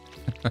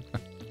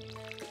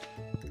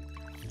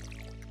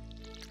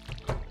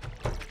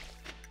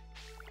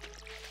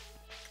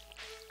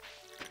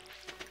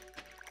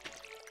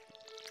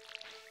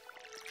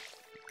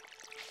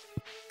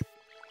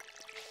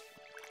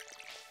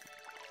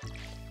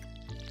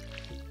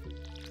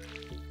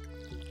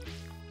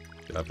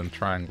 I've been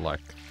trying like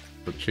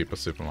the cheaper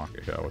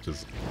supermarket here, which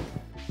is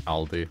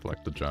Aldi,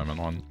 like the German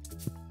one.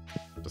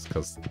 Just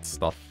because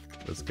stuff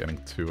is getting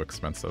too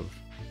expensive.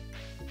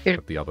 You're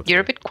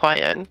a bit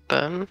quiet,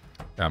 but...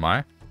 Am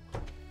I?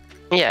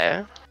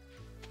 Yeah.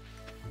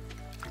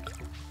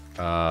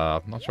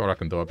 I'm not sure what I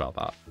can do about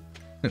that.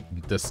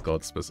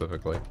 Discord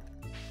specifically.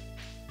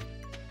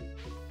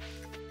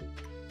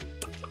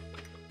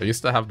 I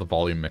used to have the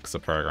volume mixer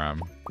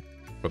program,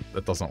 but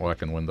it doesn't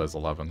work in Windows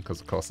 11,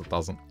 because of course it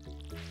doesn't.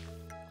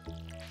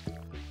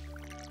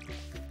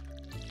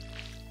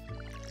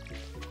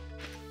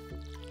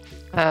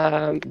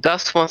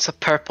 Gus wants a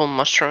purple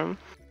mushroom.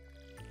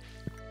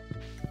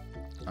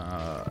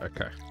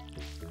 Okay.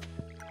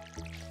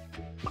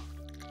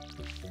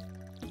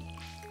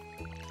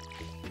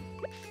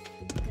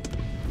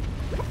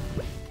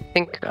 I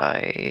think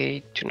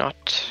I do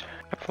not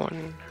have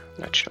one.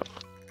 Not sure.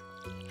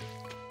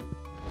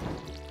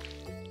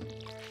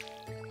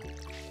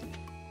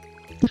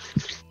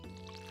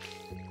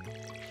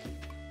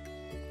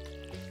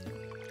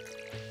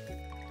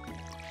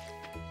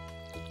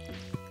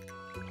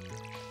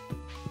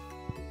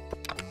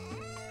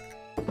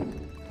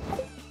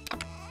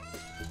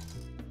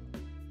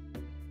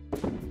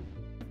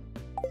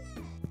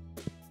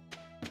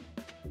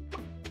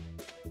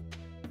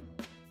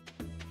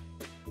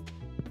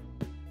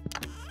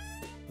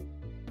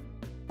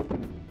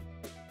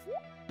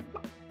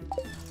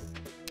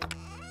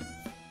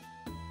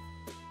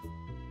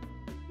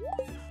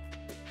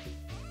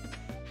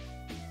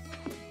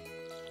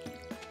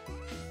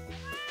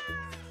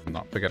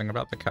 Forgetting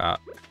about the cat.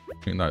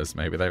 Who knows,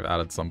 maybe they've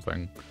added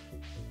something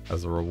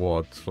as a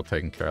reward for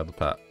taking care of the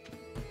pet.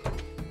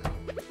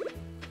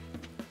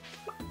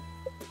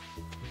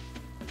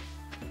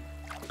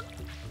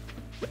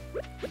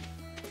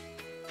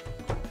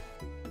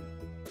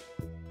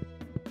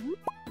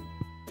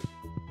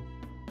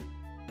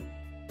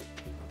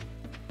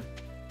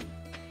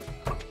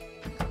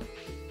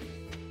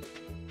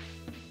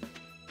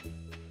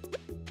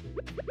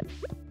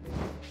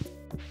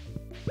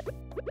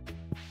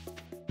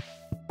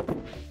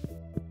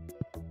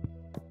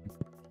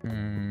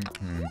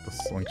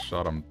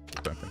 Slingshot I don't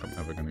think I'm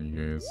ever going to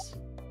use.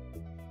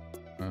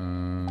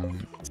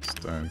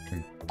 Stone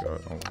can go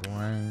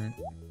away.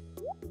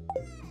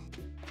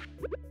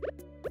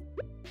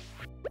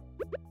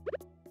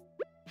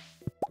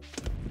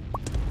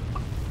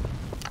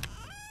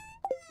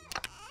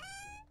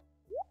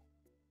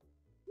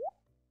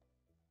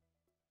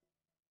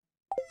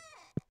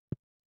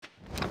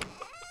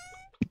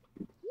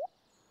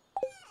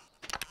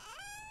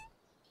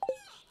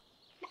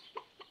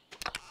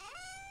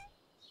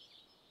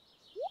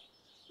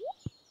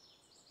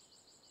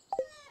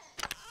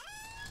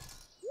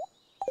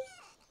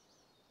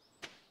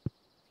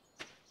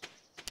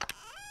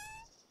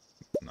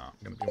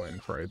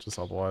 For ages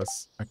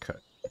otherwise. Okay.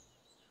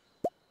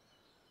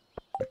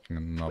 Making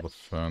another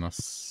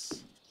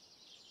furnace.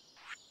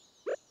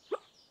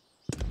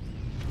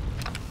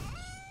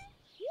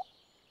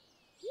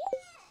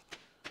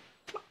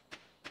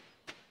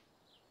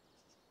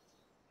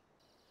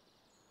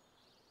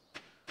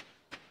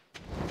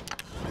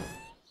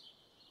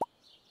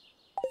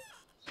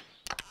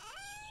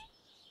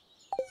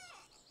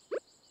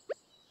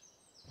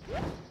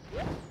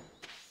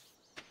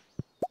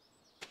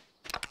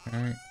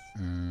 Okay.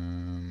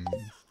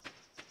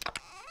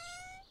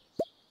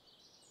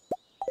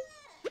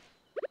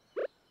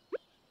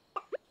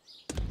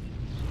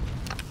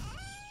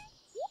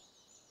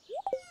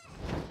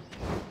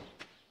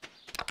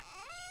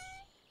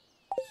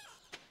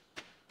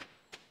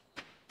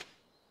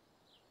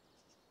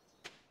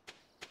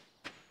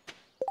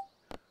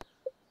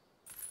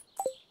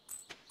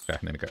 Okay,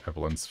 I need to get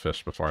Evelyn's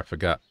fish before I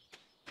forget.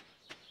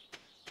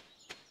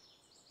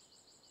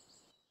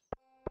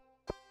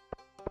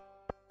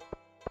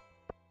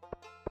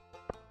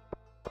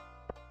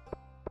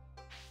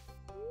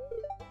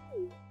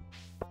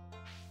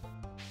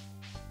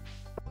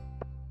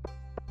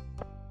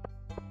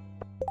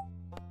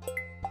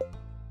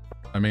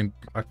 I mean,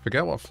 I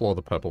forget what floor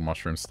the purple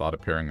mushrooms start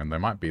appearing, and they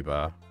might be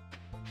there.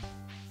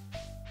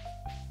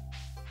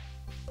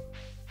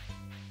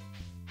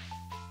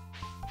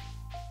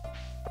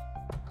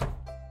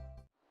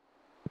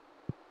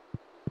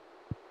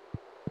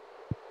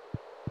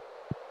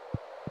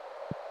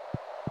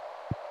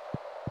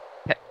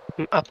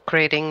 I'm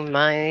upgrading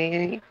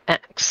my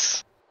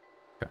axe.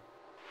 Okay.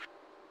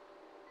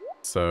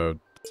 so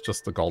it's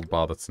just the gold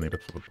bar that's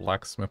needed for the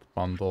blacksmith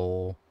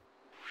bundle.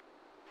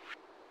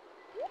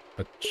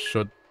 It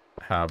should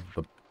have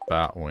the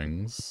bat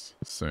wings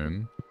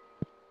soon.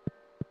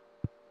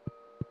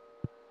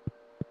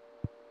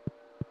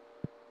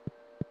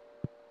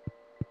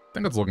 I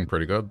think it's looking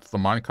pretty good. The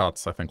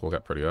minecarts I think will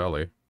get pretty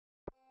early.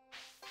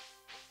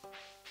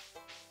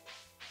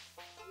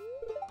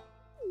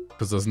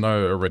 Because there's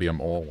no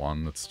iridium ore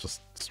one, it's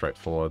just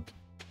straightforward.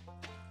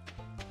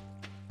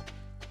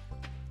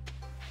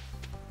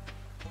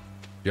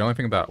 The only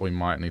thing that we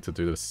might need to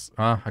do this...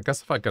 I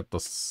guess if I get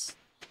this...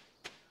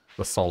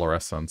 the solar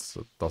essence,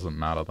 it doesn't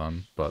matter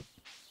then, but...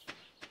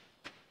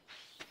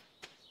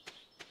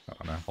 I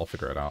don't know, I'll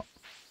figure it out.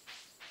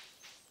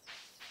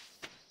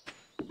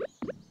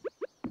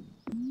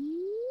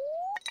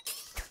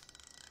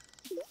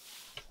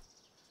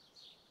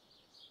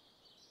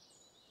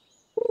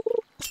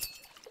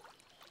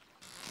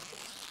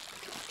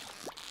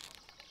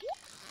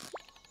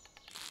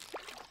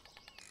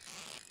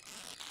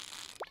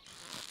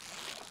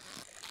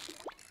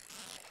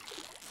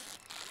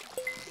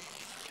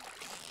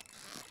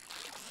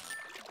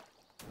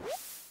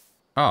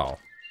 Oh.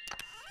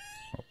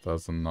 Oh,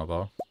 there's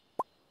another.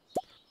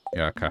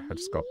 Yeah, okay, I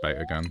just got bait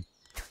again.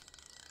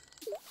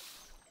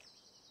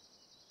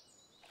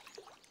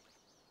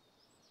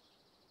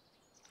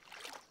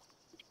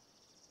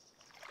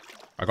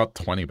 I got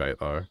 20 bait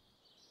though.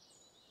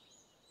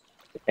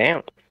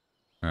 Damn.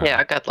 Yeah,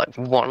 I got like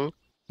 1.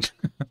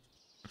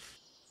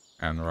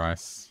 And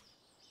rice.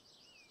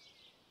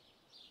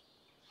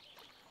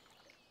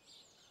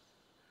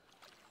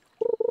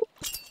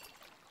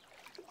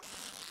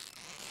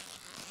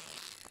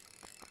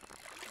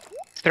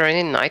 Is there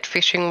any night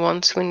fishing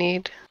ones we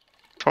need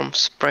from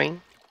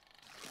spring?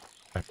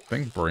 I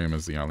think bream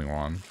is the only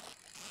one.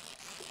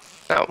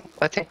 No,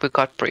 I think we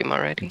got bream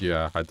already.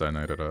 Yeah, I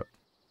donated it.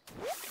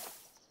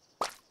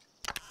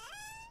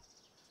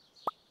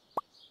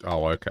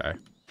 Oh, okay.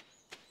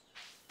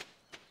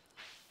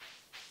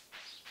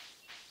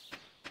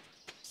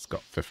 It's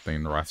got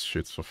 15 rice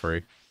shoots for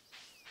free.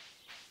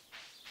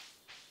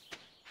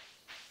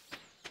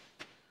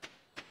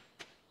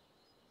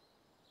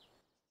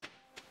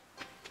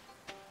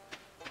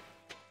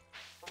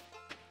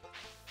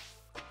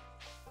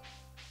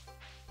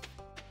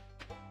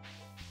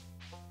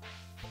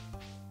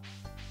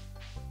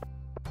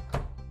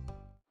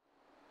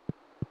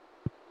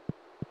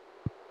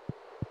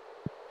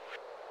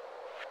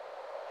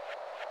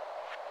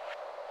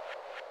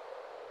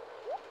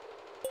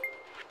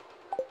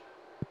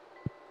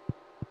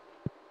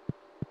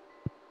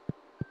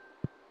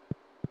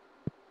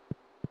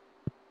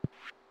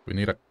 We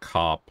need a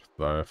carp,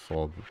 though,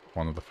 for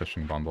one of the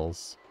fishing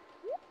bundles.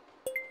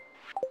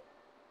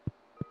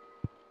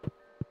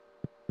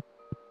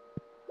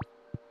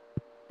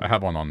 I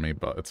have one on me,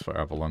 but it's for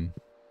Evelyn.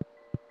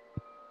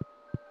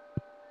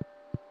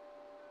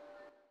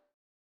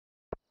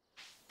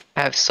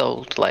 I've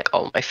sold like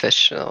all my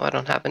fish, so I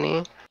don't have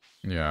any.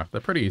 Yeah, they're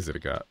pretty easy to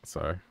get,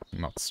 so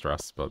I'm not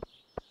stressed, but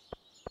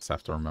just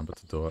have to remember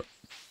to do it.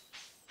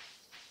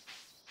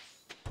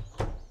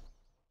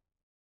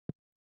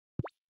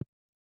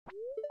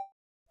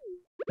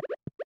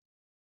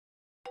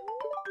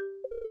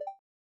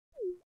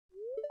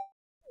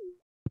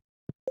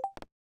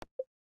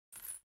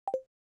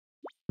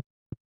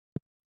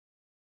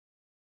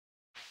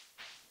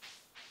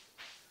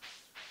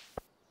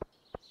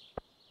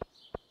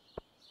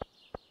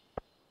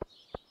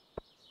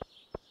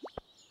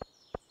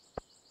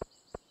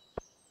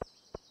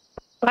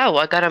 Wow,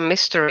 I got a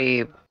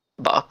mystery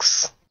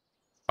box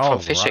Oh, from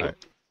fishing.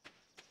 right.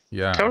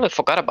 Yeah. Totally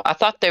forgot about. I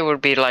thought they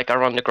would be like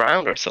around the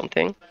ground or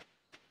something.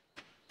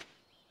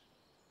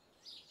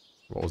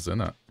 What was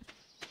in it?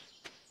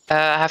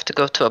 I have to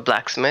go to a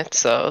blacksmith,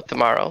 so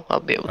tomorrow I'll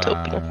be able to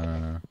open it.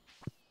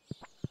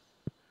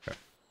 Okay.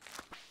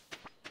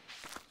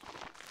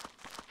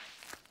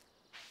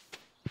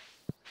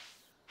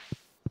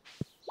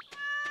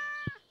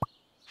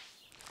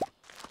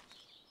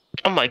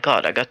 Oh my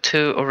god, I got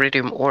 2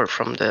 iridium ore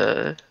from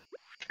the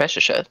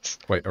treasure chests.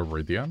 Wait,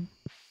 iridium?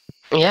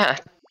 Yeah.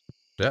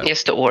 Yeah.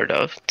 Yes, the ore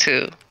though.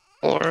 2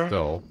 ore.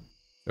 Still,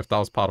 if that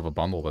was part of a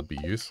bundle, that'd be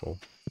useful.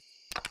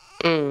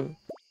 Mm.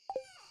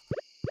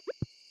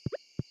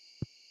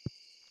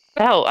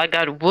 Oh, I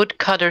got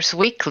Woodcutters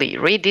Weekly.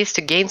 Read this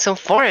to gain some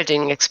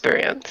foraging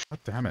experience. God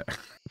damn it.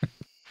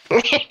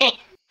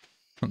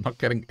 I'm not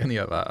getting any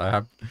of that. I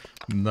have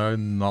no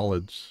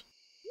knowledge.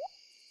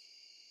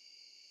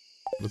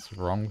 What's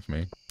wrong with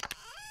me?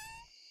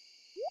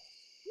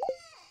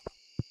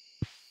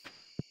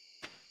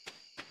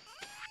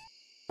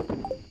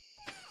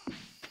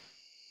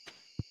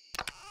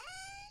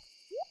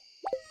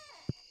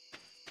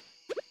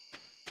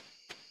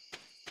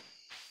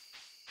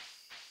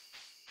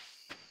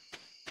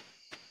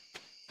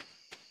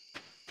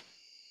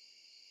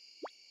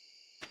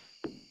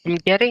 I'm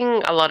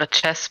getting a lot of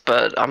chests,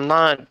 but I'm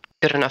not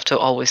good enough to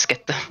always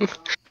get them.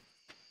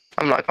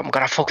 I'm like, I'm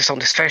gonna focus on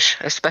this fish,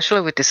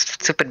 especially with this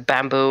stupid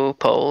bamboo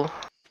pole.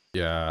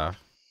 Yeah.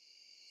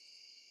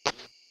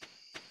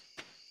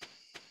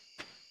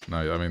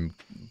 No, I mean,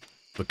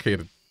 the key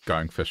to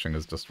going fishing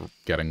is just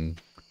getting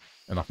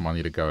enough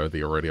money to go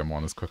the iridium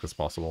one as quick as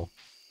possible.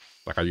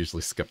 Like, I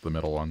usually skip the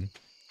middle one.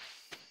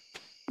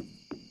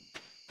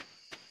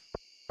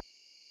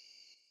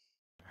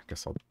 I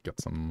guess I'll get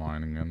some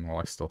mining in while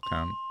I still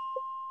can.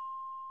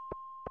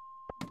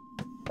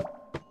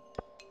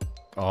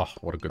 Oh,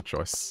 what a good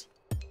choice.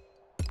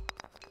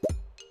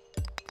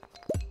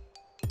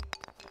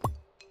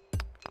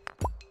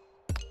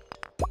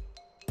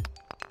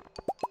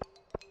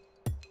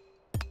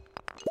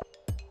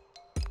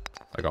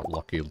 I got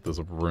lucky. There's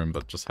a room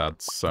that just had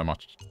so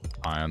much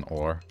iron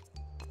ore.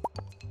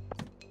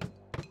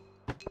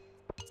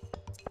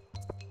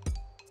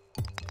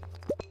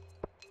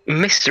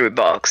 Mystery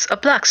box. A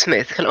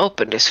blacksmith can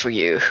open this for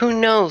you. Who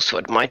knows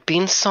what might be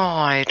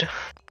inside?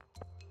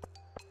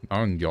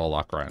 Knowing your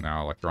luck right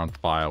now, like you're on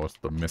fire with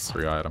the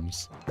mystery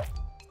items.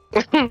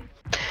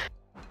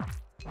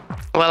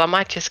 Well, I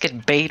might just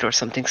get bait or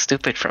something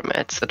stupid from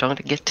it, so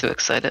don't get too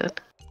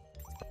excited.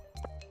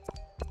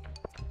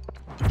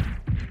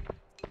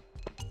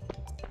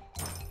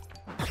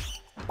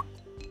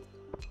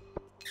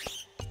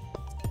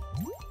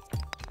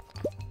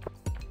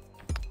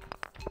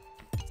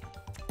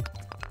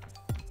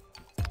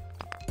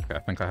 Okay, I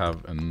think I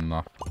have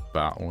enough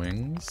bat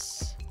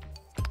wings.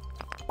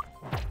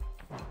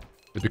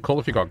 It'd be cool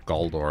if you got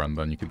gold ore and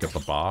then you could get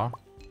the bar.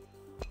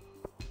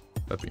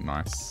 That'd be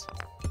nice.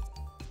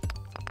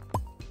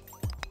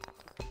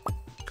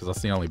 Because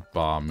that's the only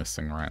bar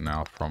missing right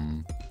now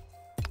from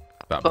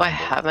that. Do I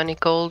have any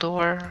gold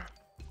ore?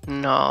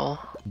 No.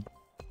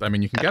 I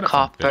mean, you can get it from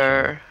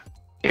copper,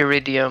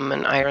 iridium,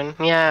 and iron.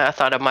 Yeah, I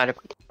thought I might have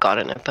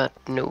gotten it, but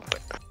nope.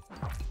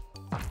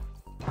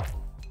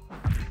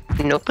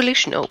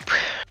 Nope-ish nope.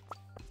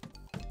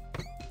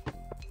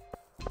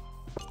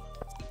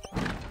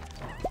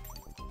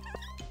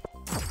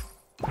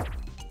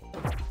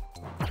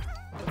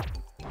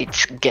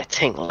 It's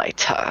getting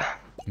lighter.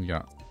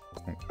 Yeah.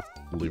 I'm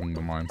leaving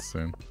the mine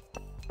soon.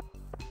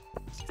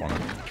 Spawn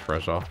a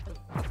treasure.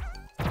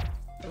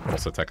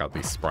 Also take out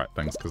these sprite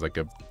things because they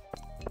give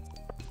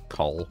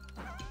coal.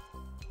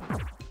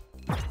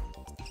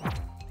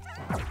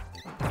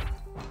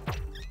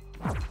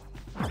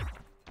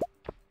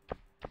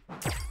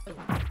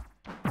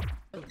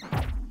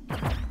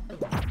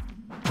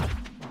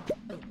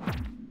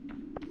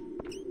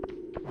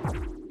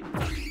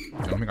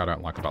 The only thing I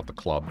don't like about the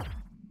club.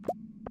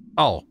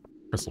 Oh,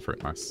 crystal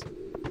fruit, nice.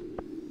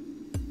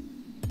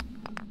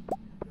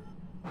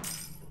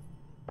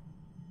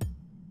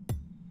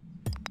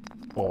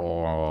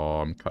 Oh,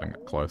 I'm cutting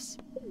it close.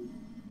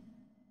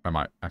 I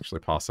might actually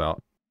pass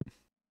out.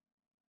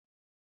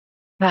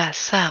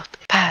 Pass out,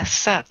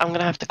 pass out. I'm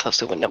gonna have to close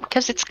the window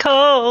because it's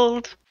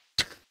cold.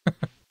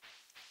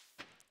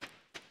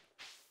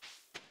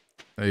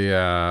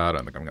 Yeah, I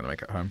don't think I'm gonna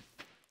make it home.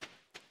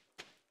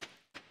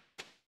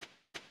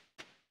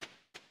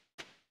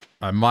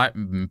 I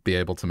might be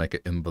able to make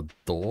it in the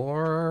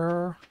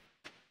door.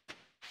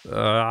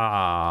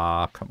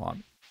 Ah, come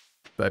on.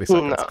 30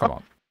 seconds, No. come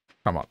on.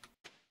 Come on.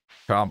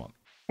 Come on.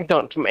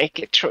 Don't make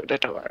it through the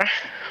door.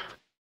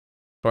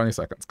 20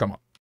 seconds, come on.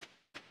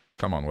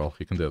 Come on, Will,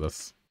 you can do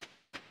this.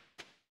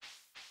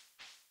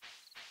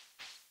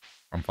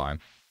 I'm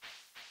fine.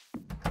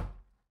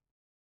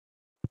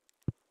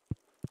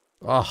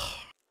 Oh.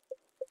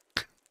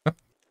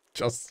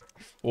 Just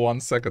 1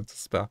 second to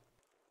spare.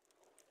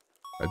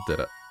 I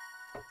did it.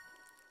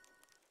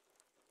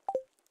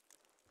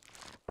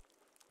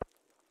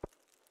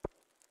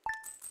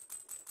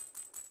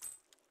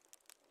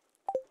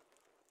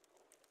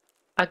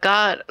 I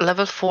got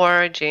level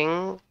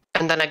foraging,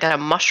 and then I got a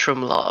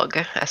mushroom log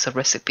as a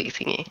recipe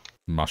thingy.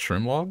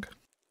 Mushroom log?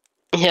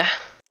 Yeah.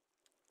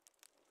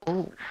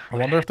 Ooh. I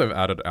wonder if they've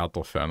added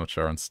outdoor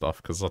furniture and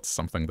stuff, because that's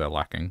something they're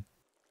lacking.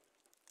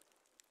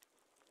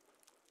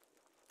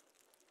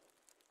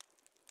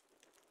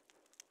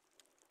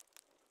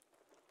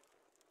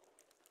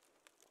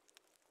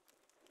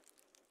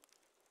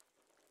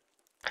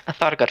 I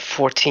thought I got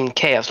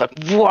 14k. I was like,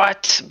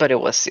 what? But it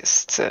was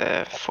just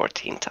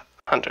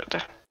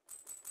 1400.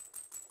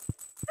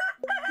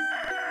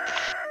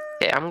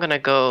 Okay, I'm gonna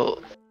go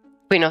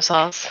Queen of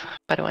Sauce,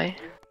 by the way.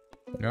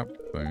 Yep,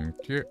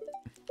 thank you.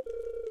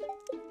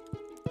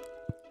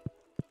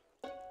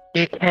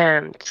 You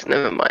can't.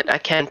 Never mind. I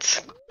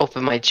can't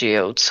open my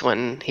geodes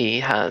when he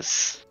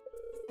has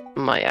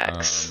my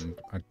axe.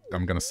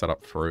 I'm gonna set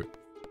up fruit.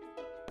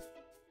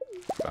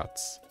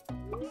 That's...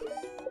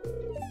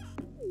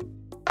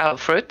 Oh,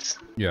 fruits?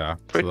 Yeah.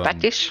 Fruit so then,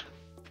 package?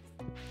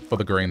 for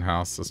the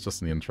greenhouse, it's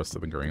just in the interest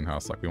of the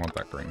greenhouse. Like, we want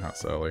that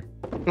greenhouse early.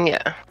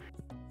 Yeah.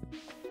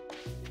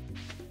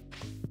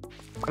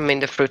 I mean,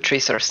 the fruit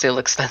trees are still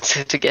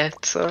expensive to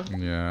get, so...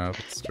 Yeah,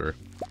 that's true.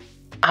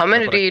 How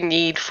many but do you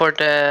need for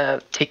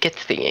the ticket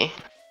thingy?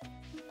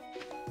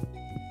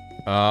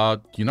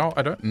 You know,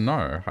 I don't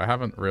know. I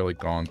haven't really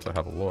gone to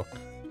have a look.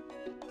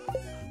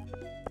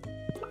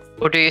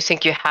 Or do you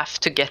think you have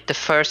to get the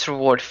first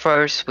reward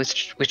first,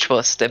 which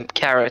was the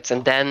carrots,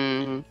 and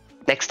then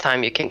next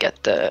time you can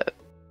get the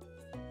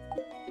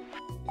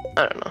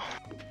I don't know.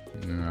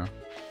 Yeah.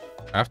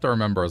 I have to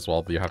remember as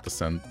well that you have to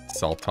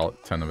sell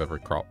 10 of every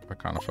crop. I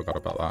kind of forgot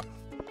about that.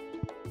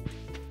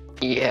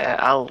 Yeah,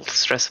 I'll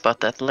stress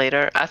about that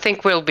later. I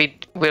think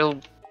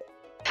I'm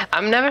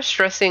never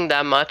stressing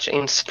that much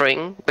in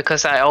spring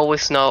because I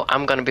always know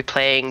I'm gonna be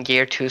playing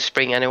year 2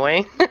 spring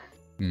anyway.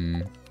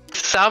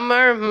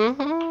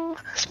 Summer,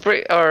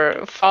 spring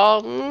or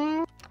fall,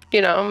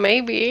 you know,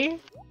 maybe.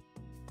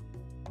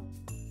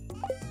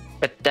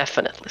 But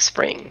definitely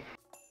spring.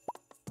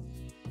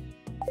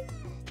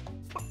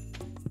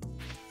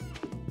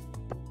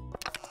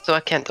 So I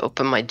can't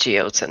open my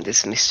geodes and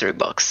this mystery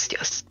box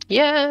just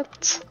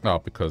yet. Oh,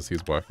 because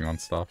he's working on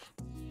stuff.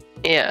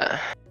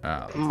 Yeah.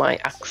 Ah, My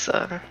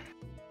AXA.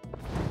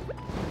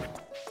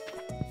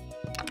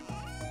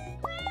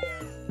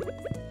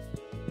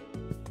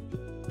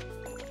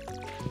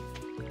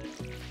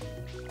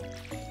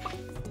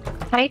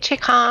 Hi,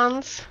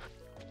 chickens.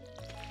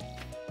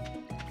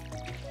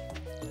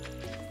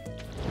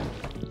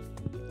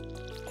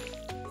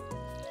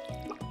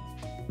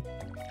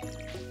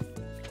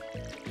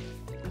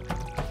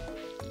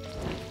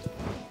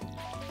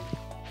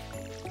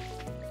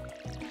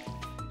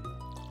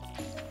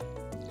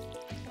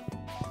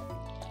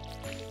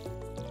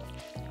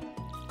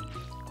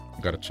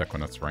 Gotta check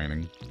when it's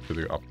raining to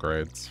do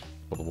upgrades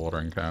for the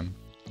watering can.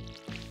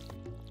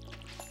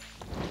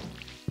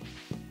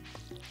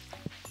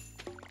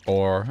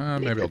 Or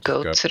maybe I'll just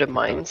go to the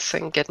mines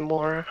and get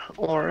more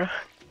ore.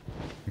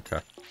 Okay.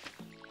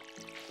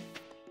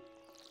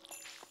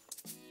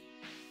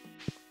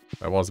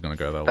 I was gonna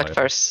go there But later.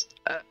 first,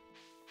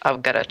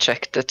 I've gotta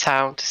check the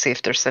town to see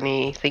if there's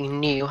anything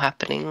new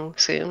happening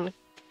soon.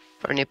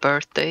 Or any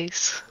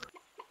birthdays.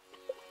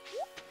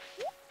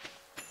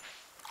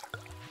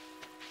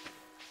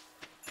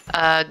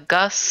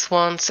 Gus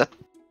wants a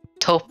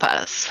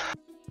topaz.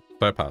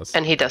 Topaz.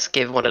 And he does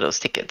give one of those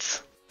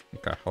tickets.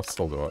 Okay, I'll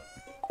still do it.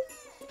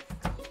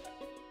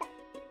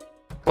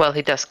 Well,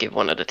 he does give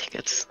one of the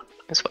tickets,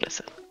 is what I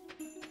said.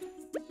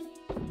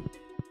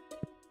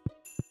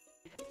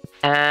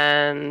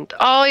 And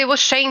oh, it was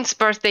Shane's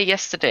birthday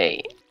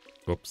yesterday.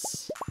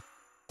 Oops.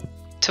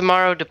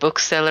 Tomorrow the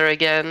bookseller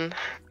again.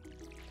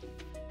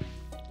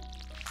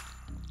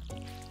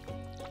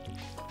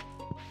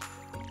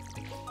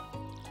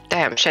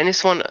 Damn, Shane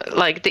is one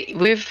like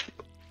we've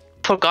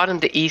forgotten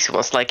the easy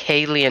ones like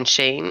Haley and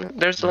Shane.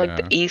 There's like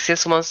the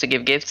easiest ones to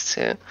give gifts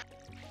to.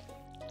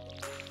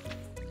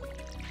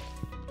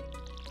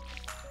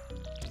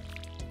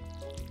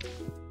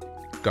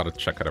 Gotta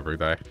check it every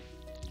day.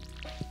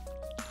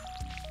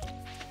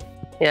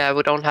 Yeah,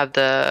 we don't have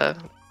the.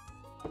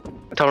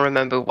 I don't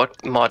remember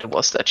what mod it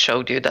was that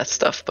showed you that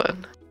stuff, but.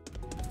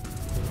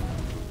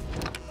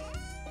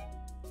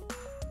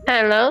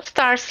 Hello,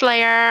 Star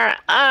Slayer.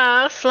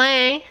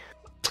 Slay.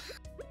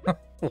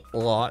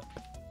 What?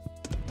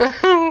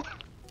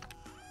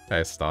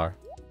 Hey, Star.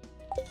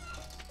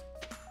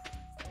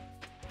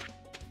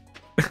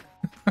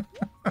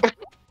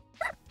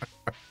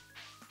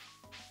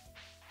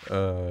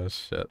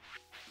 Shit.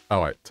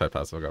 Oh wait,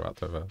 Topaz. I forgot about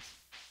Topaz.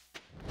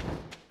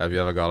 Have you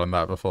ever gotten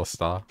that before,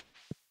 Star?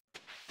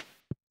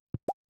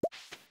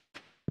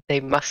 They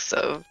must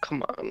have.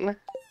 Come on.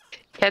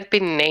 Can't be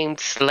named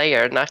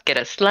Slayer, not get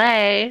a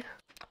slay.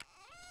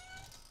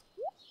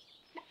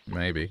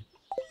 Maybe.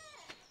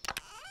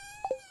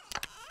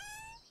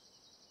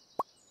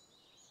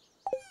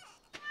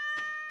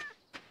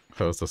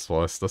 Who's this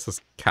voice? This is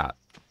Cat.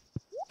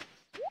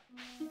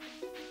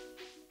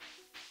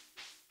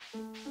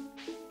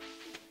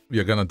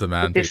 You're gonna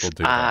demand people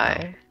do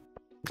that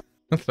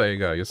now. There you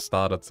go, you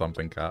started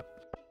something, Cat.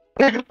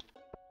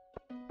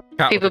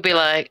 People be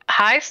like,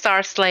 hi,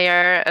 Star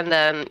Slayer, and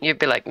then you'd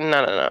be like,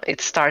 no,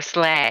 it's Star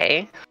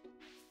Slay.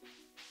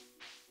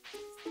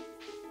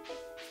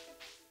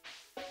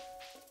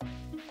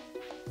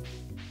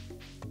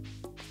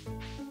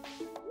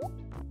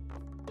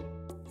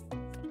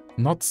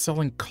 Not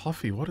selling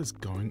coffee, what is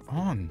going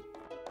on?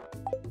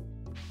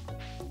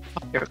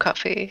 Your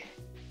coffee.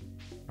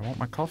 I want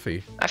my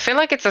coffee. I feel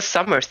like it's a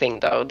summer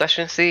thing, though.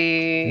 Doesn't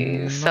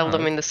she sell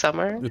them in the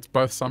summer? It's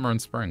both summer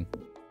and spring.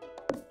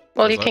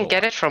 Well, you can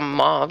get it from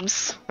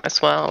mobs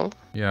as well.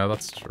 Yeah,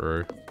 that's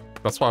true.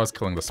 That's why I was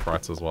killing the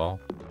sprites as well.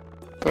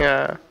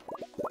 Yeah.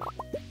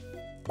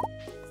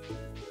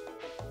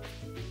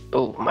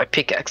 Oh, my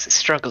pickaxe is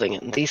struggling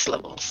in these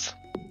levels.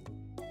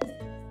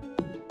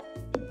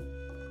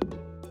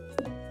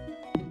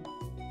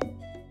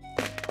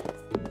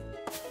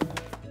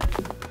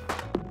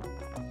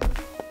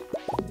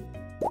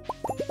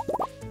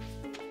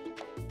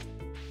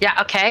 Yeah,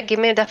 okay, give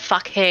me the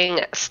fucking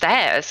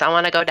stairs. I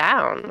want to go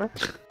down.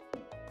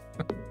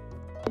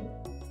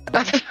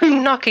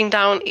 I'm knocking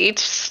down each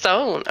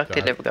stone.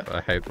 Okay, there we go.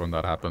 I hate when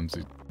that happens.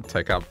 You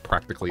take out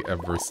practically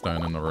every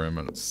stone in the room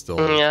and it's still...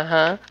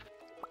 Uh-huh.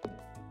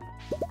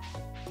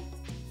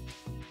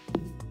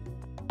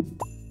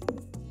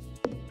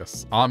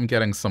 Yes, I'm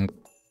getting some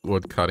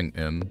wood cutting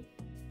in.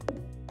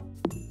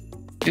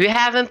 You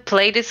haven't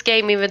played this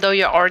game even though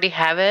you already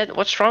have it?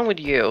 What's wrong with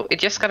you? It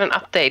just got an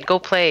update. Go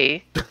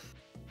play.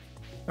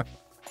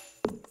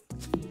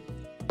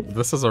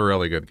 This is a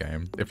really good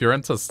game. If you're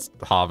into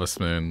Harvest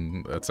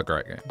Moon, it's a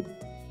great game.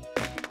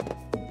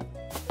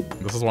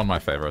 This is one of my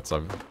favorites.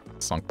 I've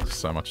sunk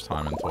so much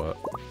time into it.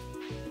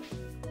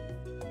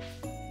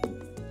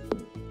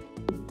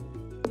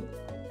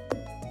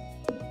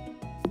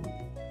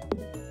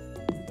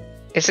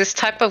 Is this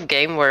type of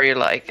game where you're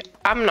like,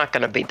 I'm not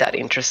gonna be that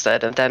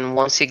interested, and then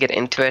once you get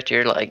into it,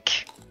 you're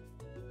like,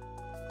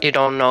 you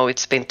don't know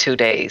it's been 2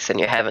 days and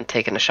you haven't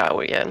taken a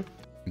shower yet?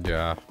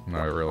 Yeah, no,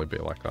 it really be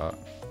like that.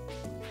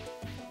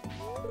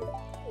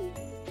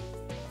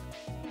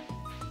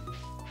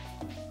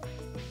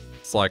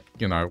 It's like,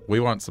 you know, we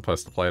weren't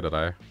supposed to play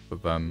today,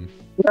 but then...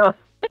 No.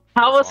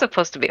 I was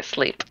supposed to be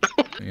asleep.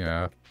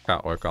 Yeah,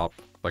 cat woke up,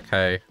 like,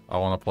 hey, I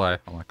want to play.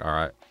 I'm like,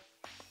 alright.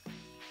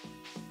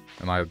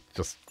 And I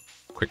just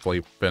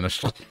quickly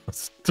finished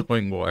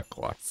doing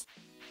work-wise.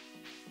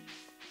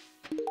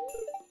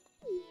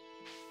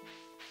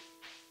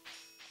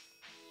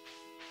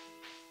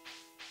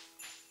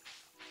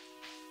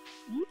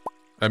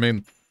 I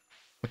mean,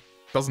 it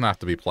doesn't have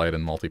to be played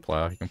in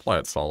multiplayer. You can play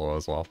it solo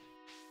as well.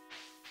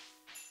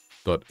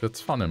 But it's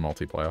fun in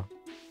multiplayer.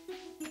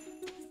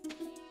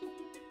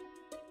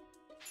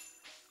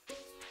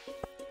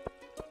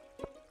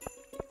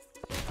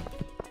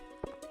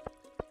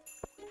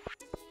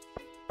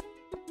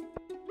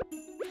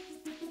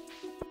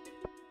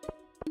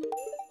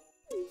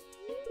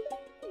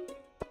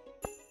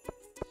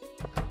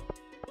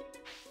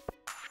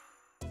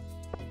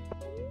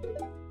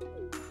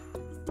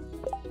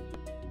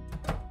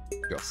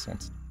 Gus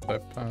wants to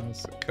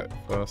pass. Okay,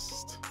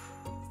 first.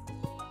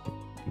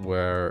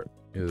 Where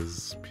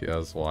is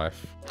Pierre's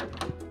wife?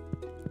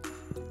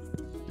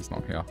 He's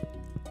not here.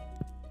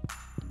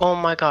 Oh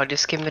my god,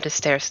 just give me the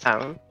stairs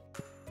down.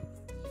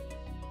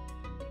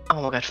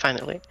 Oh my god,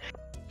 finally.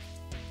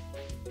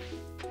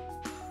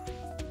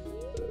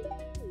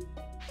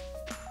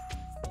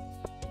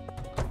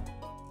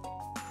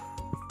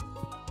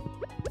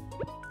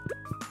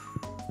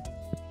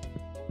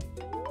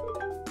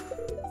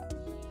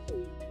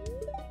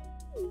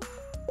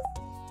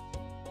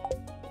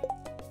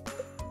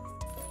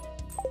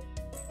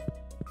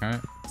 Okay,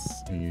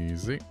 it's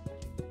easy.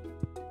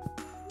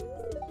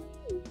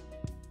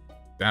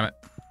 Damn it.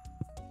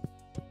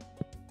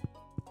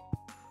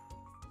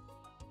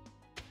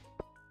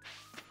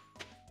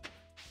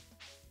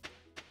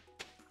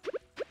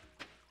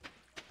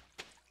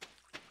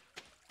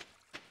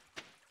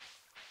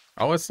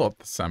 I always thought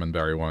the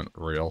salmonberry weren't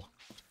real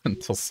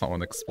until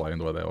someone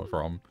explained where they were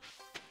from.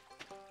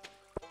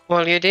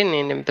 Well, you didn't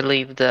even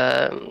believe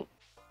the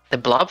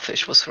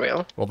blobfish was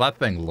real. Well, that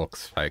thing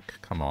looks fake.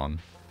 Come on.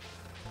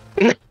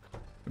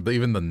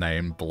 Even the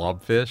name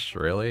blobfish,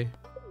 really?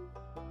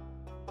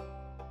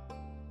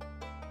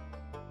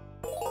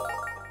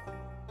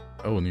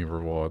 Oh, new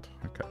reward.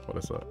 Okay,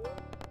 what is it?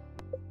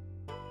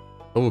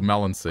 Oh,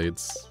 melon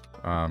seeds.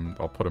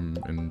 I'll put them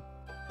in...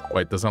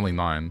 Wait, there's only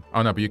 9.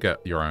 Oh no, but you get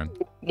your own.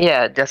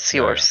 Yeah, that's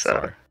Yeah, yours. yeah,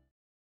 sorry.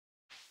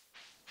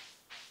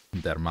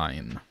 They're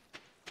mine.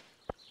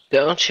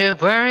 Don't you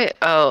worry.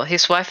 Oh,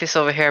 his wife is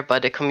over here by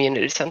the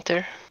community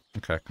center.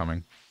 Okay,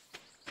 coming.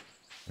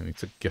 I need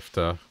to gift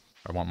her.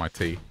 I want my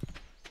tea.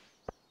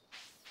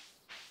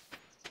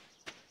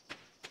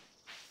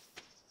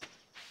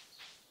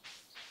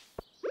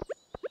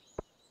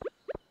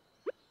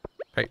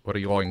 Hey, what are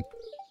you going?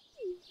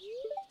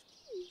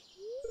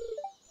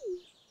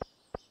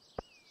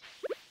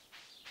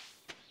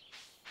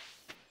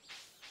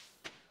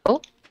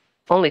 Oh,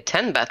 only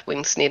 10 bat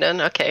wings needed.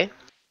 Okay.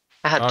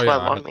 I had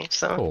 12 on me,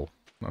 so. Cool.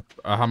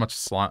 How much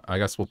slime? I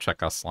guess we'll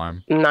check our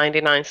slime.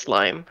 99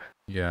 slime.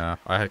 Yeah,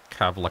 I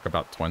have like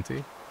about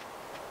 20.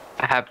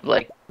 I have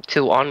like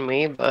 2 on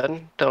me, but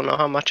don't know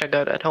how much I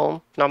got at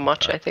home. Not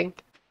much, Okay. I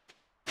think.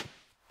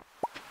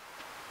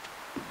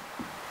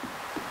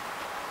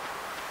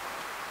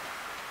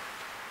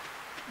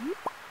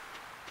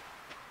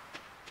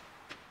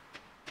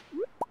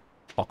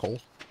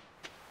 Buckle.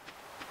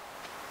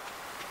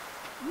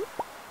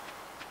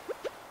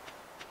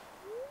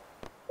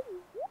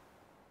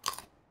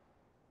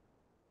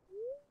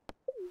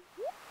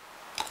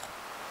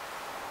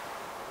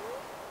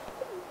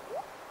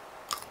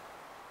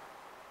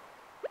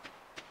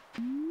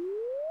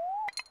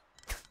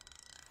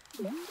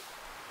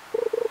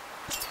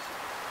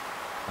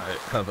 I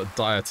have a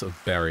diet of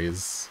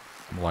berries.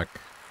 I'm like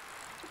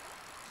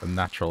a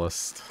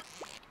naturalist.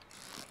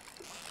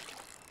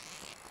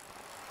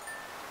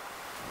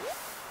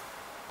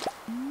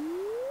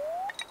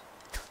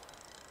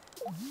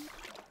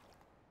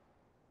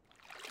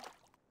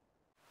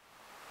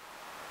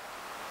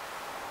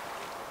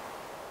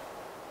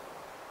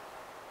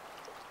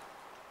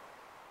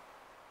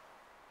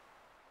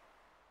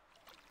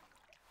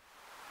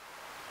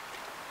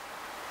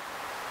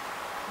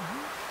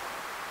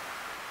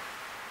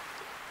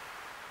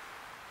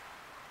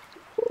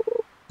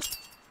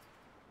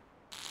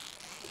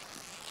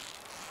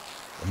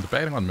 I'm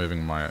debating on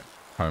moving my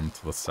home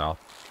to the south.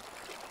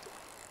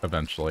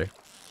 Eventually.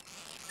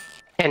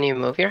 Can you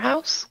move your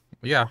house?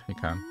 Yeah, you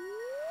can.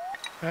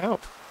 Oh.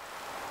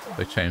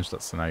 They changed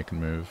it so now you can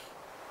move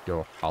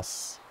your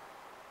house.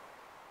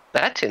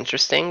 That's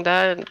interesting.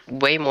 That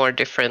way more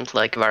different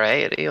like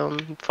variety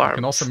on farms. You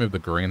can also move the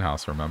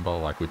greenhouse, remember?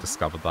 Like we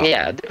discovered that.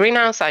 Yeah, the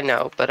greenhouse I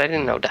know, but I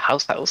didn't know the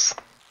house.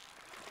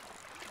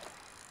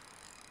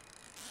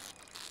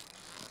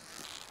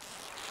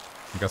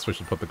 I guess we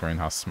should put the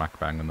greenhouse smack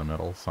bang in the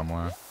middle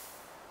somewhere.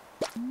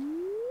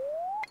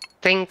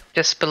 Think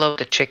just below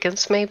the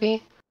chickens,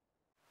 maybe?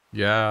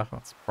 Yeah,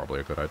 that's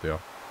probably a good idea.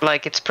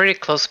 Like, it's pretty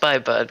close by,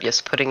 but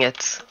just putting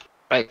it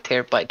right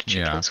there by the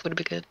chickens would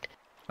be good.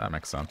 That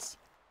makes sense.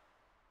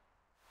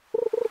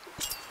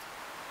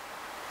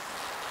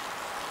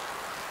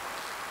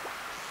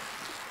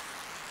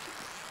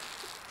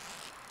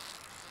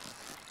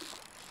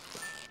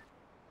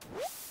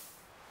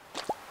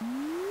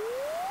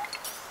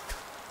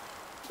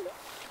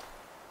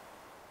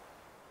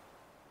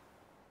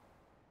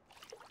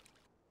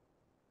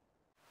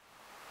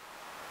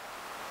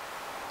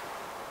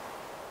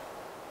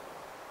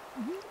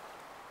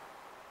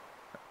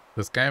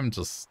 This game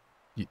just,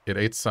 it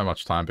eats so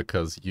much time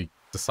because you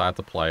decide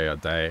to play a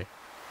day,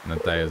 and a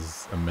day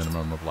is a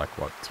minimum of like,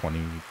 what, 20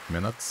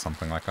 minutes?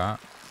 Something like that.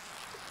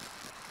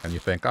 And you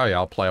think, oh yeah,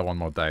 I'll play one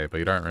more day, but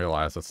you don't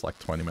realize it's like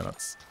 20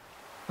 minutes.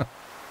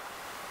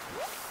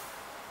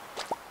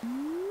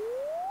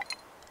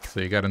 So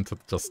you get into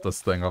just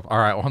this thing of,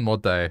 alright, one more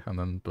day, and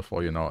then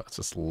before you know it, it's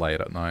just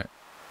late at night.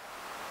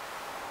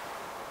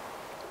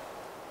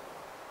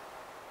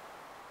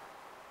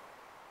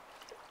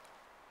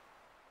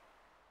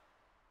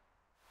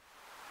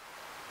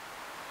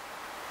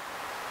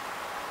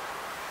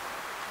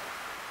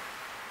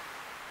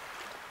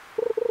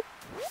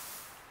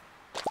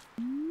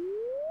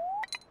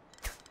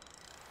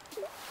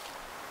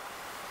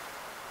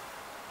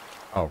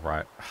 Oh,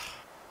 right.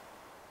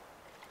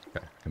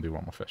 Okay, I can do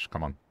one more fish.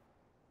 Come on.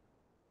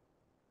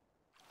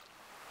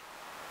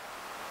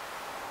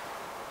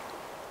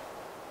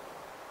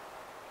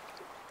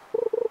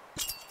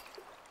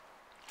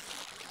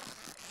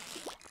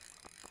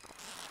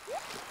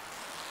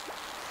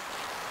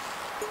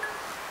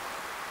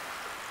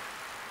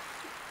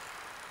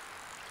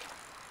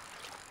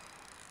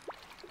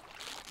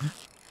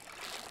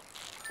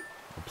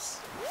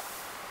 Oops.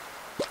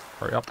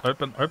 Hurry up,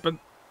 open, open!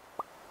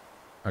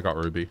 I got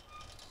Ruby.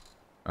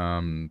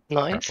 Nice.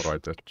 What do I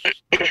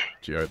ditch?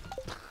 Geode.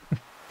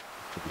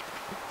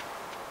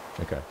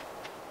 Okay.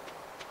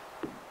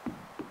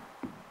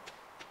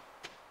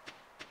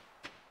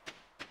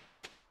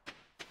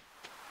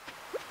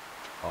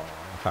 Oh,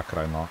 how could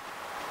I not?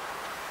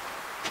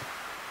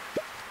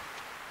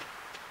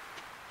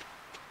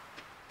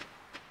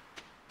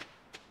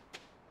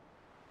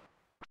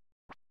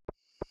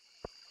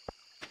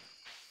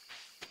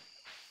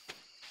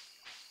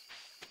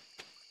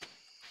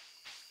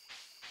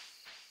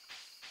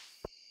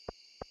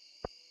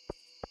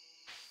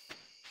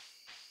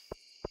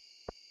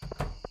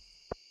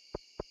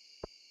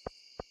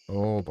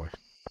 Oh boy.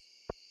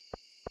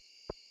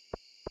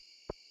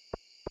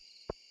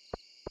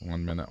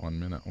 1 minute, 1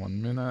 minute,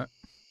 1 minute.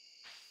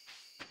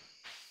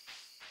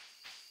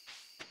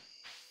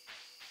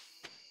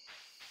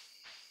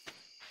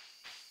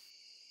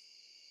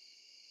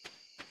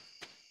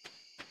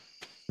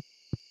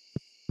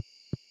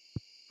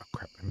 Oh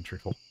crap, inventory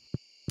full.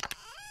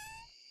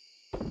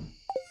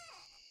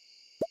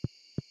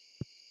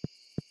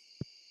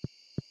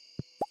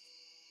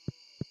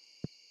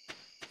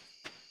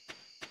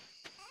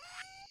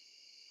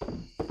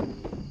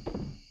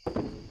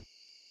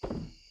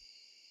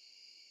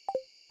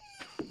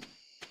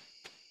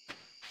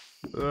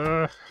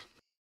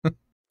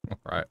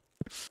 Alright.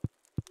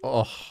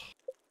 Oh,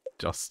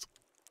 just.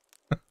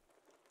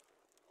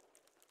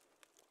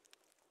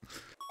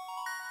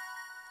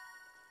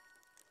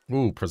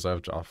 Ooh,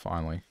 preserve jar,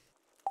 finally.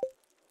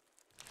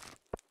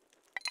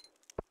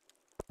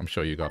 I'm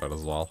sure you got it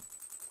as well.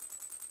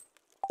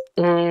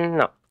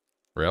 No.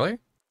 Really?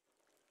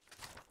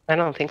 I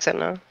don't think so,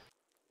 no.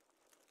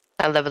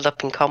 I leveled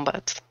up in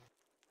combat.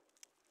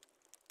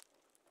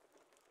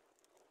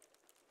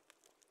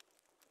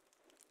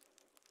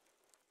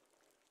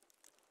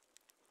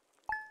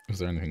 Is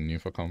there anything new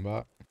for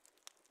combat?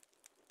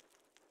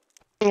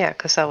 Yeah,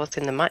 because I was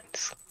in the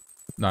mines.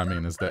 No, I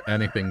mean, is there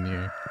anything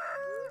new?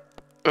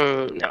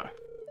 No.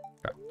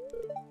 Okay.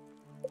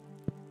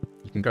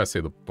 You can go see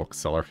the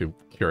bookseller if you're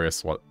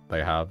curious what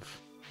they have.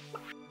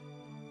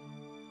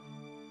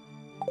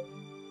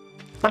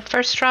 My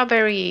first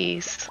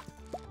strawberries!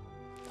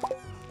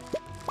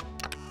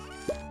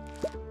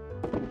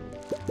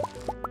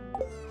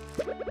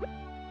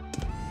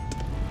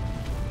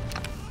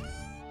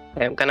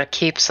 I'm gonna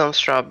keep some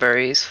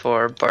strawberries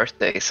for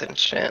birthdays and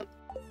shit.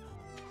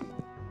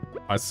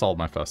 I sold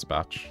my first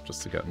batch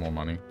just to get more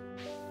money.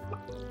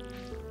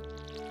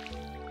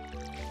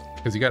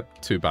 Because you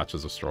get 2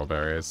 batches of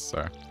strawberries,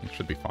 so it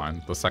should be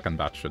fine. The second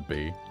batch should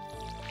be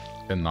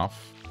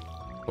enough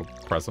for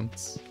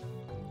presents.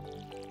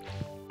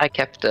 I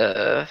kept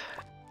the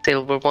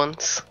silver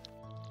ones.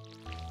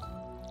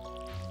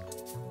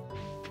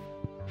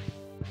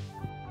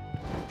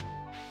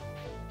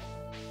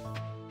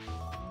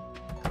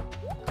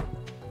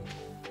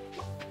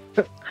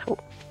 Oh,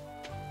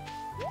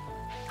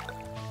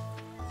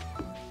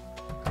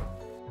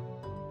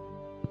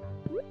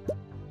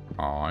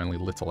 only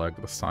little egg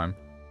this time.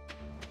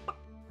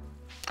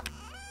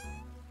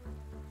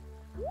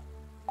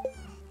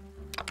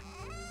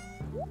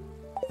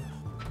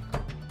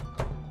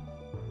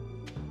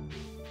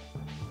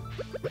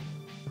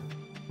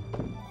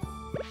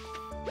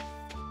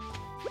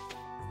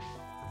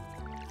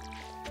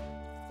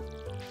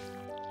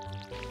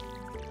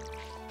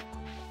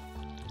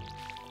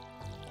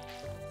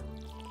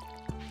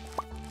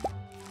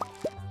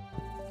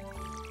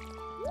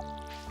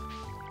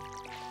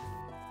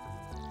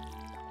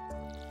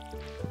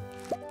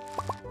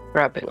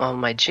 Grabbing all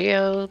my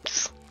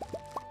geodes.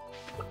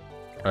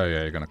 Oh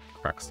yeah, you're gonna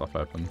crack stuff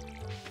open.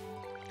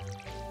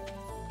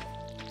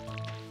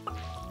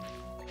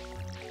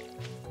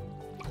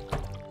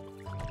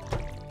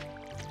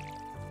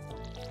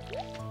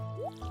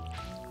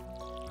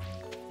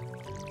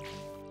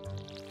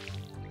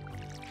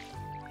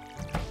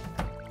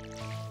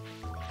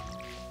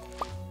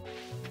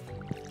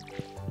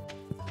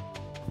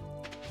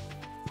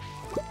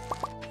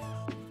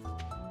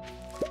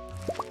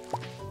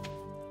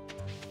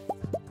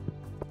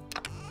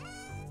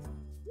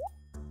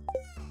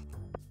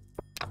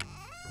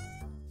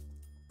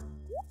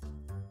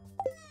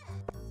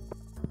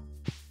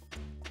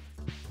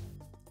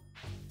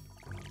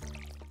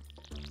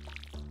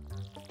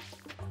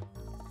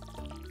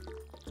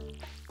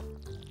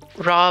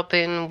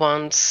 Robin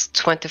wants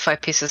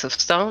 25 pieces of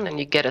stone and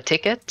you get a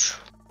ticket.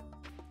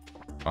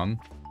 Fun.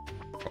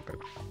 Okay.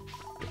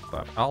 Get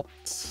that out.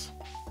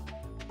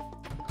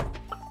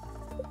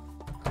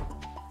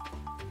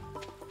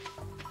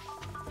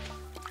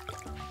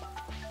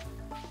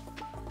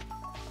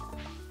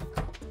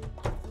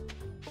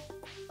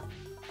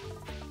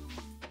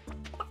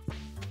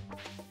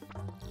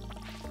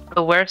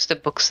 Oh, where's the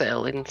book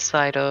sale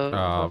inside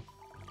of?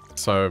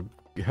 So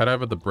you head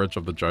over the bridge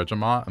of the Joja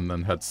Mart and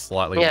then head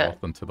slightly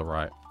north and to the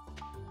right.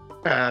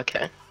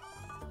 Okay.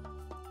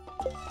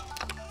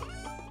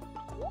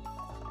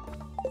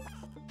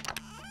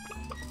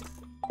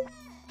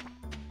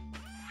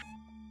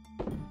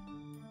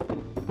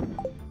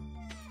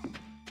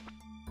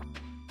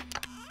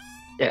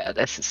 Yeah,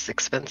 this is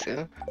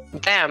expensive.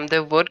 Damn,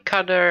 the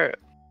woodcutter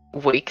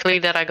weekly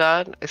that I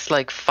got is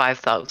like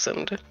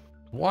 5,000.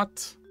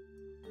 What?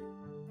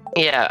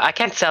 Yeah, I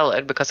can't sell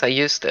it because I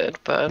used it,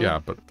 but Yeah,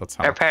 but that's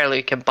how. apparently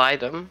you can buy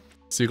them.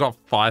 So you got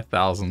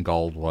 5,000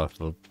 gold worth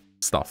of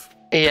stuff.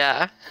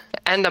 Yeah,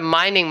 and the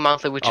mining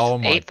monthly, which is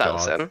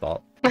 8,000.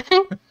 God,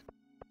 stop.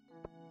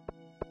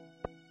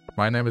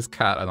 My name is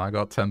Kat, and I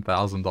got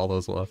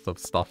 $10,000 worth of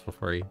stuff for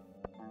free.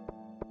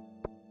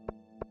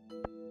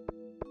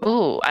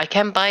 Ooh, I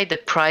can buy the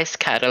price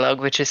catalog,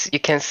 which is you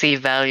can see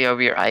value of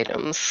your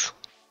items.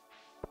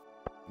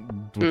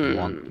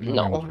 No,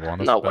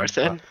 not worth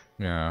it.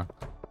 Yeah.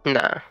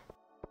 Nah.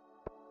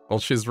 Well,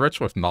 she's rich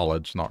with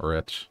knowledge, not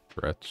rich.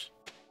 Rich.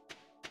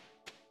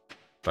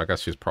 I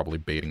guess she's probably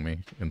beating me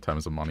in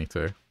terms of money,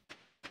 too.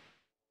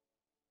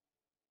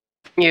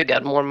 You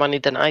got more money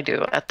than I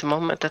do at the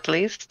moment, at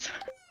least.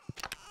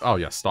 Oh,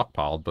 yeah,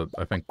 stockpiled, but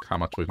I think how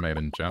much we've made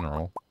in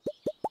general.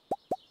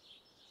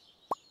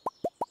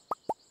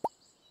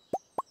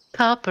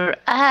 Copper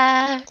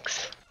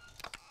axe.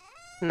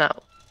 No.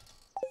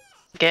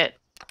 Get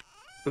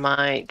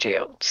my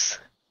geodes.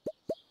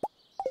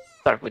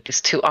 Start with these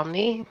two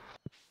Omni.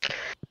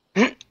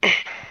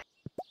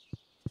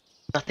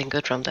 Nothing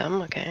good from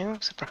them, okay,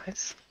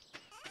 surprise.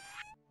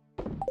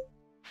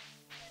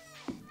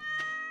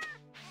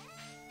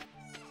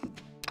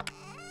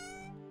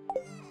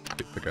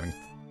 Keep forgetting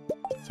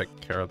to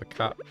take care of the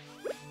cat.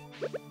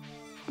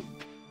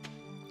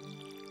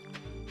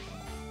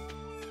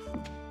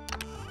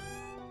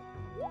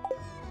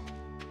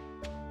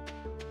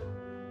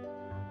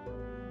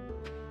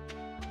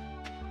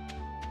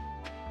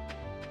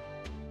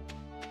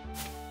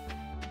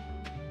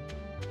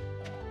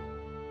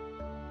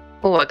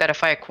 Oh, I got a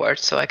fire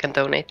quartz, so I can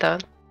donate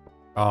that.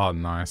 Oh,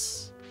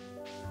 nice.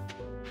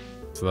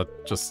 So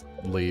that just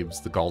leaves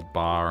the gold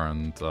bar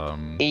and,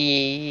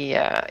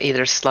 Yeah,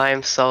 either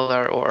slime,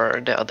 solar,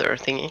 or the other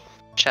thingy.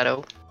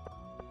 Shadow.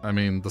 I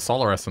mean, the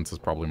solar essence is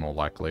probably more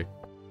likely.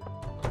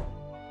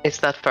 Is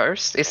that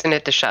first? Isn't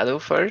it the shadow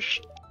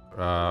first?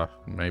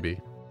 Maybe.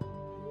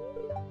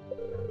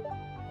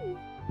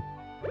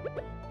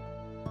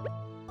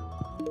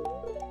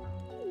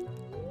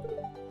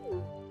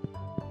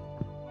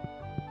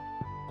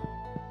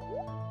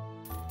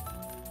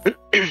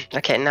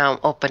 Okay, now I'm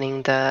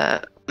opening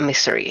the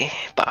mystery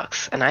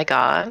box, and I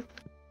got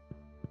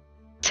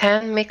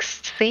 10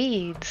 mixed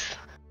seeds.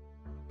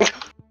 I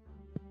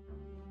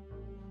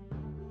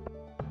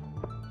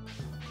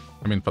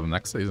mean, for the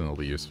next season, it'll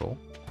be useful.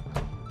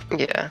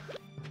 Yeah.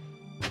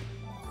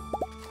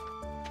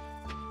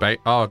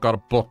 Oh, I got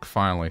a book,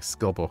 finally.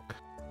 Skill book.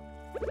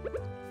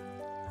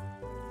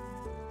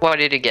 What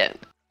did you get?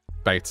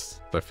 Baits.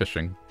 They're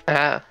fishing.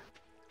 I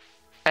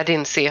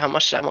didn't see how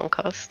much that one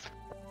cost.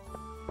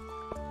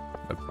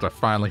 I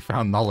finally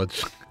found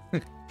knowledge.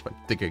 By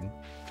digging.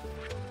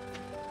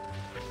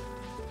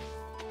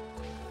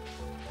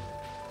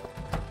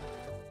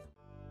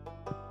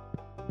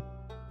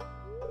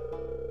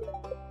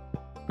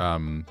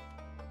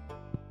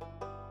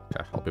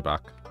 Okay, I'll be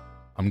back.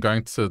 I'm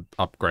going to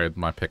upgrade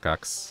my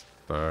pickaxe,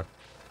 though. I'm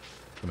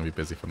gonna be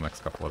busy for the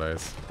next couple of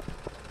days.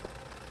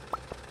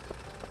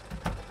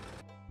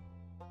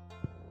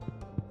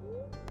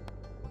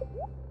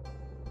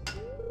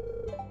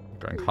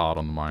 Going hard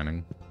on the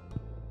mining.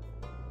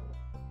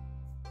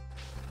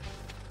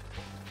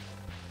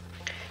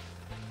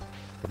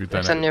 Have you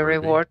done There's a new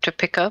reward to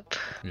pick up.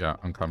 Yeah,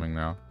 I'm coming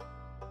now.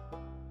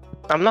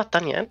 I'm not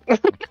done yet.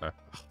 Okay.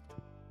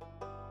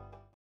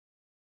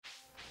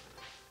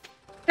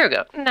 There we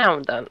go. Now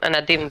I'm done. And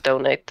I didn't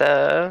donate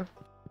the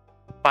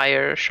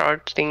fire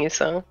shard thingy,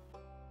 so...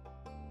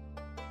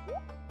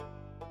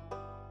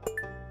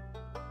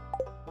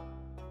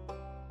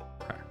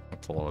 Okay,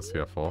 that's all I was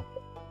here for.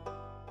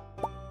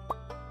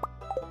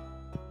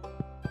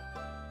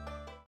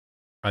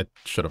 I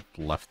should have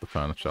left the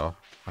furniture.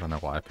 I don't know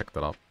why I picked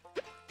it up.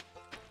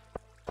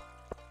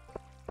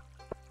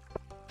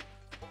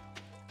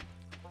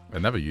 I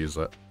never use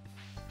it.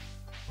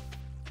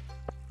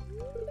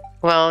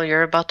 Well,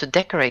 you're about to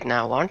decorate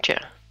now, aren't you?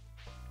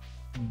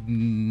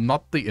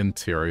 Not the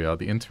interior.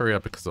 The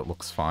interior because it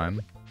looks fine.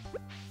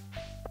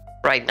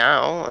 Right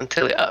now,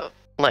 until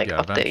like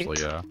yeah, update.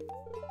 Eventually, yeah.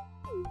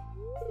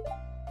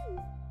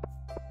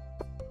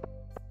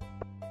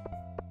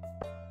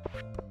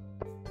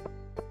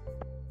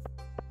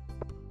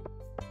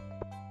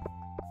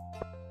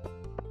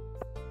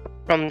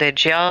 From the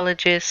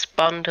geologist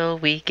bundle,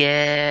 we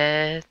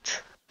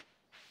get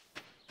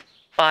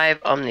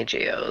 5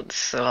 omnigeodes.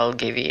 So I'll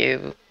give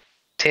you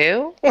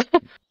 2.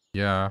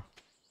 Yeah.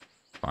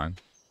 Fine.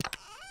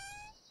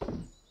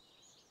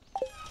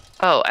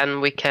 Oh,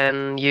 and we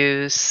can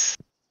use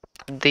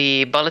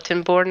the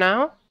bulletin board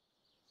now.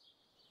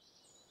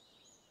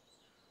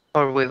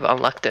 Or we've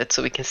unlocked it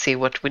so we can see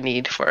what we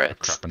need for it. Oh,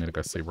 crap, I need to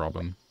go see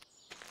Robin.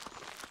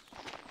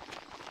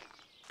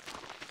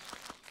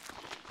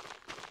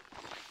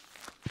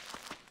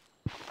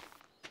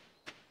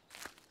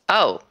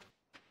 Oh.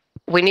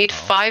 We need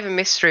 5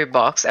 mystery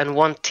box and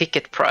 1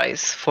 ticket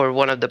prize for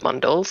one of the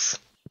bundles.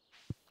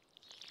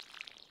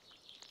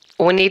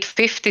 We need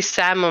 50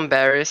 salmon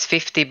berries,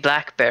 50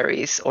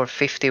 blackberries, or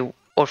 50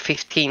 or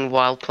 15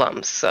 wild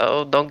plums.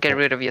 So don't get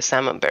rid of your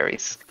salmon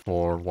berries.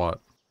 For what?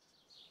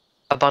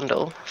 A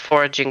bundle,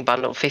 foraging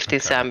bundle, 50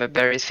 salmon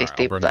berries,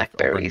 50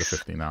 blackberries. I'll bring the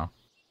 50 now.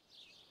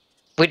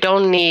 We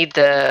don't need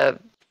the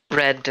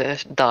red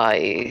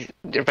dye,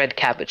 the red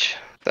cabbage.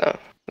 So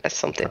that's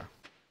something. Okay.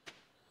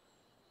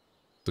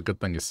 It's a good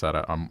thing you said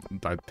it. I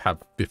have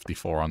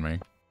 54 on me.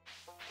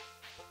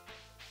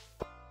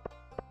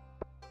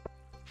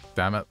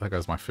 Damn it, there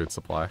goes my food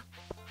supply.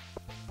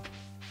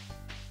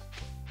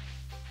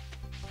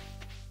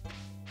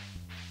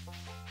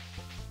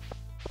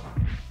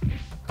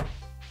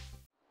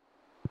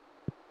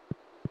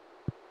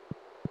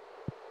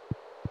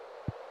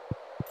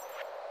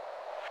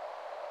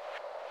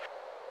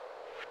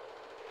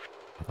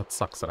 That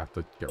sucks that I have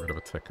to get rid of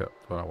a ticket,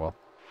 but oh well.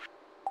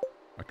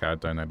 Okay, I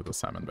donated the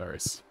salmon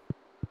berries.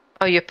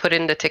 Oh, you put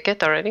in the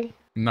ticket already?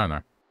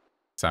 No.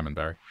 Salmon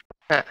berry.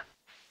 Ah.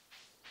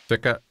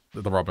 Ticket,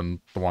 the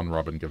one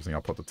Robin gives me,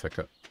 I'll put the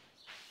ticket.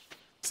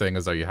 Seeing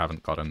as though you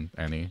haven't gotten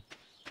any.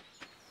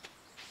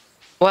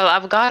 Well,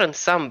 I've gotten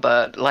some,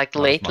 but like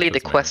Not lately as the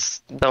much as me.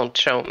 quests don't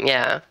show me.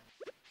 Yeah.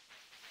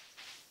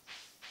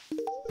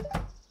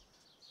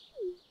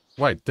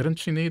 Wait, didn't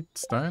she need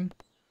stone?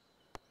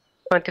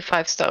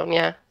 25 stone,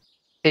 yeah.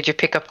 Did you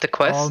pick up the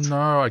quest? Oh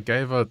no, I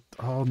gave her...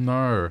 Oh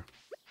no.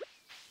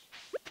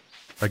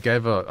 I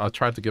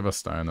tried to give her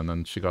stone and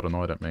then she got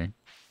annoyed at me.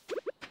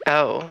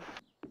 Oh.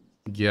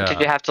 Yeah.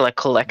 Did you have to like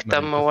collect No,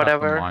 you them just or have to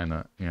whatever? mine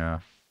it, yeah.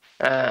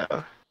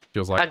 She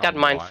was I like, got "Oh,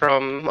 mine why?"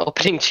 from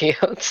opening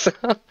geodes.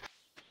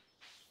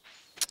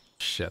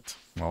 Shit.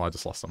 Well, I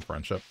just lost some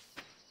friendship.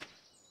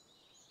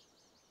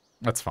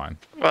 That's fine.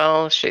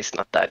 Well, she's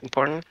not that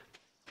important.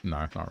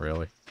 No, not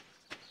really.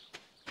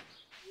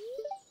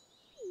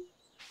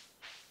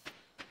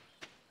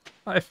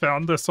 I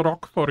found this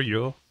rock for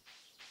you.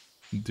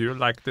 Do you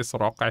like this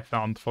rock I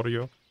found for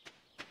you?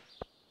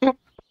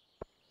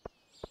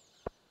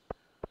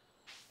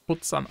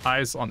 Put some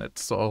eyes on it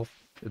so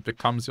it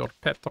becomes your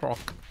pet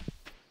rock.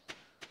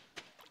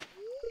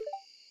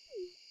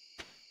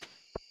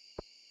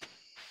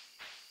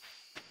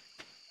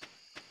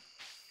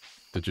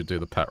 Did you do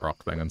the pet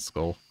rock thing in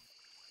school?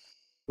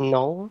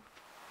 No.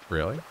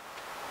 Really?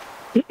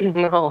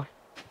 No.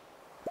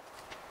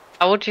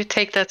 How would you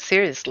take that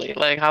seriously?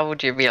 Like, how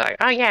would you be like,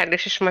 oh yeah,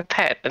 this is my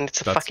pet, and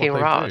it's a That's fucking what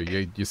they rock?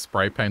 do. You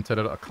spray painted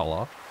it a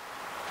color.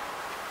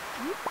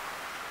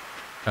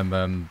 And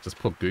then just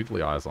put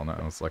googly eyes on it,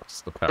 and it's like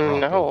just a pet rock.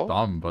 No. It was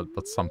dumb, but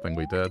that's something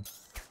we did.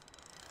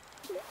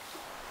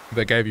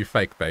 They gave you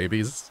fake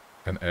babies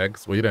and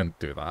eggs. We didn't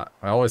do that.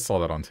 I always saw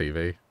that on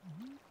TV.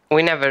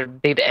 We never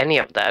did any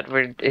of that.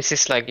 It's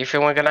just like, if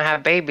you weren't gonna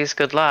have babies,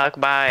 good luck,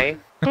 bye.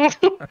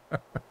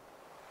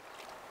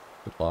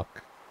 Good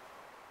luck.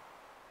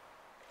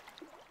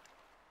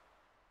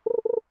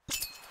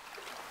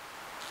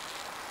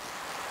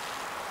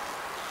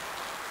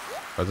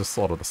 I just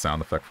thought of the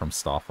sound effect from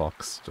Star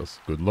Fox. Just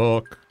good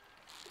luck.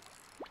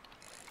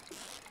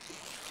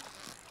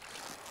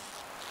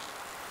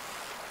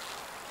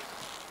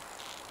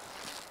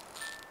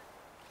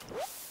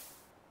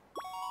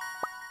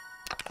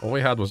 All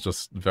we had was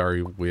just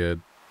very weird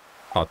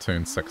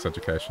cartoon sex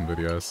education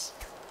videos.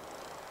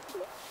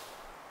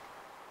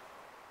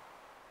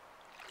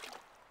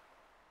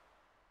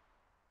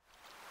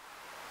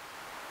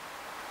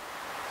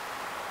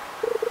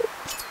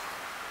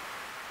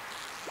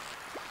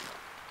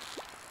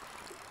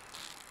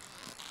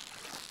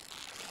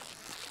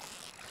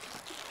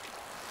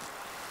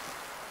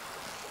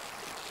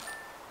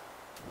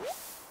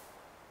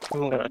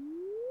 I'm gonna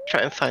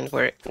try and find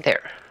where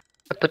there.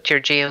 Put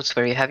your geodes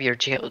where you have your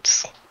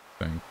geodes.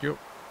 Thank you.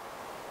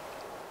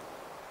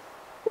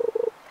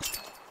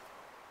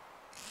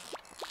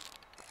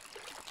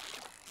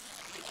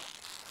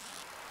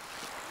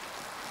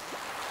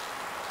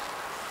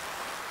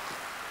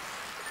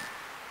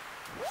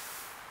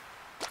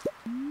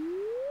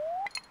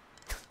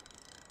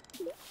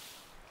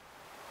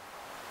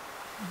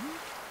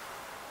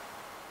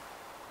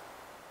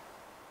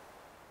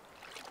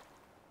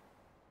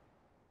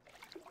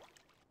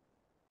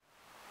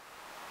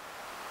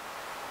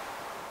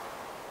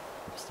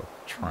 Still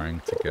trying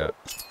to get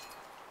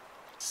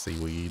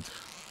seaweed.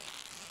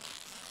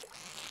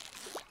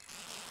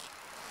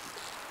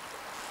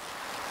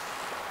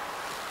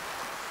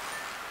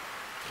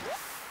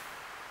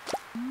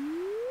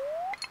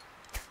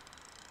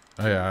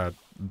 Oh yeah,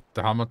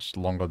 how much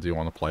longer do you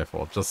want to play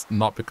for? Just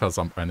not because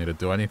I need to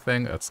do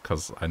anything, it's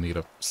because I need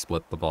to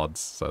split the VODs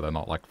so they're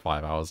not like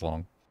 5 hours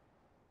long.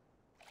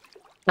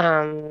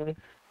 I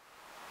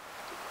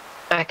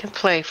can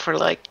play for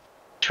like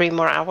 3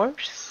 more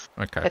hours.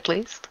 Okay. At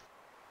least.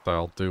 So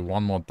I'll do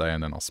one more day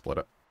and then I'll split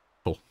it.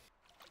 Cool.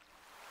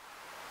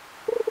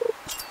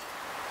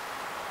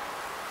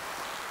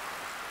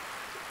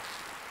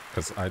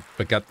 Because I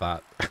forget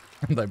that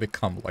and they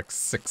become like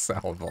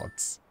 6-hour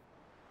VODs.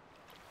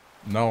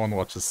 No one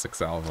watches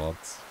 6-hour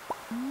VODs.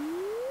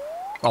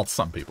 Well,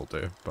 some people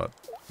do, but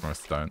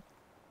most don't.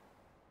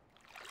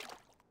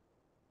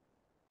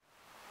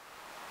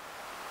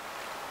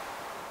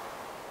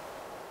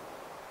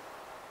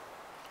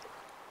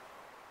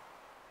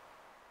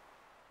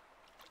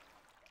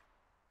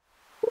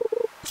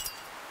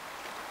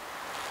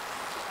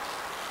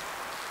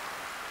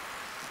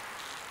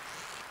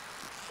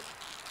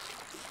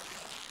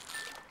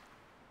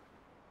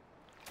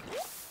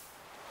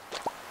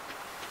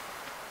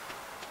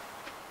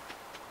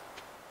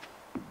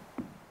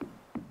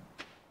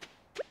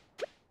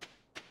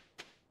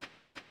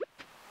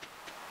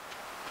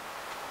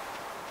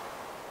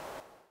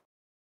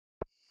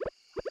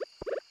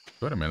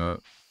 Wait a minute.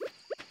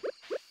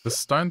 The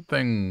stone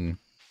thing...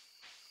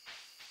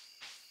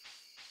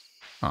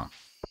 Huh.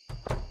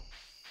 I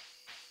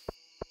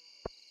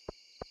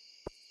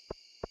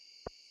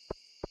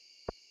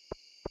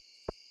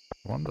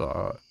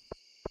wonder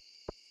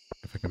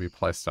if it can be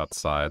placed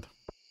outside.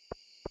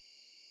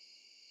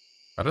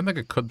 I don't think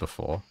it could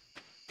before.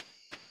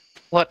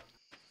 What?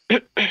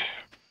 The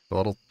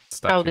little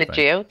statue Oh, the thing.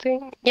 geo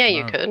thing? Yeah,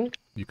 you No. could.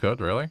 You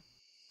could, really?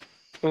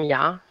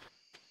 Yeah.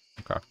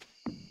 Okay.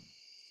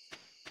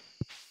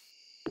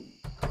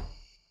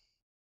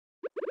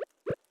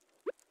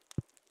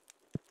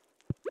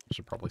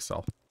 Should probably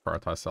sell.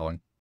 Prioritize selling.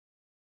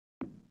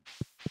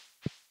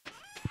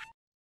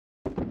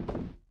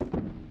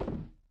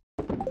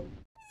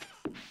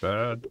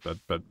 Bad.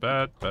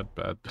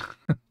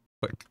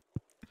 Quick.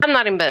 I'm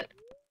not in bed.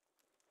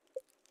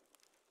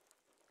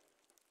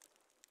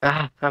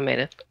 Ah, I made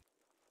it.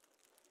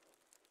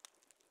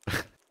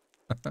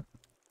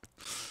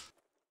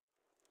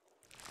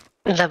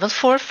 Level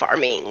 4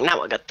 farming.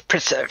 Now I got the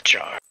preserve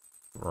jar.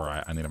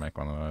 Right, I need to make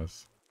one of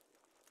those.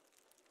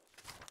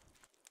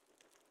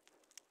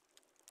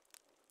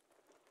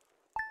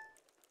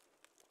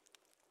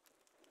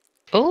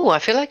 Oh, I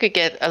feel like we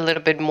get a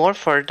little bit more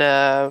for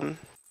the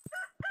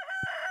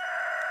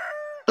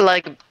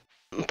like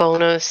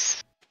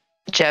bonus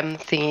gem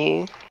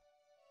thingy.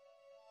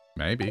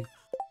 Maybe.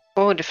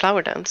 Oh, the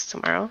flower dance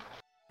tomorrow.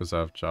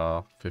 Preserve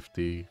jar,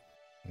 50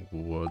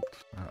 wood.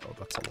 Oh,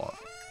 that's a lot.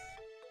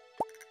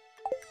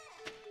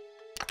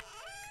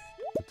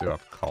 I do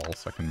have coal,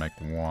 so I can make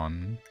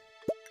one.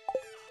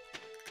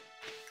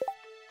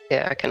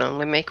 Yeah, I can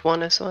only make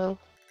one as well.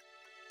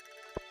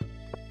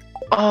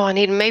 Oh, I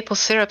need maple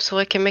syrup so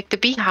I can make the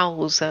bee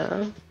house.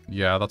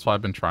 Yeah, that's why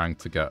I've been trying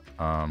to get,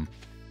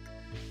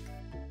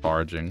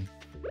 foraging.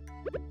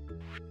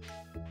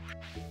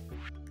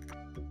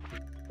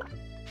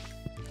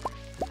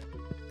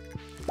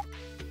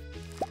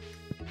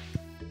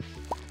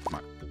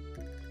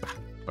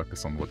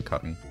 Focus on wood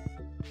cutting.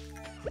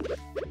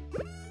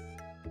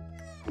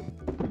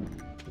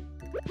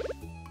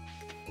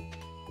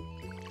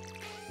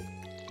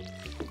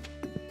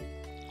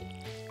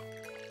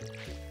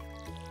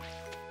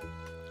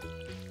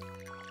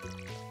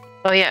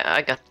 Oh yeah,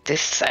 I got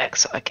this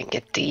axe, so I can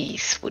get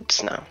these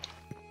woods now.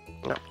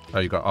 No. Oh,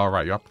 you got... Oh,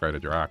 right, you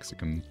upgraded your axe. You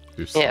can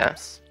do Yeah.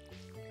 stumps.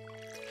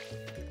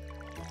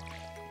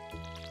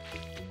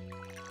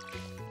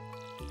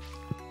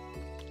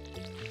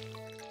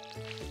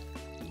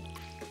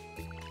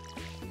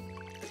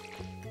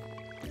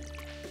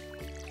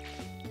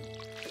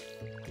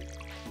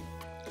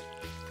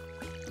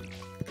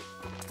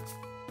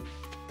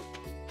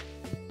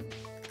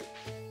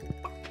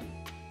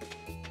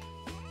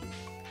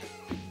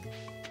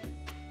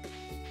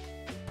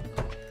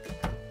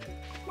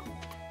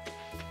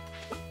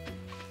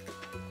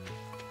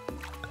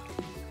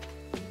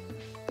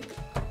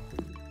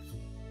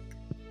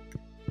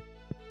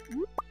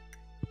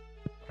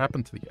 What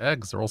happened to the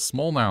eggs? They're all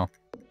small now.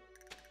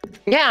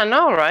 Yeah, I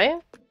know, right?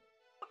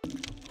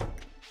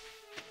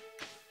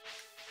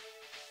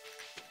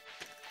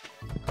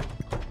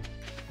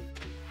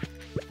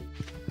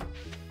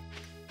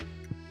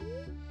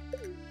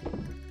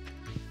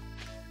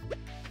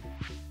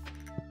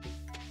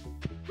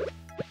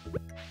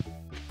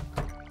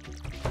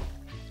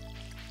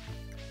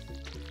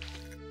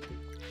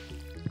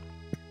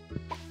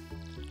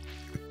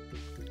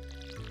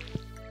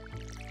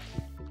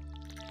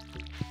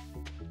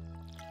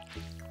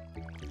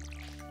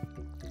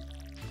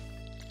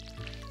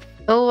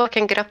 Oh, I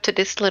can get up to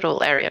this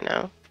little area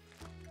now.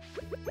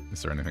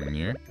 Is there anything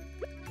new?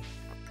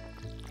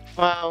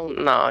 Well,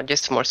 no,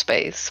 just more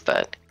space,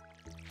 but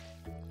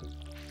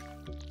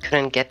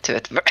couldn't get to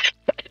it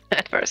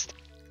at first.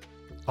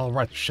 Oh,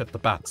 right. Shit, the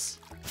bats.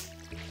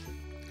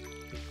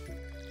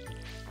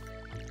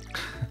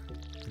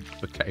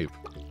 The cave.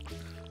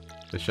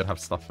 They should have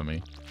stuff for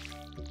me.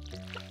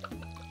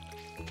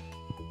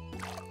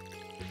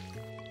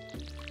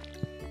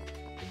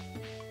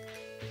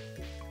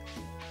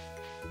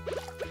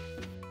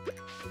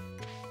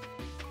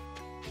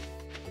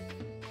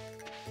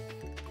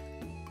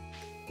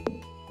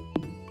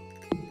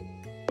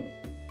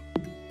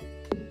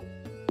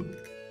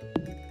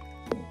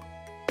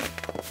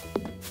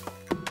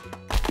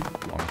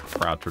 Long,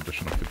 proud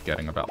tradition of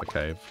forgetting about the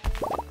cave.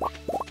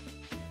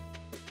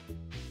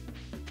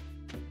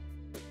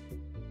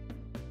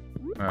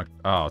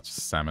 Oh, it's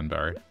just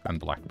salmonberry and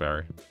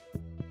blackberry.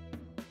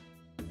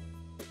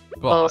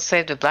 We'll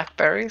save the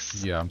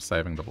blackberries. Yeah, I'm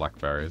saving the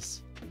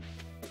blackberries.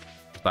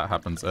 If that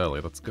happens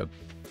early, that's good.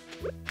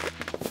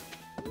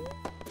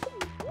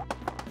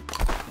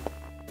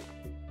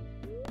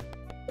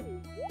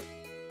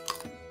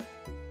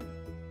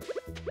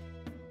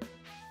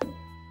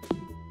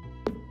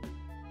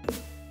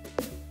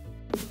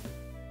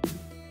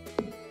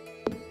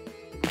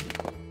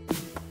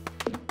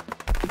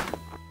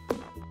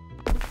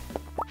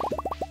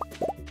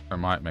 I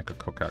might make a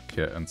cookout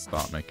kit and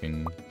start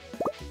making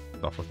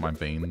stuff with my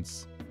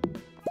beans.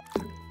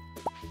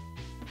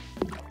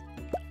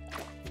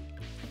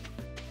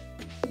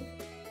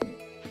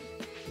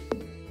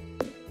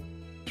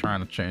 Trying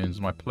to change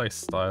my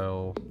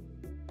playstyle.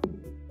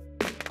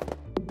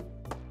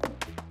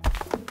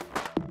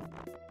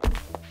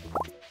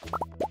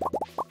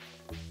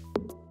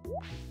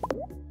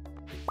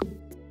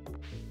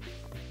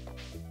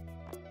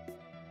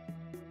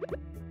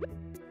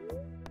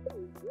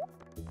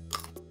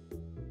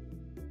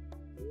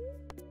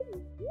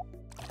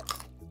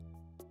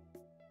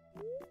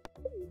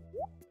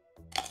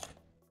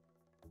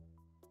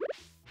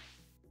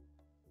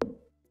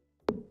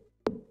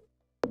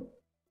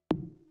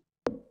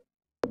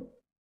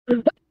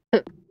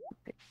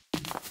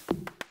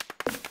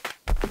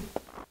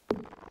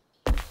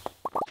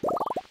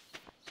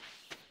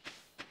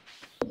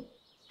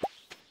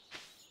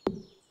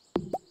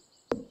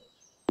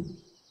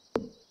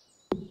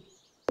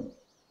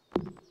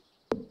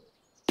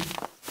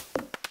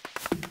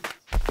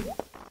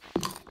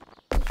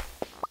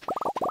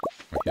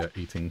 Yeah,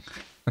 eating.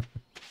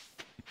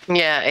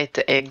 Yeah, I ate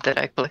the egg that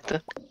I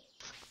collected.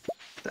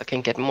 I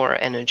can get more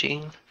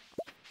energy.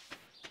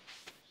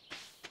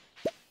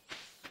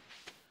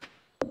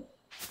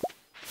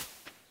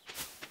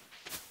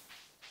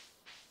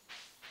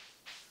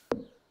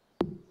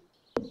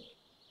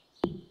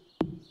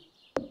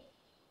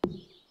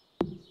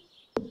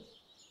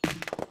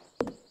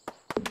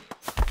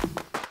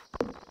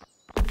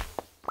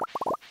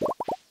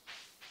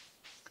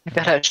 I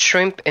got a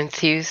shrimp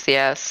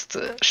enthusiast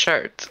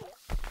shirt.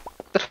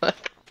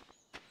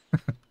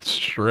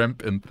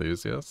 Shrimp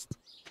enthusiast.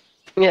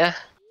 Yeah.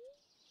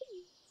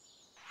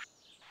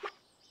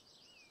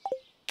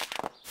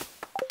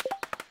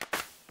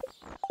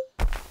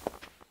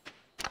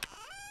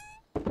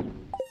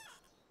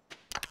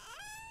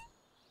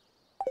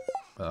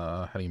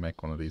 How do you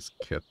make one of these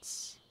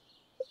kits?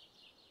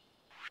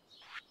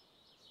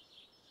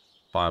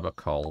 Fiber,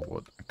 coal,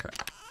 wood. Okay.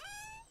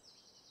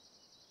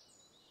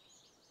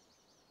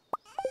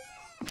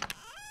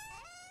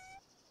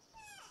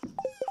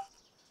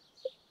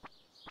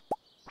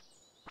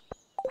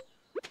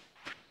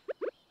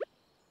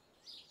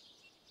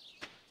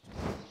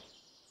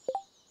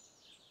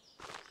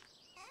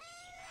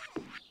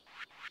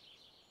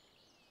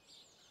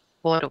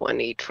 What do I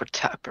need for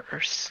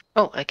tappers?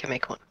 Oh, I can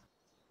make one.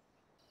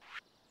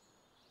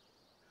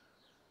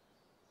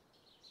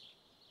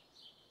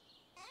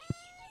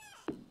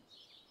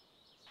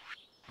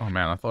 Oh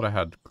man, I thought I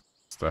had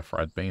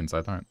stir-fried beans.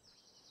 I don't.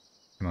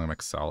 I can only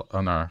make salad.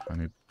 Oh no, I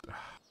need...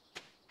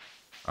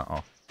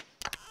 Uh-oh.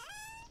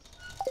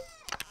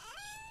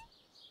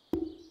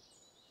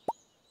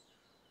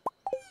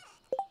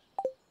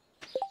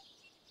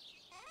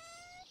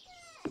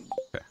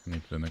 Okay, I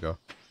need vinegar.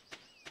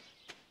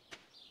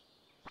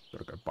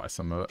 Gotta go buy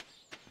some of it.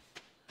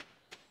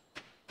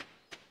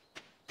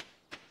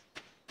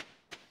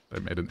 They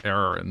made an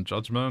error in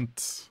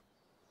judgment.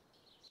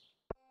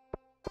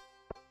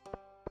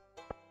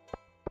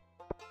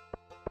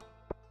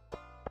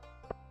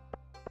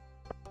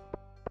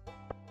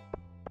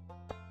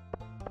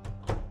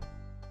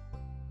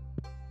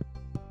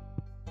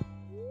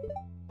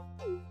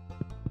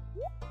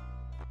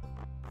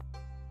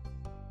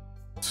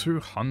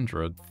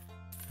 $200.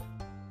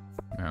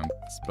 Man,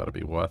 this better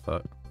be worth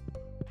it.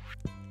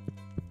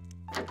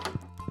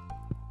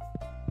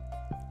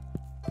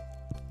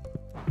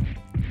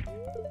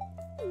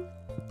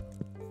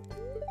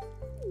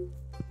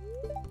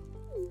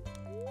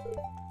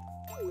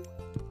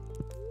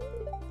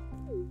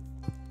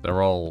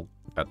 They're all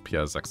at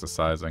Pierre's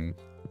exercising.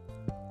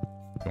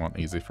 You want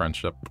easy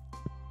friendship?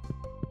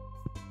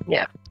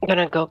 Yeah, I'm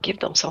gonna go give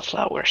them some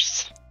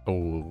flowers.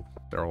 Oh,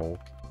 they're all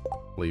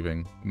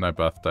leaving. No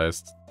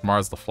birthdays.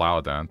 Tomorrow's the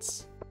flower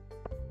dance.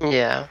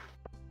 Yeah.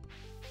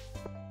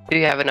 Do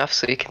you have enough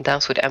so you can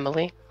dance with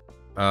Emily?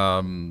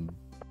 I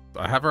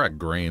have her at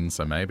green,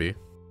 so maybe.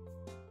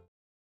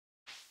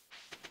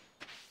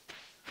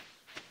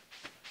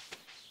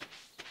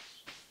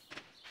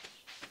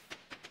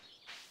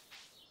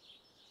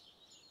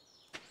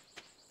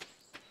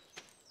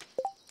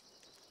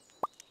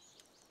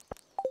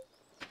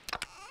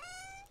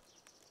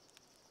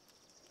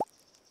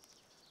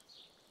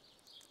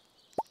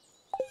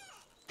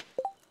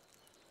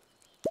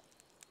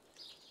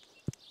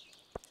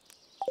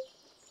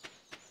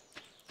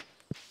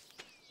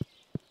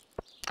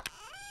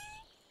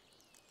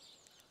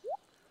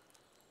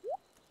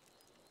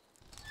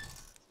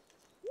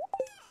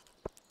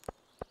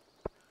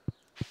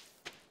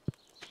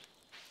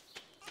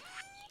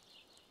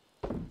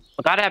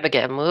 I gotta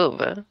Abigail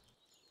move.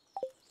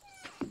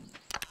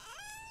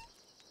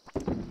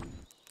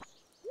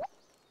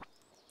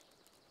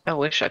 I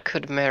wish I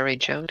could marry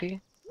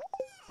Jody.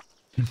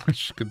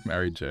 Wish you could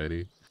marry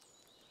Jody.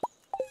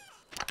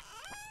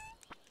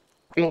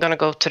 I'm gonna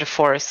go to the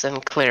forest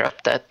and clear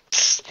up that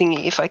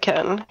thingy if I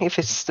can, if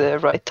it's the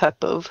right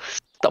type of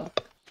stump.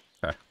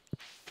 Okay.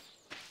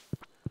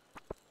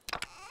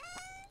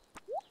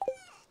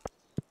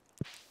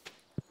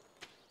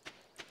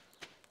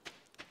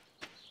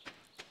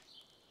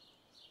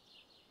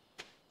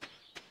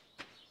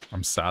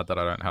 I'm sad that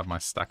I don't have my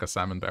stack of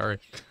salmonberry.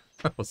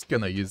 I was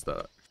gonna use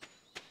that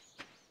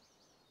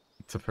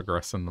to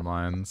progress in the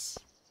mines.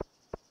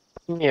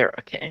 You're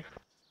okay.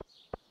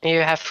 You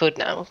have food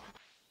now.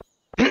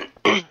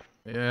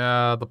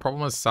 Yeah, the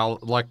problem is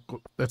salad. Like,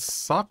 it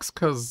sucks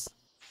because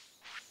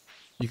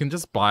you can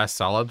just buy a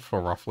salad for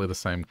roughly the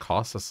same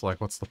cost. It's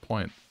like, what's the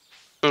point?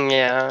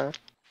 Yeah.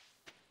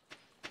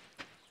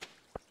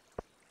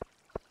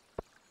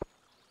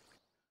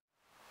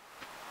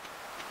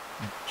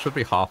 Should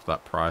be half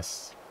that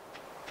price.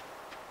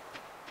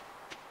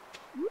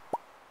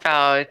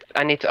 Oh,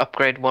 I need to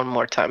upgrade one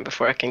more time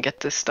before I can get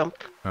this stump.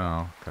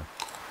 Oh, okay.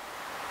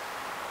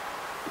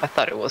 I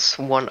thought it was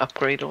one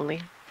upgrade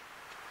only.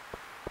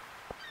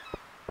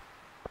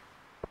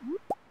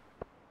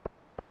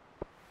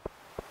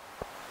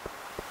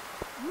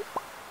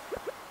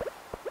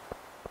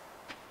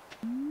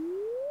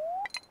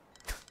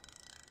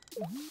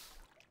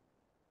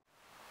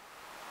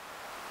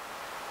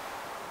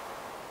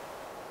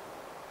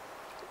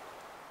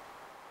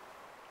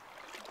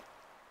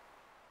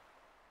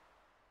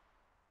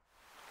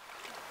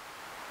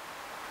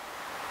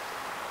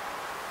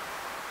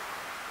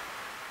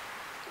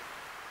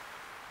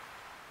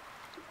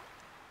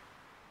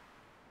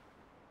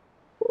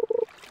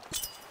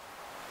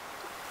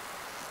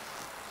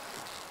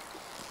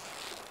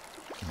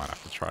 Might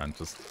have to try and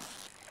just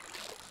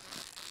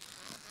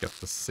get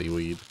the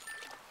seaweed.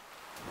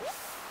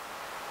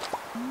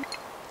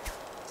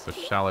 So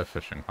shallow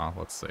fishing, huh?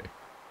 Let's see.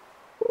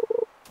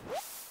 Oh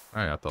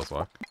yeah, it does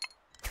work.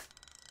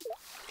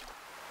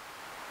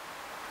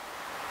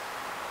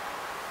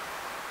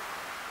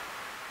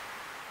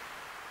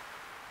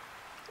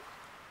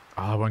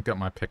 Oh, I won't get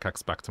my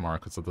pickaxe back tomorrow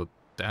because of the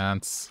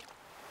dance.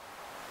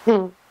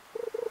 It's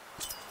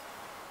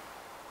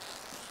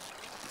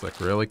like,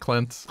 really,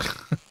 Clint?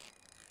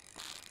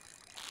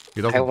 He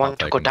doesn't I want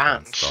to partake go in the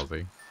dance, dance. does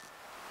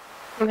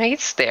he?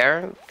 He's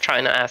there,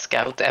 trying to ask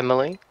out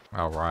Emily.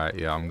 Oh, right,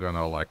 yeah, I'm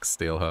gonna, like,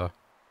 steal her.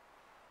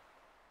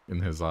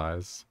 In his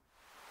eyes.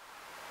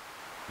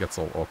 Gets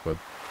all awkward.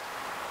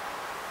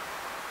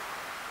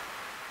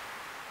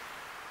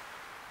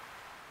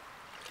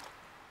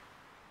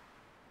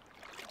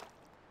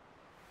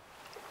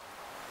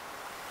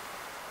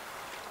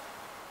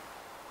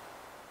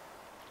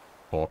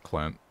 Poor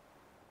Clint.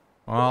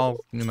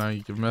 Well, you know,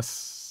 you can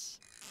miss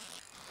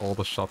all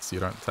the shots you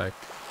don't take.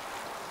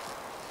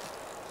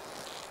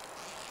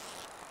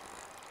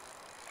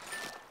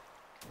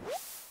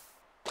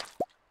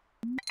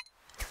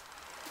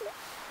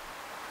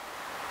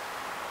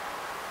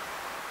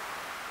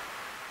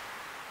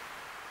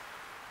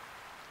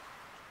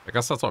 I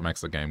guess that's what makes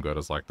the game good,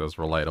 is like those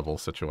relatable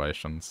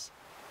situations.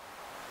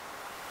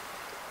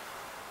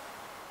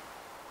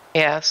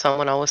 Yeah,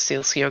 someone always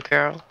steals your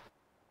girl.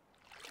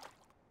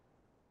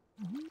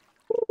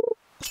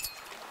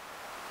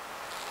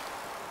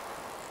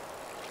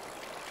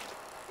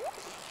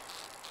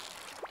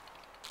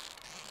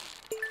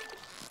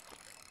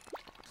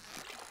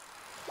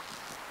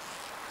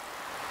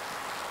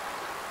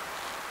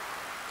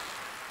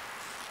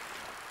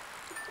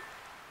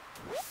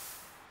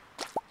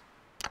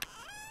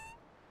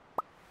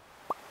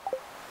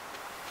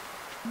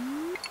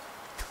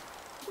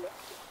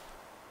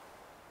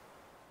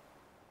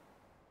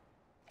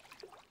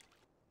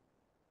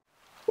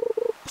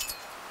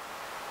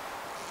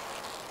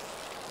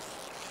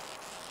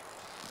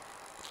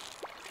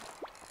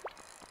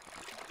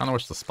 I kinda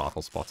wish the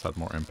sparkle spots had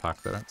more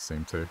impact, they don't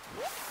seem to.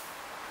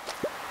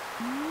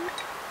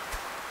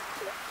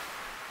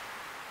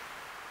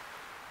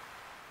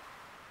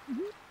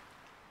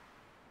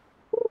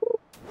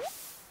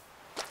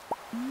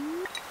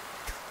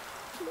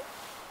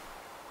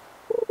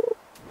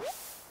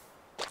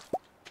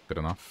 Good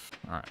enough.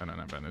 Alright, I don't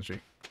have energy.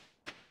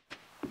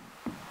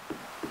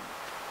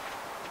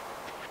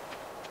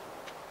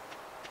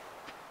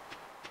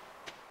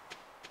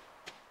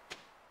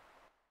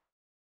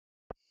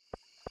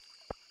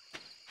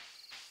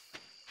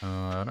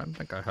 I don't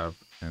think I have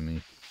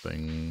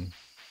anything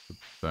to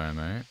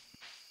donate.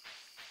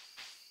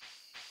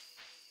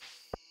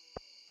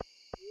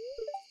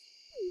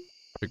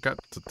 Forget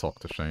to talk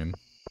to Shane.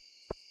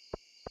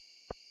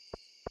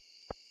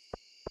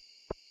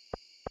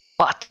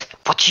 What?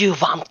 What do you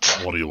want?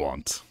 What do you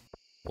want?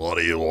 What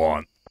do you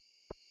want?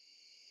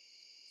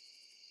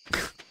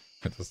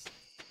 I just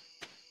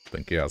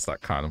think he has that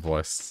kind of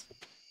voice.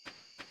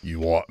 You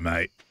what,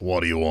 mate?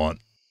 What do you want?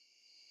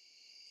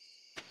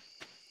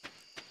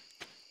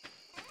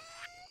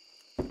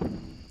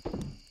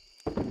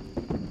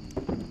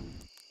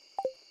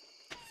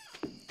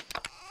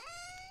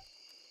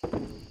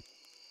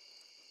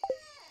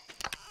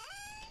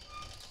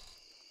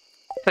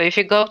 So if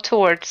you go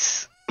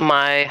towards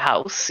my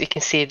house, you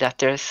can see that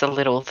there's a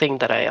little thing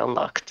that I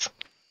unlocked.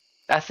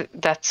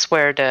 That's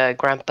where the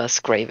grandpa's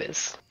grave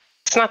is.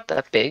 It's not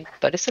that big,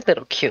 but it's a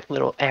little cute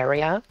little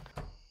area.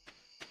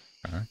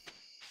 Okay. I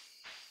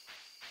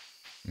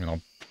mean,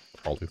 I'll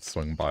probably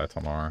swing by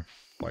tomorrow.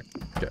 Like,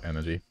 get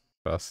energy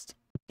first.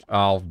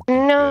 Oh,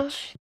 No.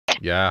 bitch.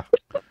 Yeah.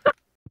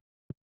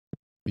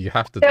 You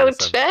have to do Go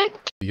this. check.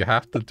 You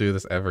have to do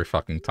this every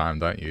fucking time,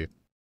 don't you?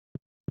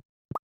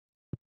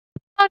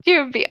 Thought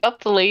you'd be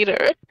up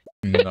later.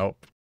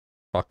 Nope.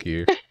 Fuck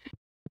you.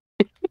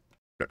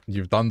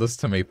 You've done this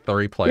to me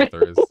 3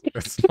 playthroughs.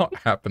 It's not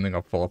happening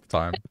a 4th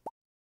time.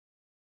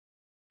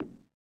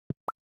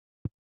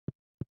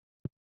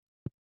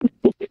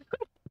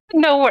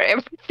 Know where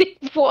everything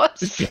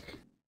was.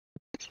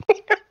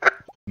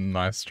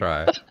 Nice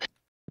try.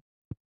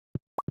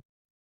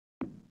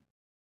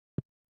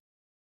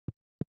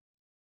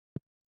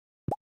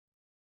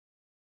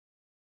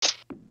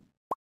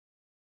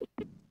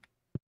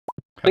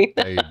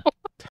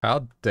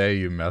 How dare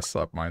you mess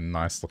up my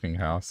nice looking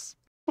house?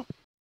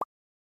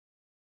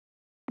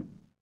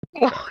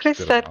 What is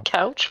Good that enough.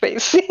 couch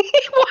facing?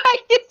 Why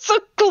is it so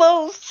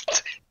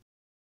closed?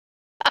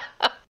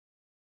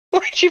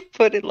 Why'd you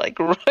put it like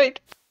right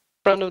in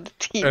front of the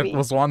TV? It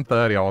was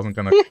 1:30, I wasn't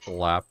gonna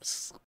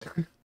collapse.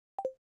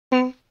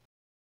 Yeah,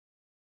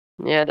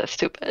 that's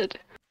too bad.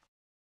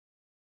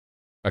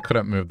 I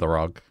couldn't move the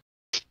rug.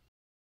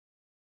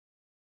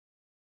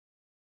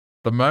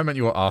 The moment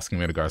you were asking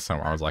me to go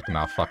somewhere, I was like,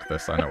 nah, fuck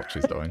this, I know what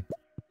she's doing.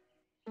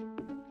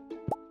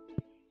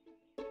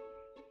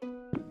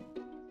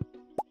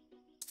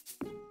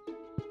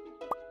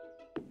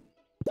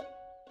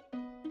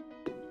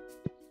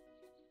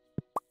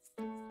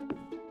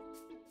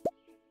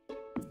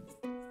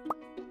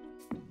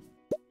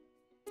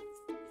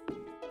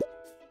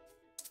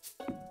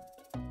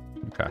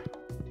 Okay,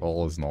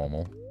 all is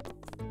normal.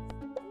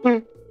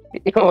 Well,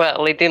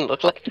 it didn't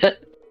look like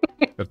that.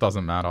 It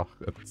doesn't matter.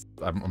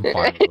 I'm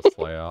fine with this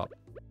layout.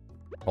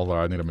 Although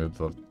I need to move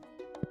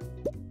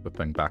the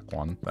thing back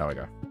one. There we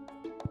go.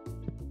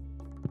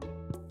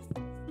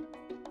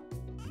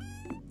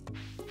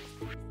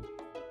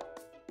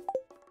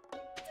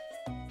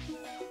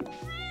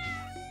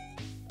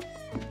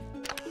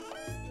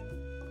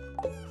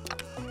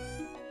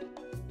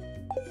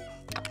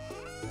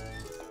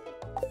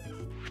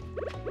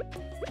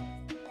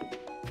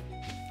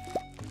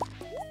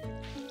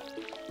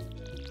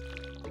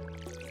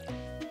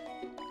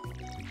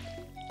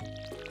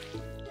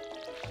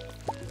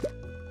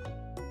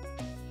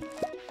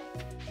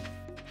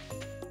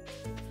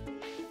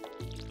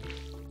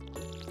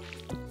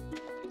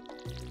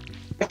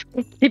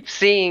 Keep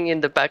seeing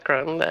in the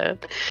background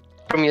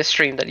from your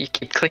stream that you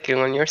keep clicking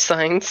on your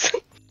signs.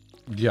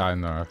 Yeah, I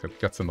know. It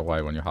gets in the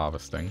way when you're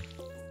harvesting.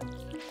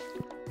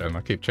 And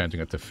I keep changing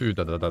it to food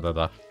da da da da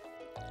da.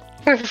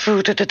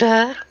 Food da da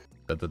da.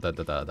 Da da da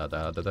da da da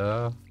da da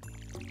da.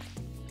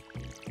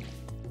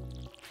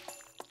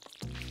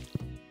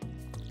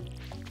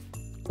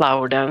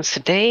 Flower downs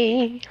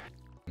today.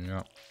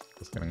 Yeah.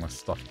 Just getting my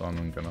stuff done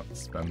and gonna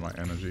spend my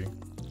energy.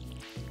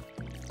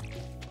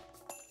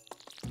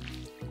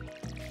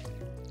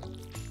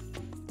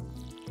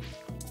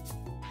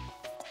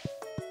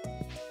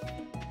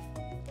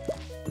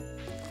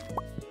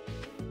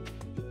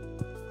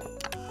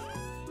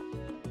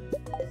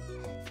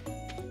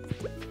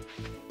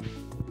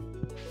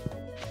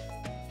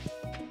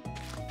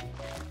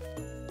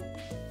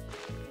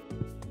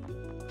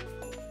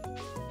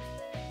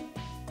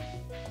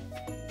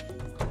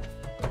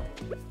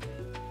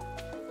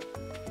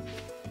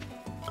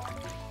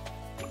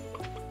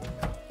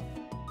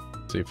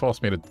 So you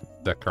forced me to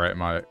decorate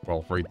my,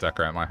 well,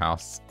 redecorate my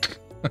house.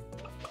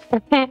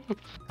 I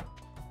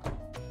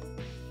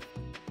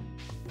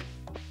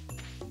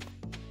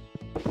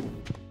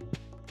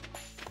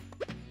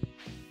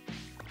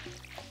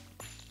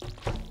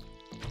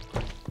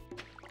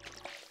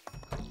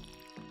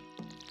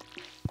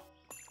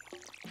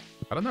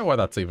don't know why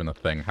that's even a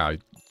thing, how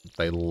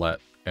they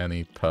let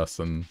any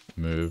person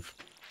move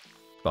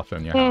stuff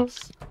in your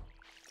house.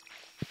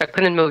 I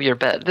couldn't move your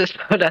bed,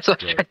 so that's why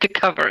I tried to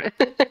cover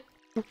it.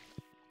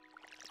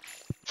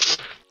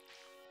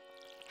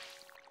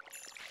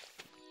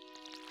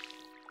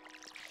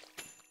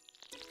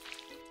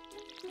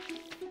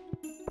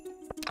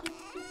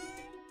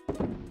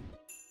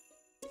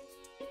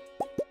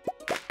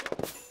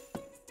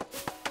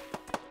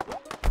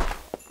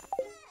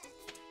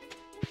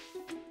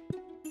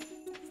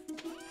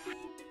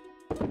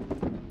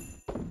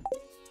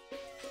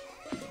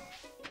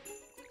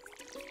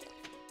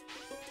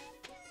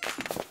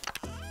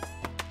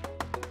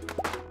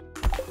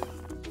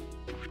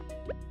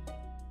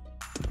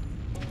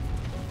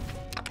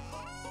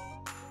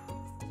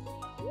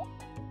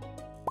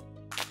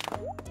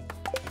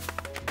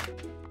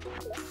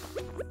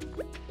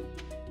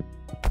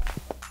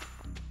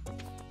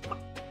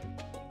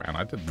 Man,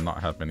 I did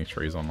not have many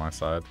trees on my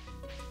side.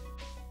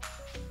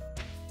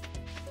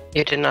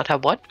 You did not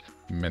have what?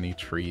 Many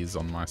trees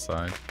on my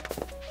side.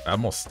 I had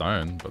more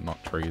stone, but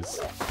not trees.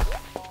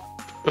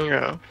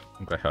 Yeah. I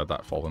think I heard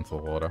that fall into the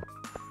water.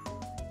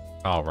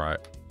 Oh, right.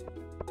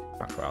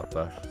 Can't go out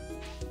there.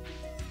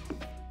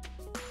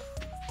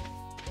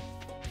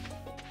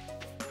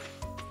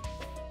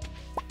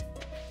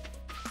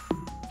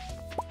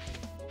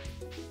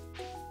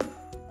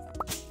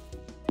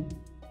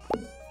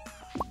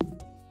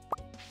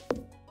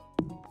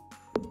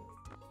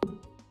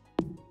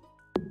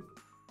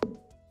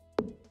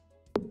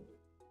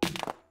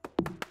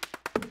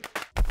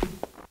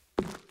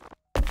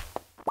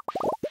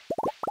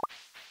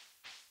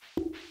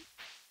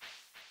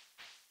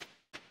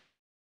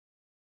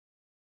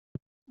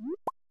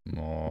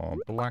 More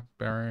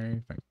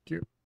blackberry, thank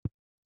you.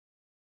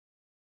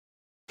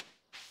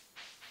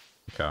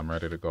 Okay, I'm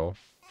ready to go.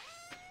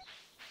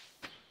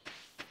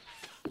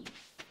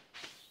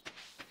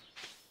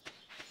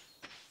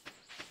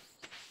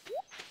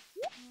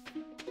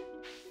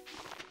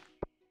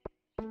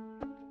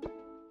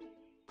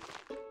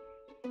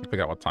 I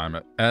forgot what time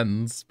it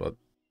ends, but...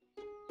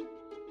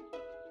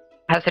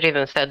 Has it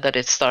even said that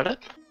it started?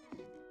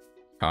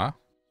 Huh?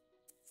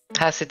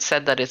 Has it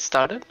said that it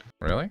started?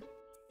 Really?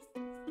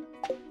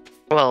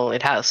 Well,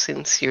 it has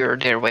since you're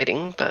there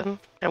waiting, but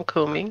I'm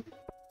coming.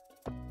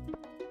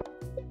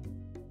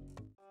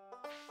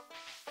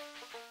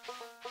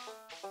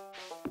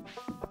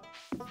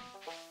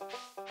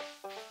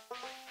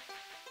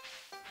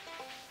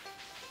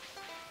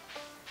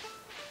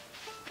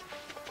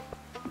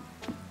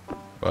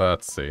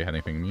 Let's see,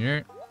 anything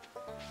new?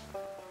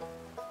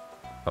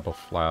 Couple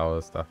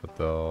flowers,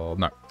 daffodil...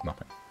 No,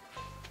 nothing.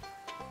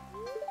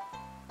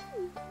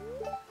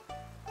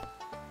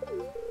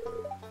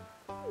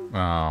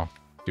 Oh,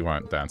 you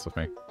won't dance with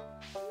me.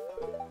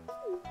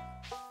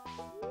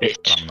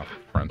 Bitch. Not enough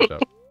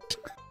friendship.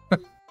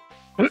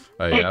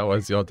 Oh yeah,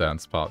 where's your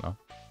dance partner?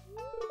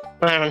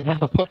 I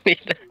don't know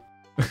either.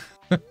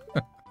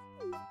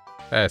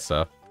 Hey,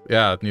 sir.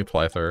 Yeah, new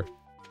playthrough.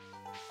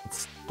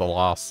 It's the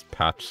last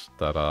patch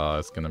that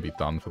is going to be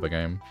done for the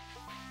game.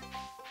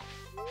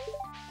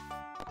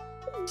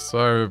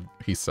 So,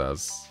 he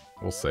says.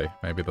 We'll see.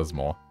 Maybe there's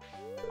more.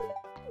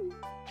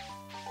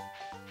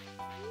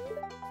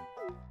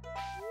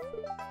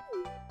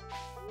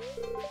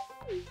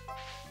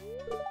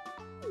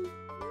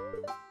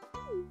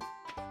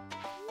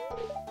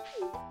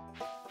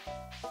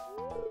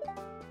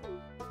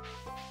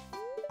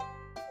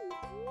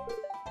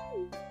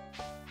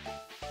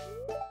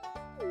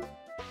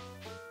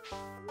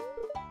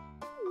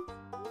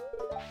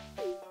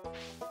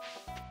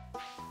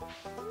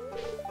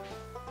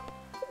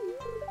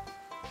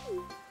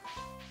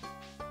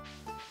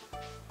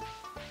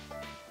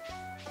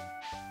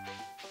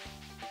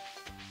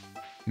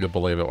 You'll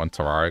believe it when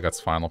Terraria gets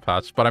final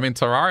patch. But I mean,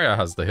 Terraria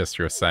has the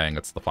history of saying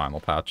it's the final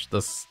patch.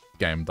 This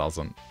game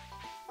doesn't.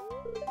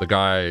 The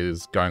guy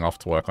is going off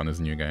to work on his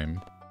new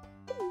game.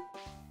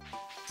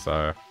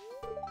 So,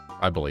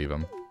 I believe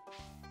him.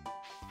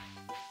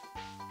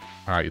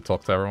 Alright, you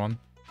talk to everyone?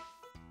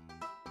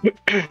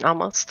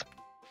 Almost.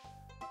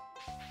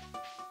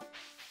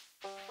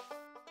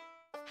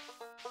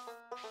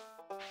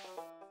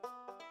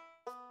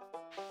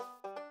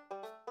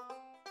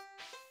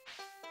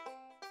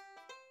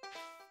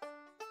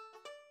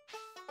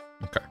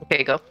 Okay.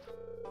 Okay, go.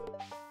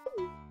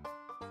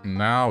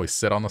 Now we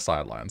sit on the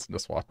sidelines and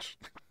just watch.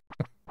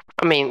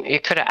 I mean, you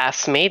could have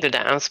asked me to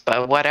dance,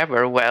 but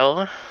whatever,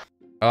 well.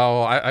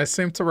 Oh, I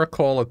seem to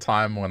recall a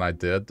time when I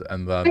did,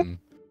 and then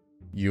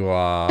you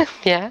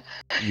Yeah.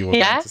 you were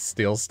going to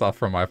steal stuff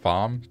from my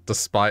farm,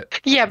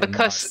 despite Yeah, the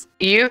because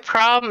nice... you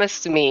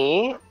promised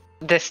me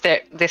the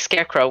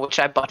scarecrow, which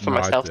I bought for No,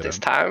 I myself this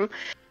didn't. time.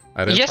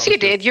 I didn't Yes, you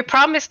promise did. You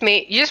promised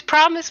me. You just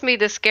promised me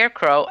the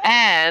scarecrow,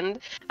 and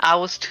I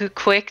was too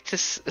quick to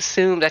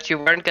assume that you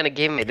weren't gonna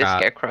give me the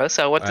scarecrow.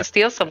 So I went to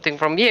steal something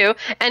from you,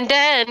 and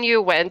then you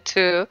went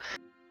to.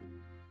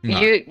 No.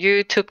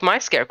 You took my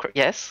scarecrow.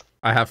 Yes.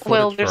 I have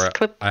footage for it.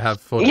 Clip. I have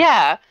footage.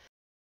 Yeah.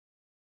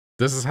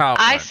 This is how it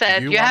I went.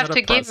 said you have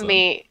to give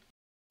me.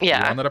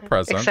 Yeah. You wanted a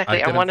present.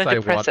 Exactly. I wanted a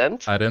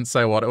present. I didn't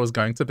say what it was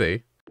going to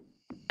be.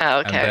 Oh,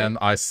 okay. And then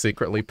I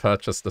secretly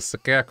purchased the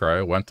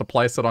scarecrow, went to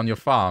place it on your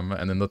farm,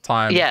 and in the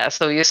time... Yeah,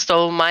 so you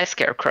stole my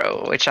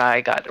scarecrow, which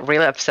I got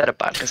really upset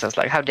about, because I was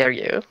like, how dare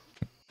you?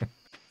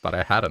 But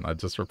I hadn't, I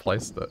just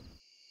replaced it.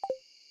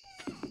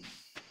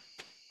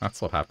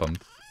 That's what happened.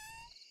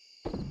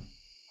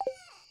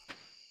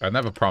 I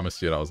never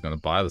promised you that I was going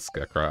to buy the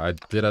scarecrow. I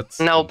did it...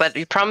 No, but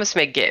you promised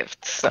me a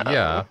gift, so...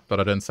 Yeah, but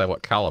I didn't say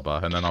what caliber,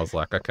 and then I was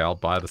like, okay, I'll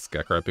buy the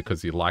scarecrow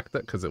because you liked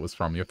it, because it was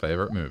from your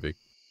favorite movie.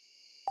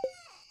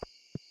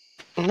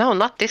 No,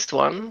 not this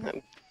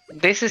one.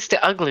 This is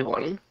the ugly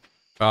one.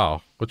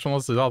 Oh, which one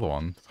was the other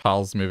one?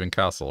 Hal's Moving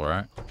Castle,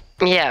 right?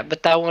 Yeah,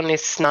 but that one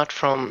is not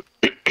from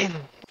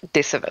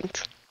this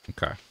event.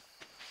 Okay.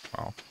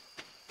 Well,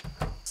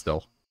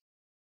 still.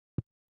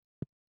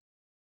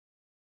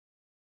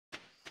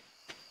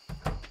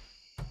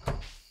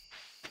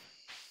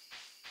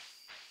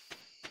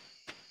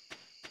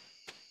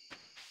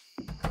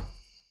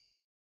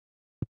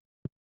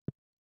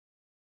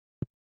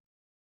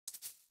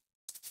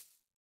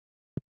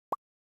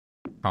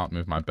 Can't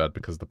move my bed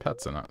because the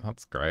pet's in it.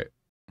 That's great.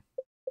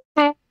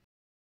 You're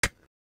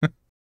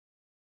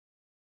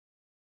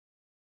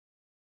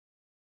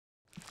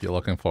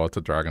looking forward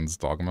to Dragon's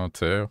Dogma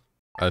too?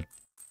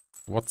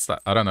 What's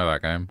that? I don't know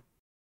that game.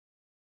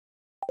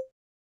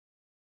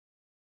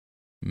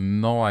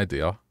 No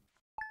idea.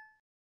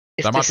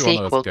 It's the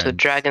sequel to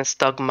Dragon's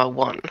Dogma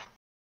 1.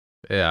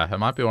 Yeah, it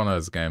might be one of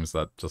those games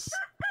that just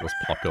was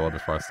popular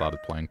before I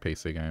started playing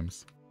PC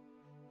games.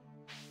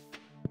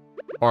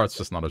 Or it's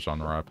just not a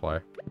genre I play.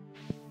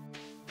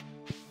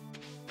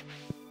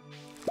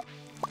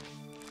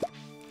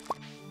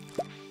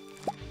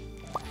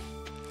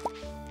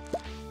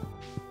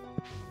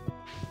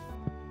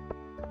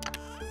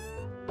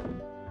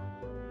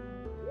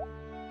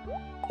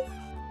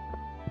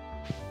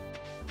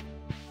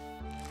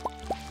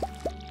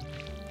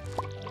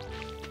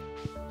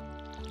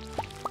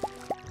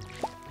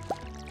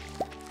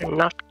 I'm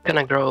not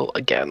gonna grow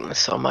again,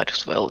 so I might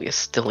as well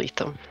just delete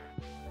them.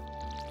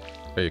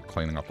 Are you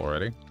cleaning up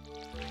already?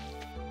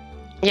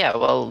 Yeah,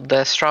 well,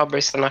 the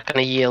strawberries are not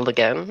gonna yield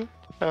again.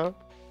 So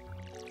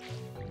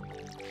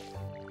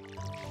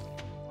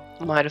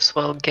might as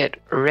well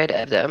get rid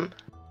of them.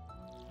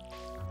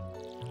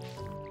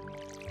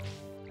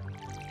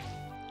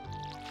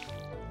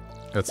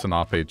 It's an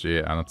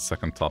RPG and it's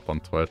second top on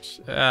Twitch.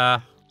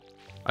 Yeah.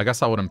 I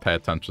guess I wouldn't pay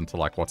attention to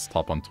like what's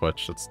top on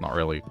Twitch. It's not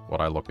really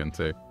what I look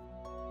into.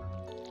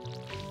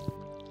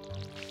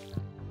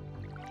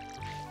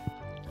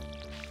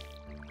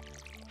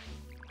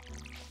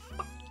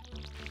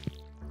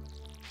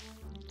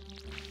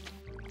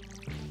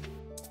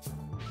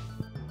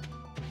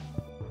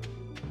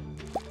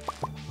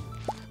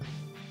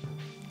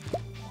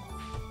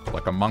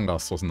 Like Among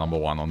Us was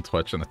 #1 on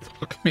Twitch and it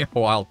took me a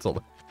while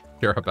to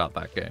hear about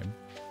that game.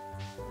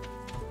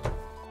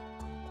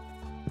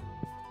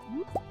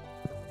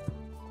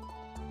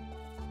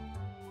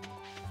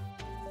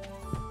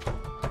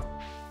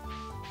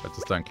 I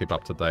just don't keep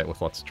up to date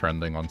with what's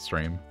trending on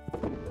stream.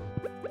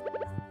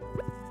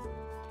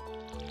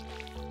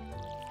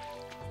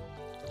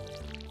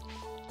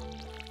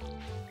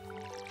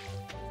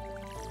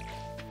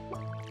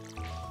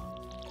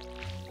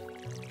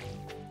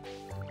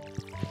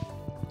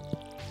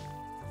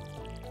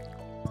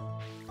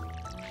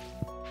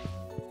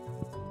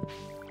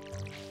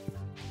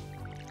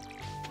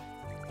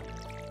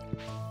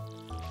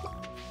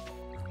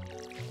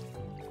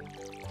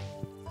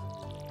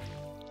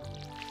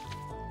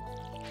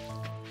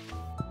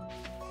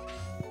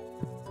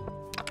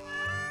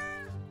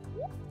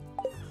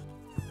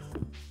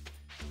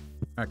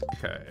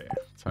 Okay,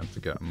 time to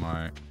get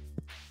my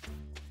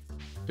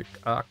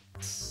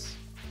pickaxe.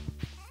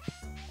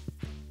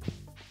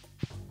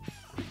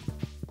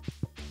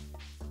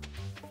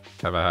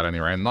 Have I had any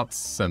rain? Not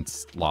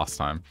since last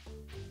time.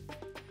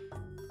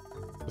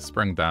 The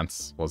spring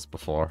dance was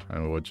before,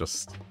 and we were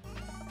just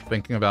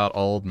thinking about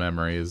old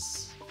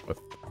memories with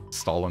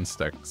stolen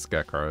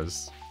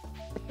scarecrows.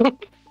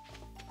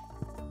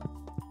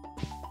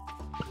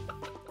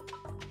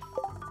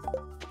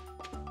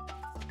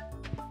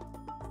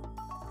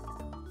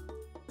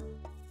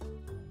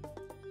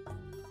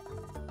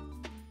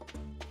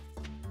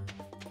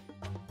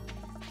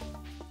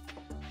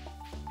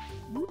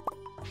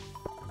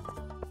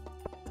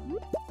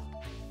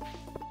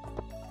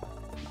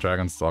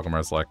 Dragon's Dogma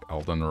is like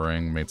Elden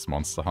Ring meets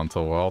Monster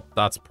Hunter World.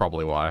 That's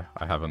probably why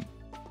I haven't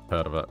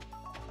heard of it.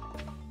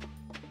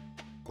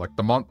 Like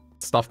the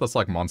stuff that's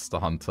like Monster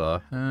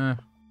Hunter,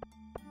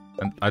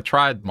 And I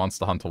tried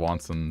Monster Hunter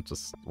once and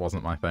just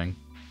wasn't my thing.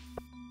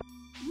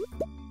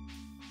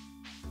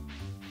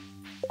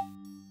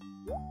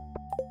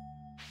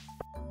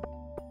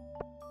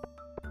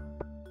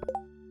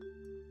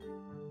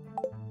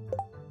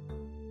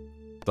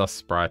 Dust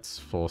sprites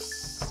for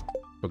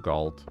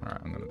gold.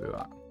 Alright, I'm gonna do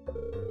that.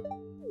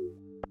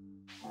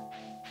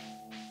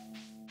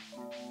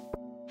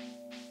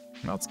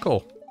 That's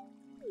cool.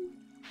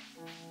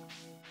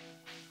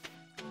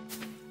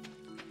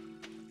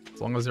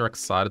 As long as you're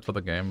excited for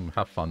the game,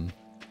 have fun.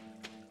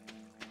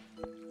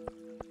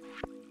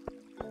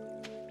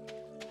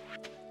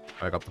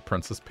 I got the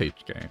Princess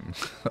Peach game.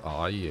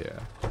 Aw, yeah.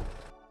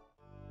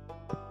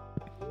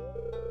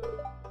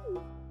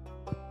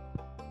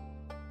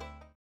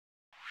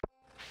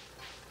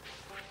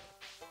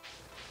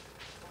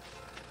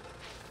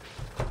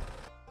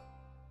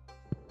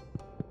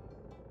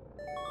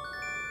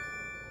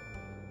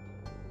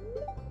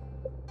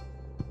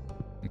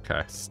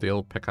 Okay,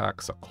 steel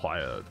pickaxe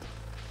acquired.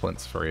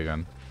 Flint's free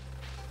again.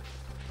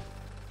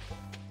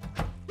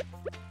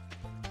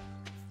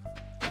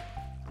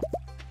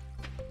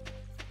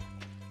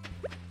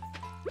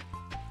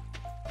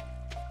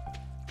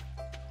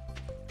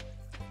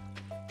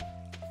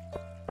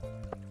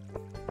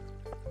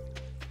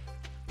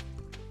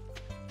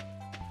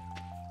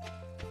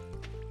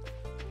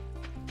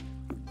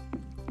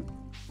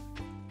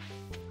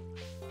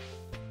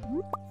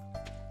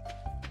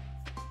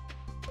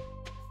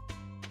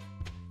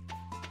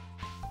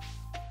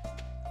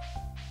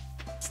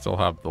 Still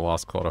have the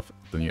last quarter of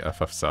the new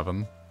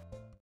FF7.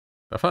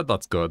 I've heard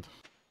that's good.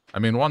 I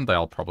mean, one day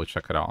I'll probably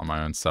check it out on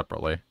my own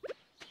separately.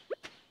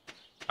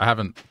 I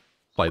haven't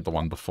played the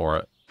one before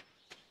it.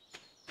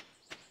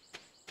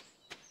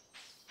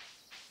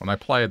 When I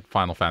played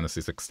Final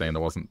Fantasy 16,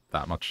 there wasn't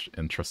that much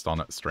interest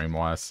on it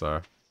stream-wise,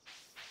 so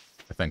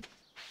I think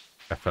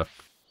FF7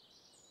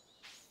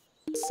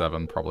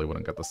 probably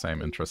wouldn't get the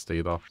same interest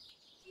either.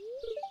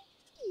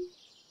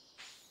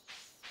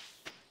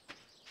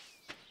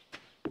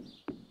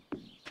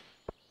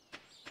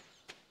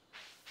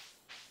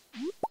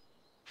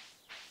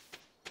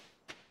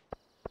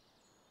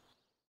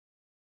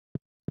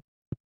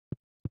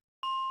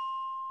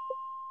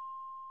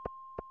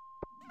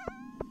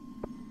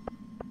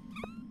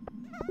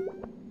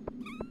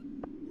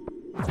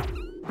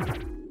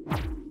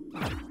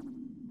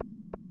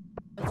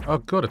 Oh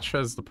good, it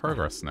shows the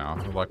progress now.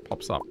 It like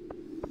pops up.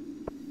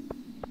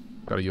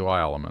 Got a UI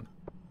element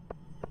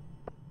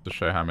to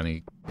show how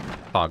many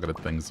targeted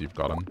things you've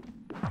gotten.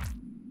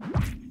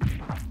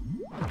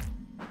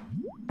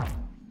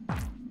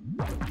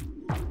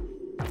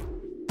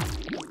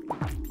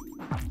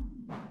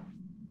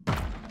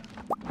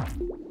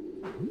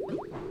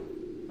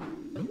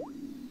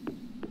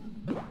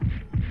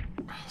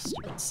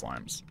 Stupid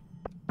slimes.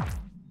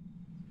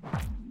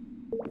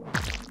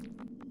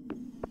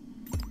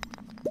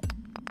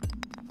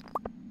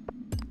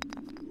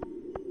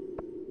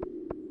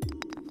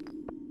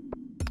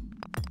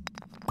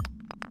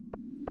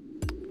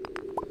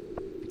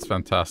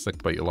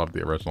 Fantastic, but you love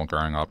the original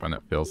growing up, and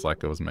it feels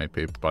like it was made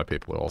by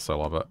people who also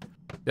love it.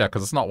 Yeah,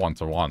 because it's not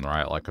one-to-one,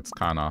 right? Like, it's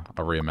kind of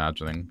a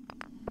reimagining.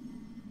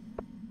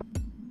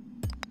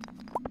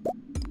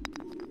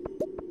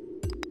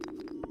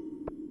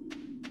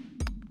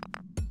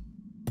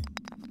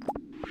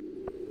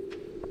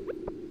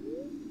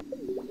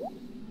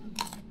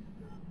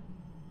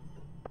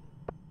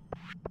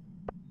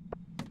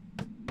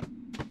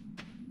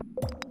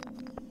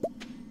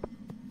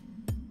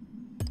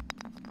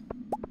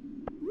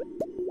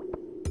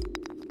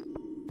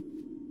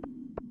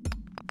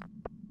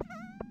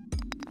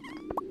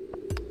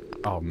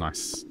 Oh,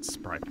 nice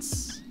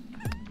sprites.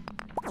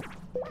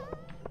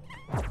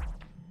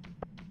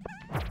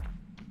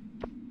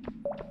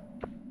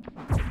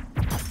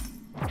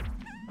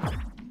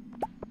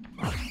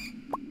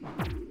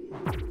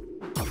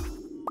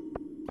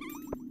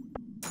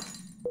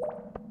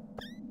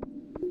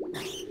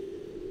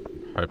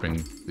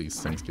 Hoping these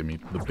things give me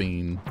the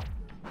bean.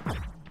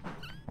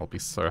 I'll be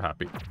so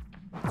happy.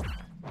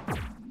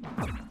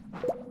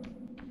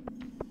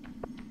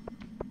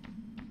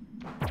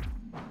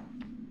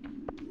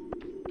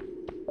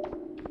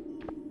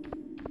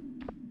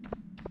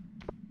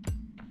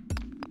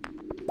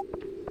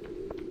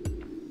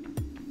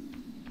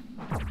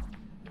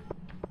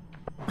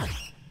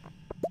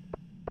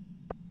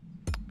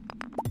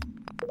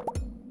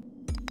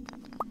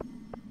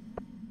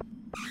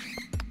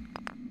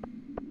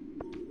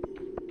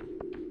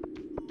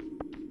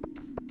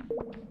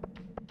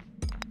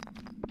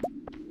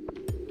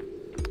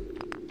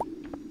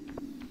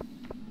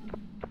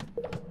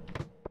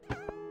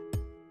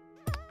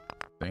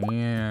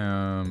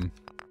 Damn.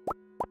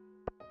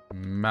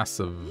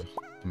 Massive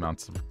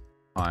amounts of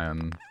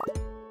iron.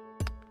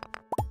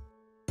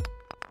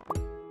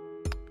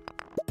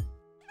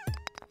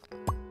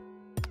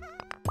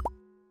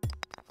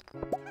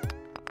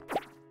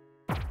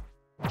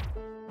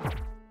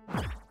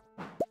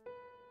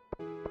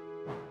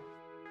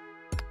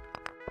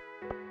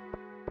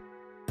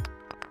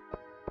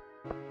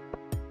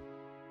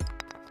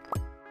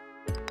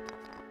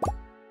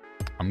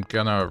 I'm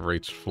gonna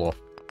reach floor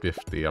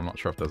 50. I'm not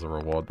sure if there's a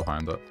reward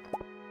behind it.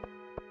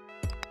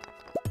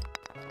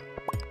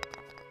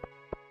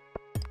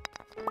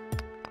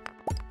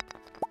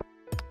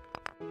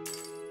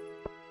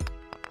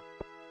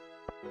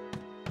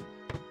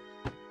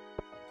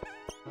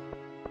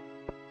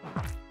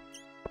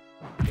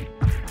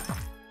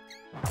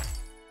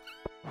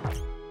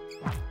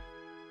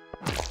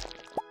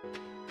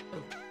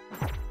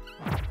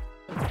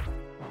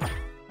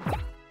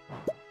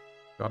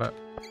 Got it.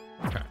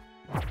 Okay.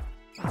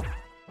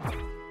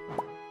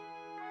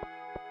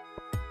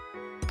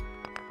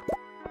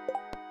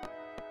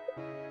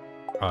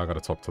 Oh, I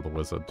gotta talk to the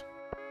wizard.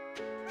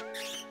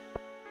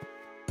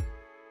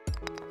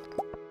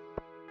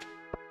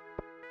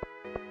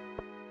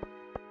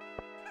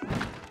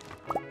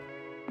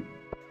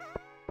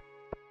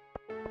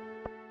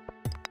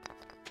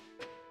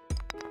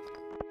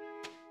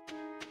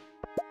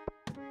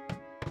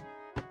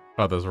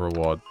 Oh, there's a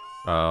reward.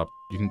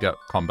 You can get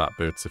combat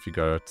boots if you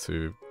go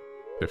to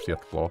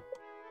 50th floor.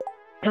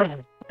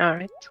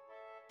 Alright.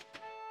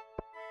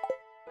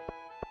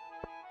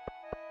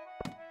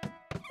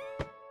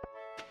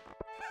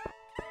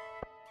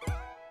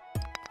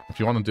 If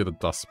you want to do the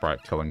dust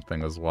sprite killing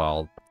thing as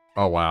well.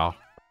 Oh, wow.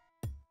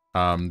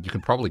 You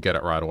can probably get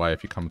it right away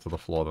if you come to the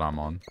floor that I'm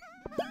on.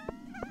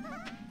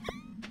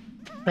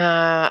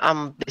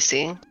 I'm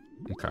busy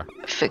Okay.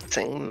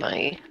 fixing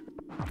my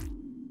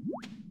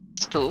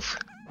stove.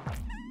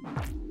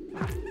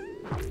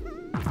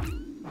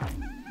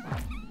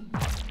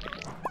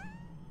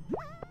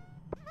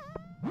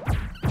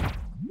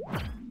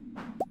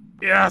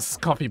 Yes!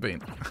 Coffee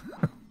bean!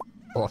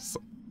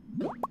 Awesome.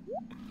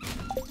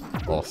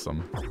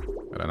 Awesome.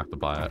 I don't have to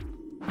buy it.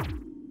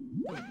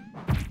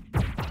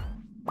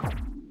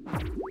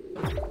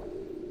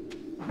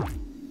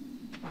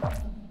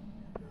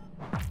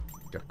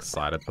 Get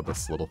excited for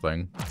this little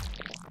thing.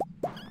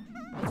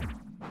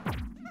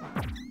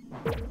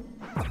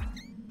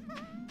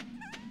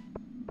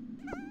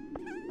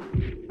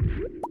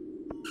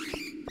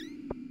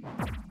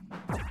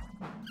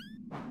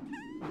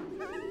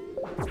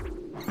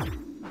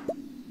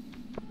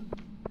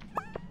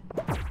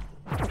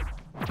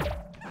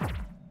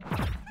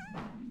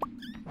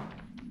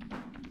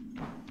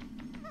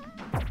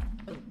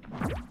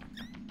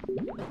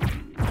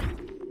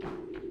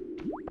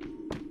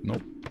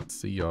 Nope. Let's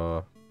see,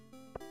 I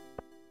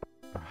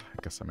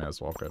guess I may as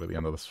well go to the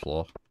end of this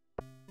floor.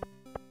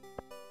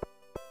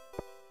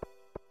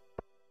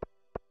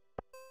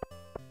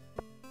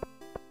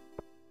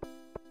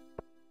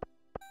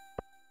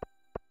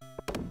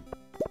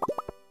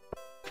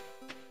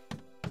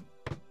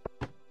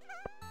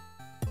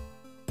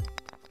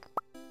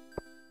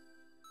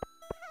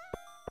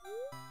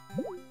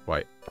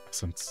 Wait,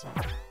 essence.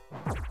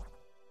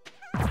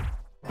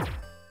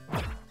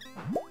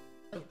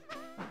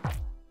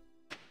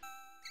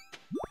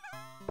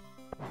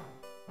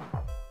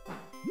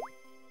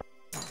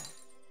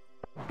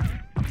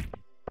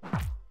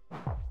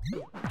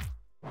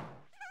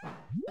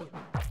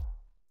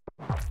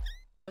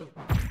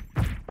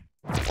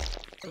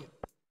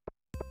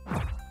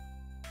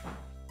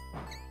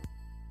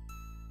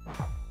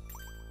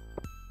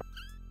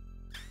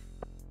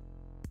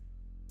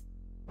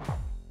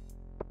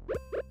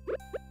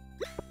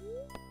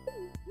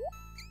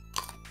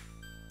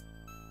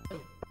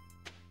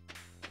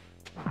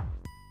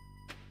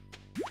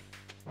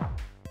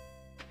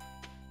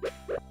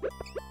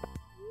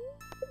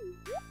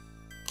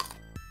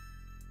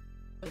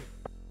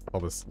 All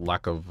this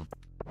lack of,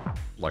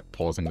 like,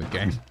 pausing the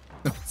game.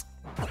 It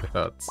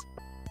hurts.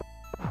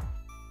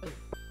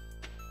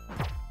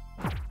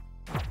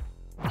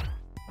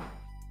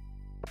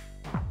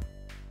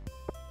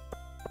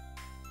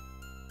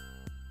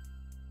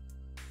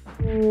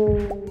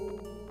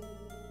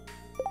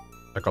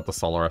 I got the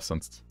solar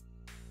essence.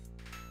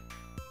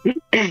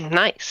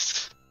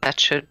 Nice. That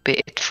should be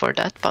it for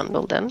that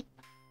bundle then.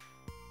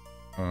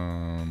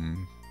 Yeah.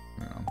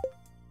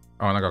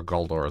 Oh, and I got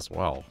gold ore as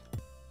well.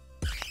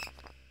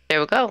 There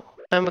we go.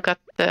 And we got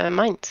the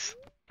mines.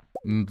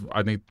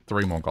 I need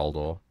 3 more gold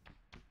ore.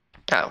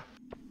 Oh.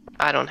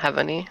 I don't have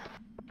any.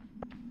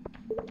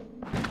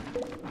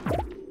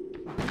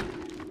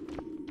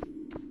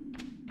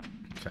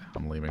 Okay,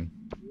 I'm leaving.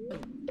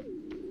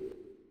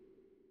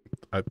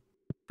 I'm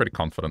pretty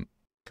confident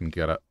I can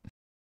get it.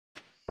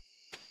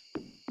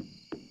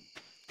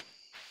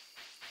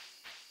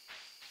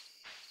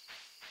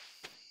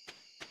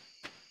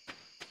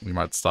 We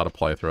might start a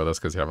playthrough of this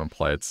because you haven't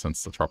played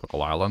since the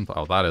Tropical Island.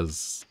 Oh, that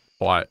is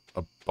quite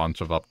a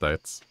bunch of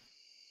updates.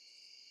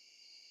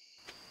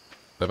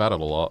 They've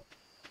added a lot.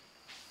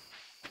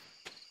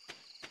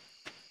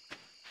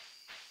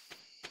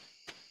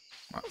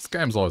 This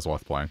game's always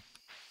worth playing.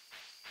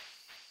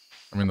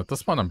 I mean, at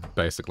this point, I'm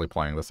basically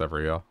playing this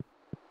every year.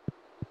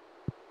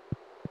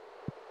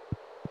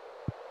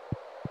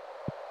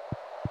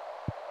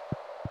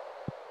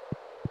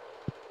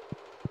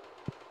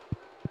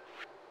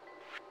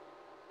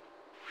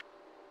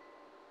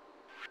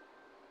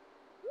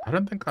 I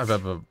don't think I've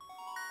ever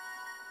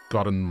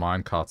gotten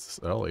minecarts this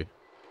early.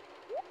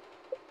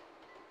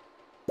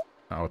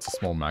 Oh, it's a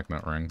small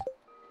magnet ring.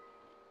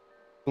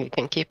 You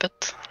can keep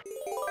it.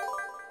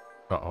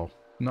 Uh-oh.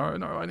 No,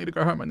 no, I need to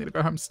go home. I need to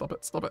go home. Stop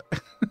it. Stop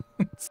it.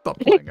 Stop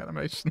playing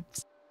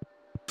animations.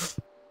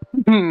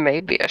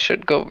 Maybe I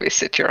should go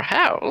visit your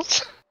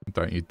house.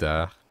 Don't you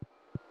dare.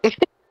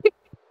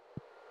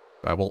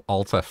 I will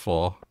Alt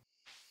F4.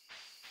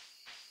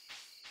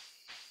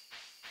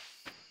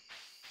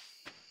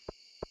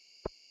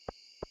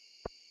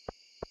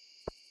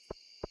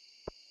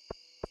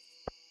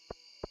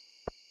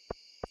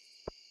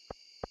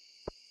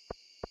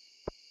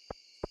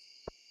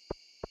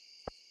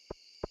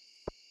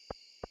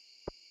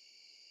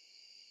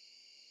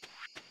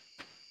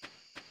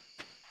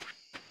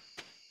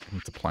 I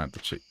need to plant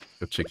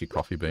the cheeky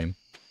coffee bean.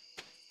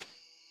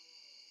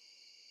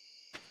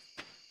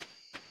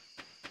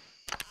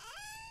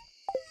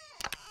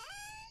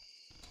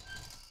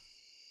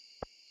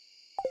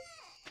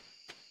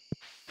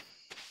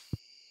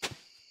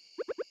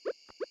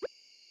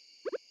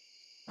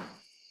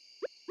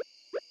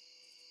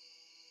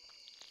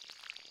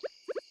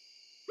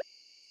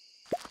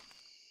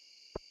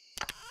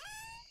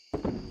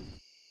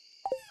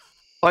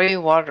 Why are you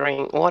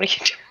watering? What are you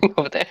doing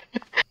over there?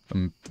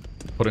 I'm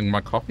putting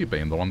my coffee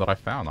bean, the one that I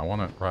found. I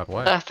want it right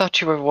away. I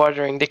thought you were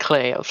watering the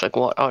clay. I was like,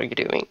 what are you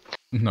doing?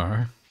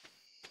 No.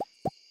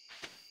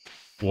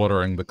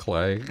 Watering the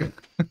clay.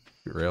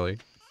 Really?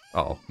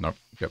 Oh, nope.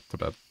 Get to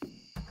bed.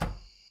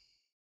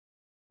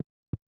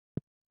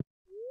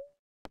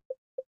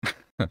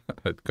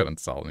 It couldn't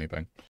sell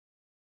anything.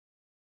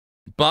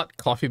 But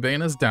coffee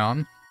bean is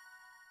down.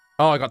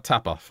 Oh, I got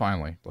Tapper,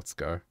 finally. Let's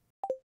go.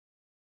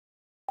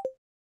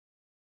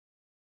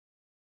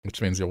 Which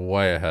means you're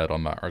way ahead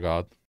on that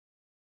regard.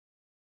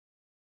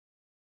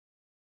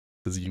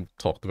 Because you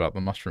talked about the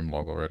mushroom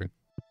log already.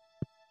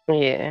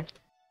 Yeah.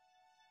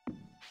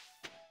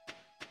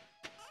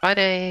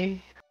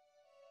 Friday.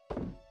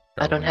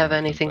 I don't have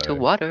anything to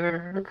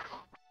water.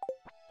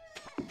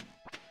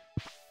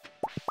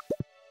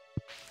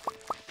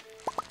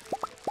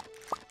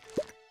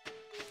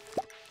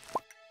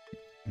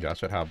 Yeah, I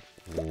should have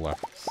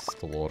left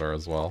to water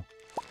as well.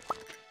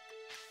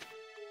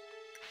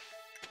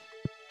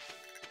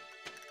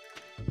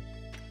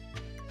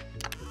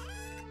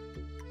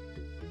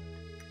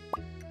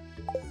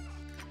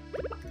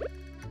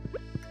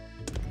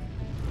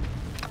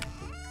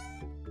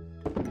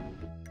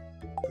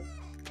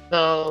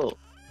 So,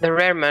 the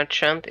rare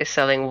merchant is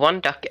selling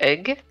 1 duck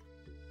egg,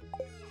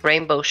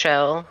 rainbow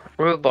shell,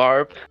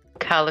 rhubarb,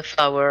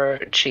 cauliflower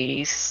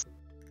cheese,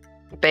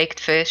 baked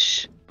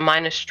fish,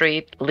 miner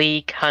street,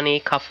 leek, honey,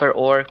 copper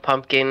ore,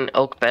 pumpkin,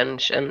 oak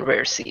bench, and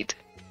rare seed.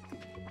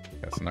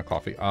 Yes, no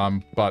coffee.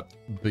 But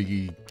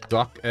the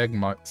duck egg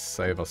might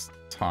save us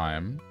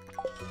time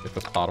if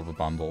it's part of a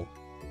bundle.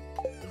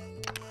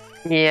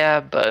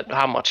 Yeah, but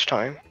how much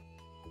time?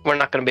 We're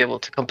not gonna be able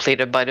to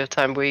complete it by the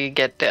time we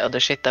get the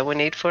other shit that we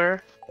need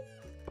for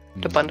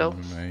the bundle.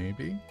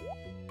 Maybe.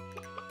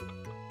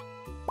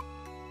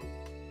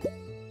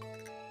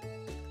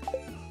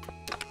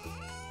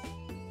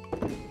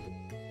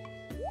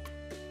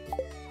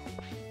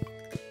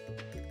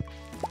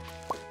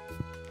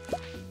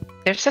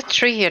 There's a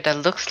tree here that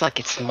looks like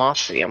it's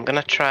mossy. I'm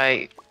gonna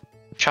try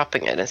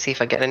chopping it and see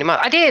if I get any moss.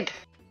 I did!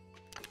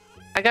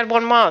 I got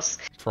 1 moss.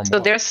 From So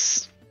what?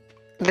 there's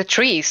the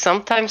trees.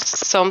 Sometimes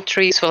some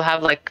trees will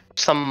have like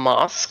some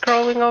moss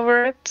growing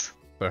over it.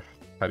 So,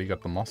 how do you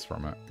get the moss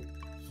from it?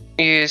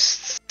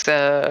 Use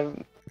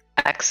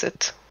axe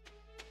it.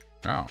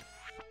 Oh.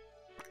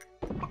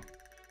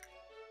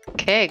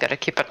 Okay, gotta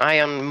keep an eye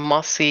on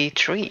mossy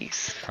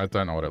trees. I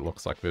don't know what it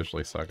looks like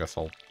visually, so I guess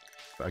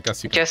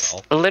you can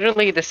Just tell.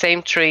 literally the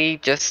same tree,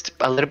 just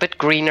a little bit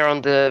greener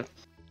on the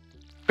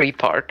tree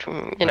part,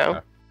 you know. Okay.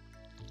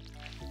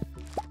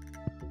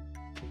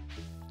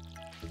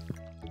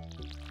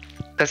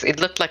 Because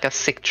it looked like a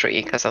sick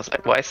tree, because I was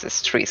like, why is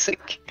this tree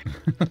sick?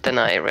 Then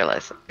I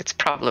realized it's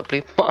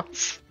probably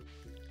moss.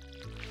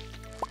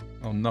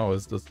 Oh no,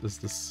 is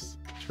this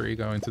tree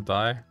going to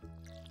die?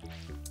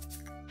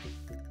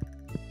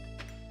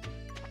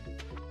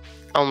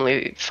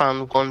 Only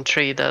found 1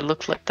 tree that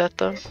looked like that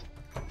though.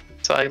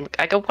 So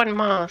I got 1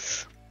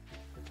 moss.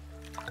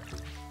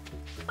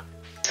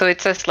 So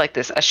it says like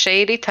this, a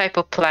shady type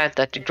of plant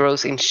that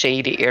grows in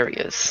shady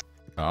areas.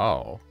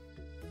 Oh.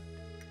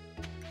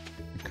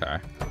 Okay.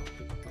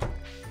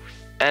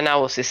 And I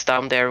was just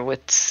down there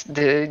with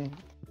the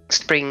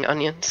spring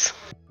onions.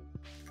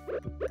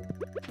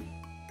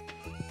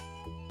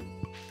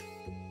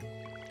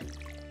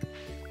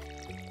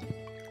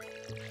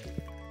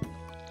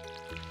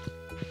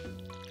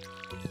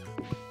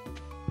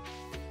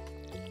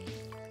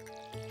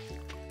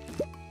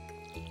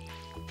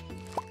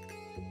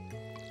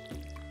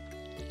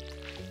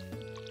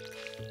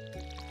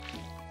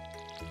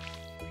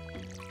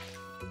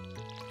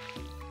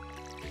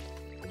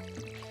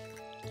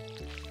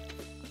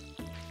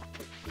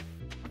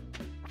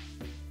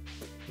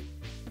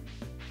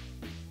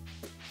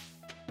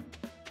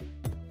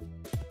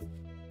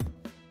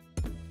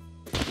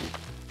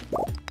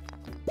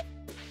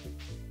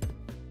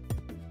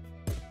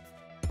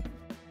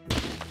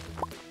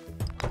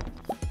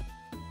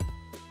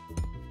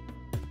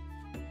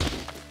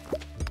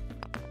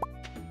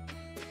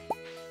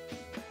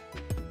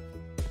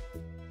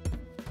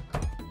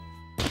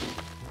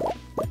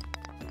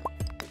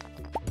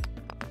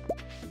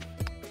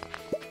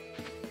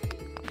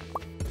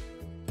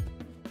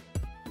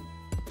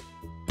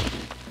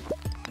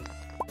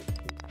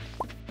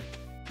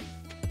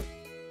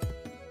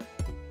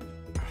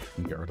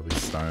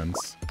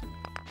 stones.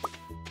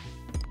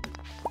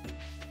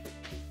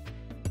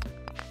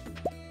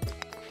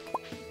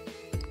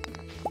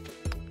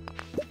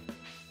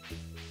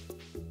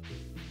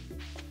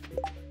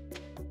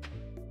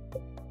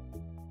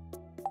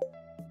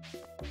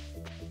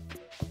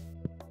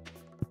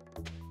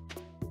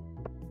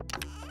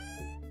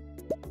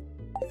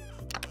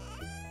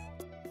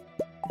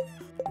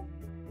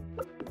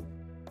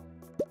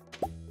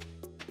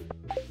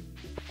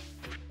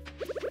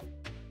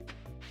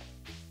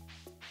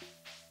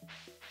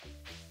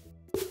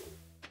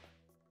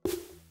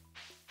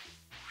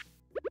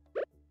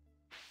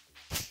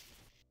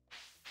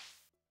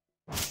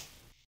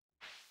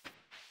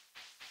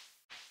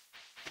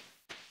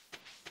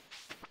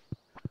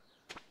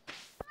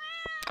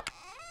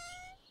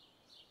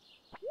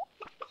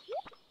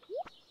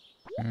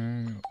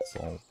 That's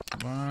all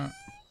that.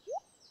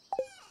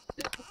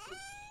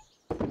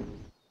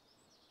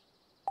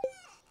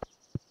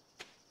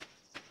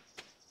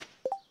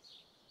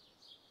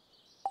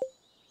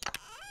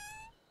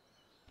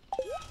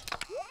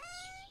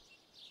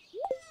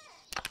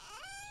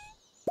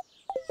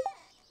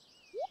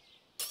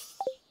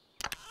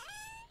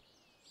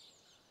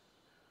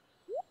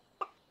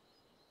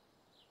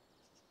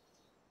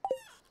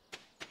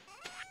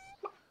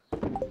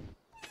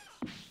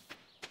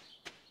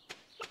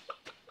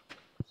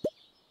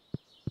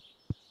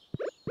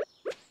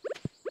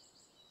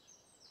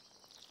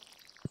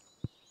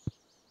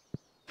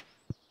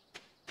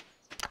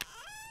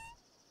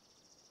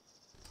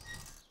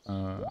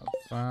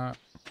 That.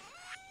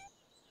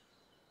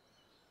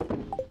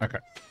 Okay.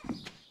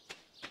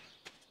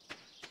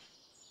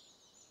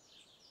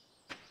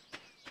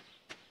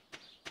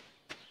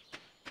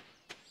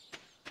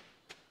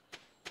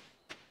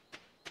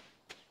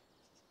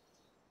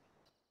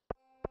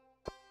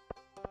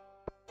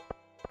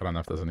 I don't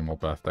know if there's any more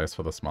birthdays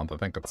for this month. I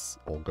think it's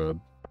all good.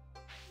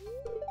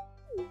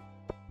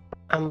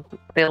 I'm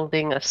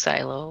building a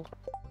silo.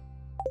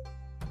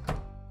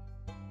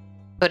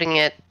 Putting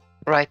it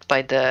right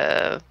by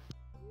the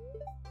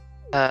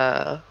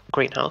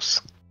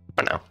greenhouse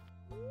for now.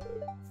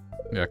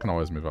 Yeah, I can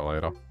always move it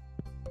later.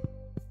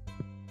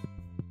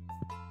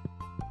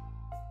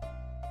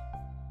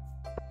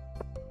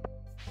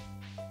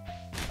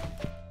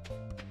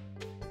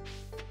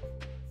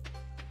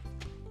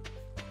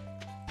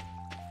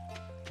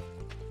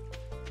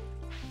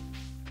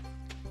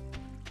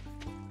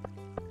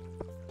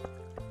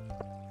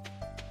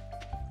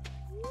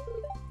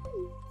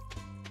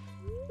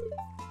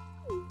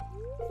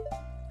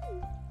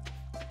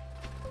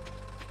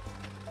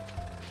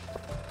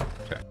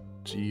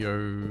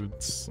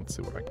 Geodes. Let's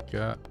see what I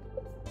get.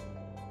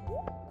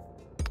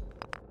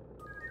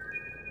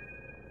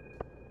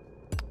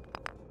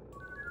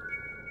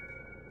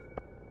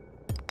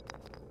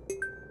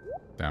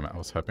 Damn it, I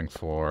was hoping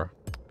for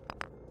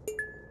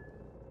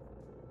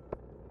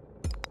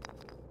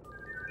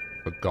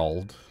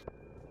gold.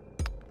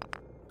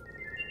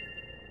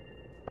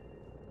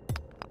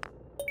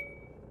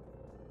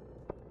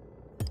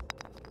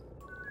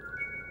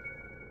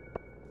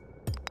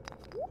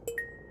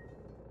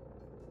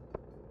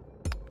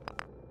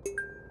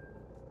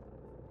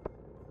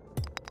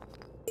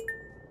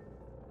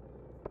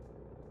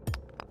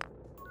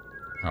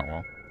 Oh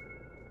well.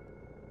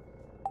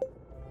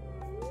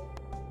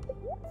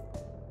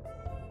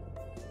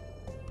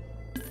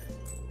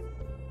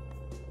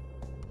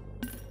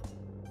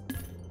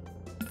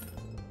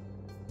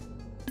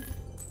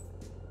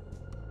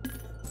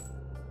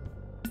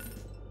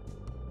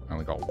 I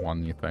only got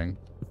one new thing.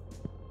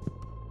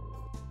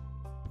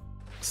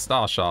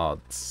 Star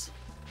shards.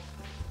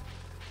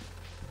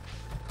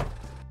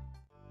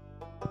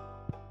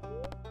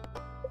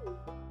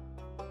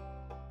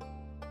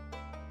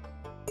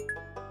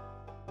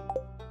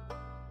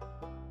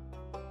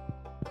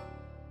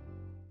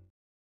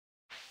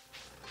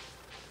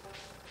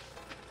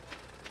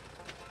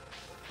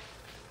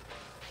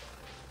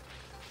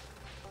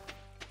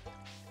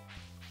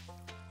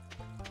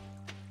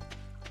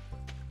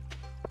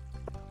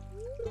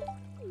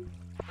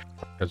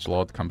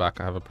 Edgelord, come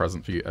back. I have a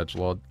present for you,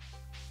 Edgelord.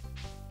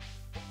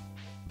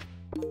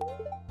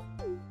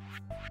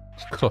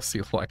 Of course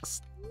he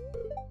likes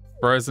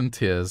frozen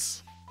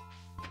tears.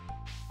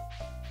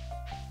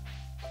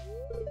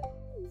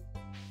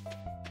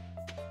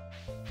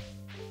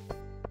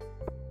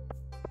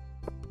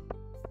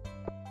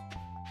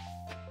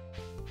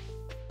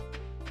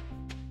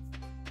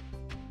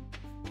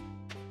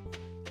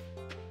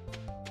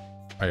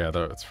 Oh yeah,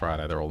 it's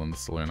Friday. They're all in the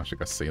saloon. I should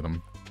go see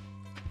them.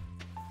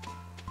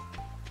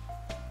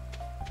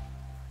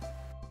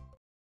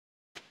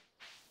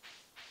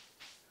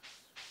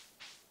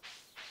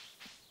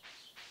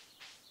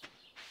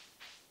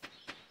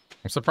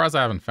 I'm surprised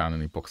I haven't found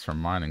any books from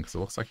mining, because it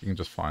looks like you can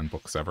just find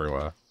books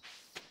everywhere.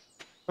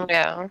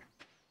 Yeah.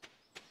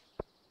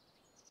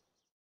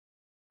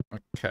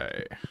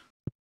 Okay.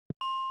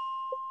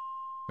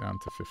 Down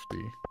to 50.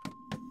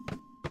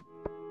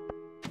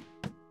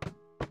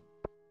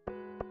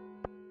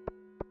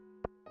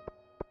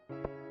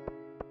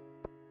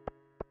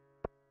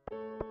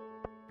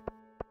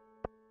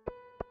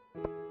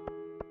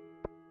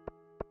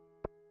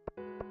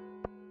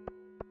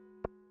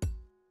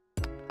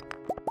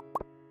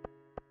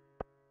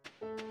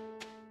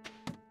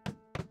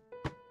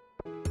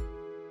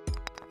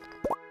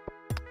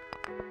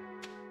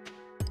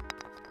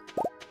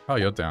 Oh,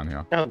 you're down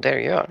here. Oh,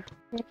 there you are.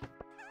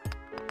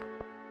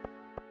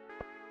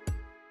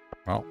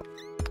 Well.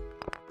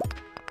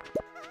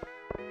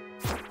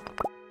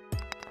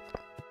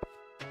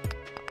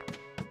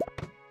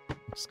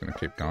 Just gonna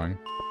keep going.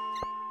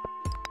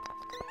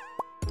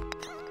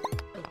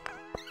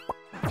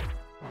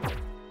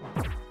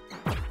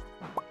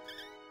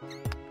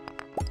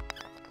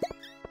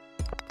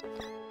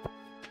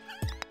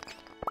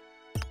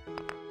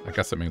 I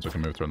guess it means we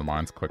can move through the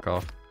mines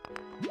quicker.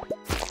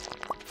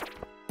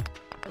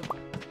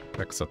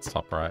 Exit's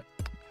top right.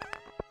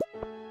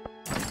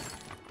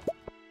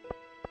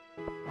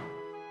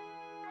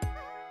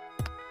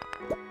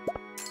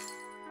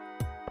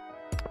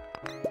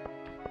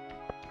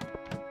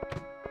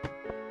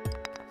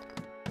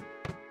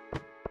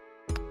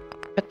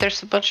 But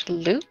there's a bunch of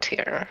loot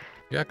here.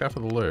 Yeah, go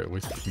for the loot.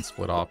 We can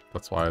split up.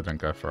 That's why I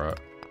didn't go for it.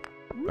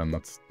 Then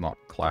that's not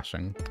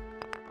clashing.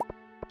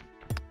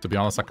 To be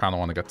honest, I kind of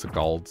want to get to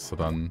gold, so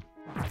then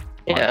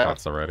my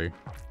carts are ready.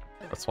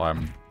 That's why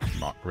I'm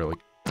not really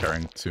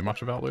caring too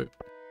much about loot.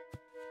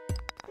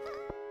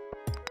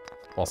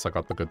 Also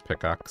got the good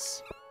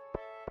pickaxe.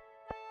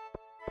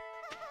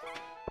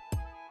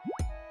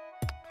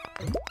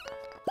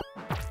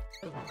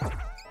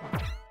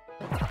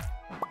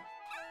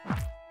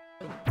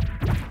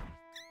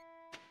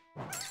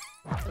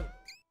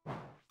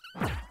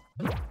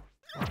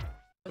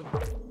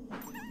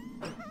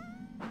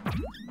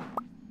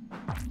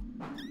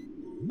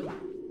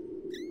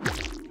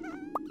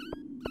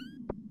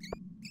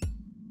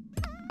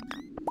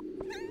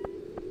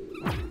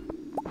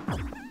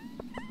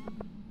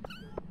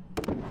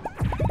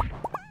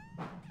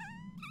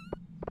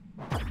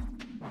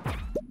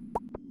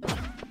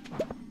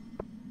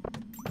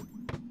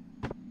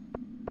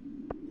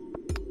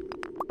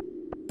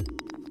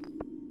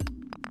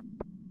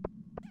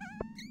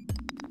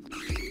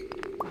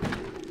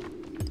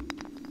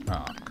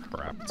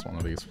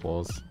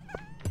 Floors.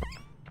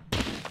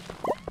 Can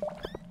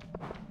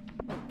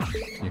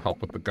you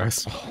help with the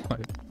ghost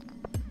wallet?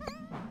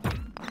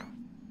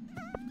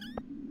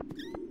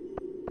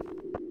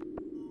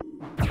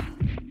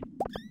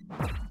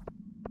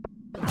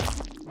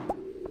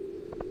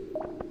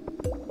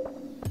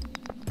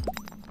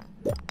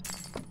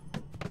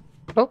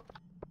 Oh.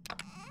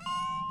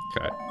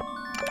 Okay.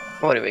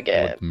 What do we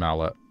get? Wood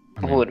mallet.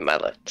 Wood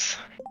mallet.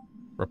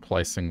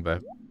 Replacing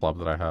the club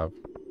that I have.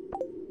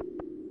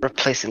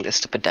 Replacing this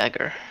stupid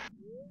dagger.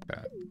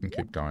 Yeah, you can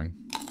keep going.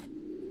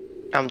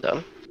 I'm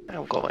done.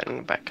 I'm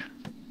going back.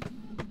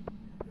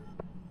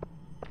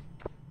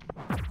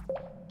 I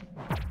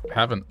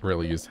haven't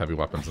really used heavy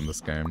weapons in this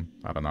game.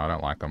 I don't know, I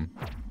don't like them.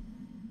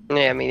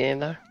 Yeah, me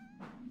neither.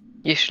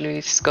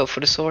 Usually just go for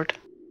the sword.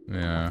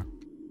 Yeah,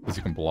 because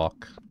you can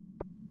block.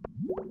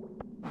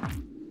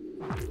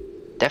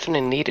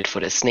 Definitely needed for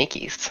the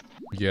sneakies.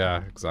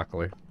 Yeah,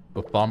 exactly.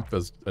 The thump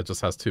is, it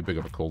just has too big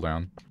of a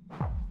cooldown.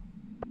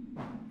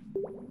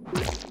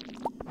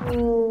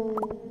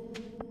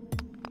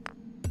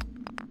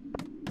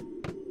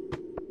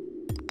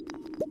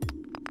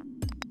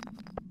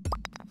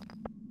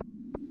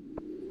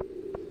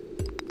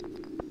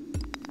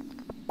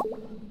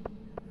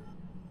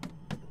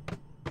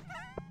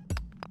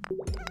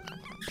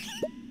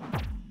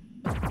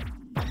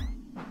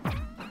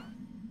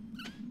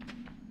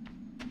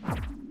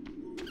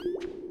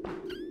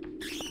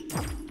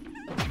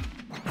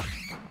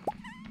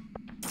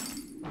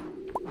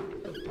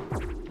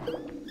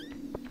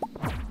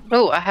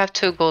 Oh, I have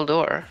 2 gold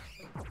ore.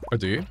 Oh,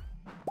 do you?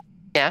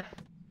 Yeah.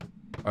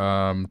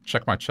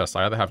 Check my chest.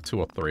 I either have 2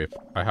 or 3. If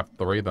I have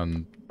 3,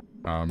 then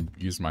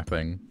use my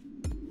thing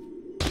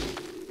to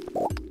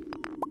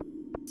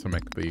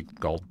make the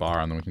gold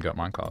bar, and then we can get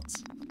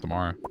minecarts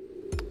tomorrow.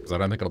 Because I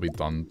don't think it'll be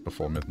done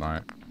before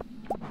midnight.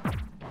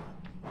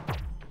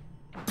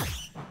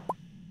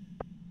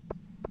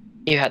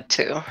 You had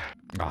 2.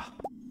 Ah.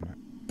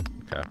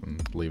 Okay, I can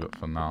leave it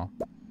for now.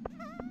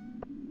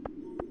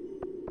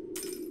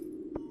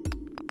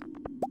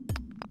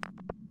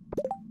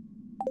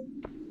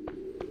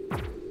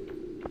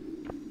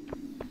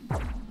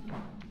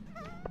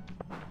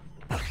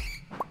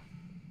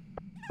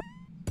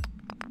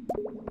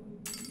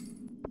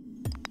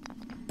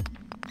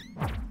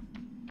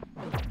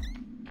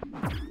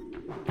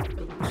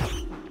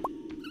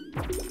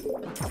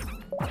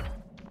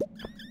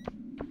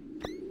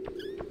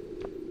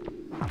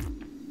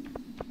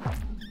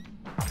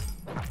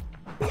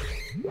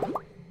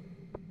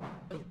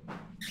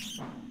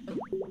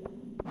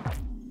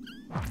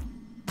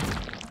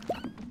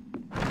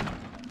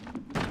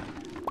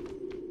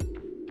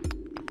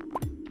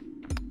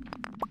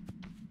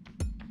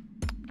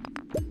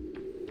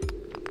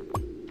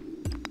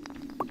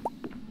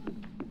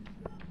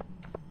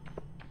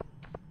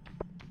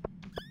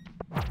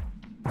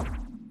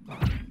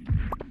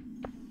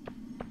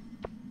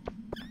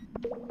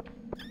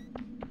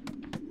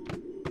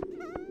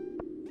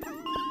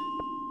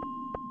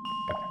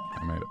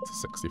 I made it to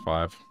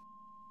 65.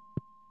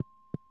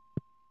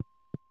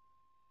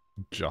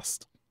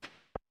 Just.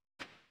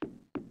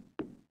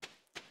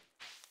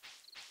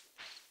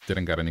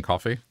 didn't get any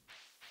coffee?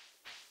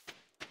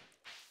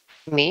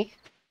 Me?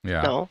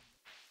 Yeah. No.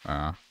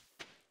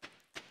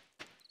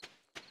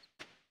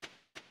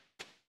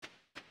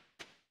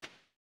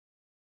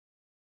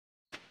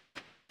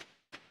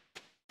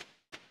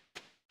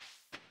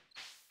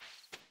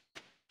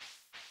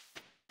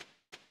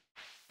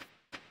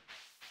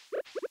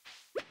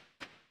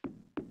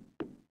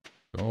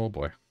 Oh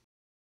boy.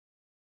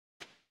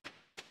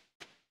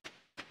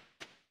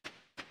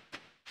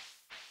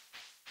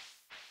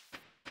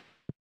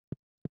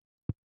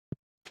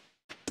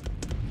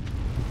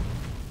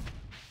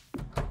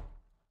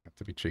 Have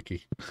to be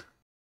cheeky.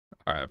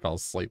 Alright, I fell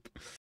asleep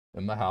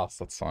in the house,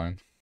 that's fine.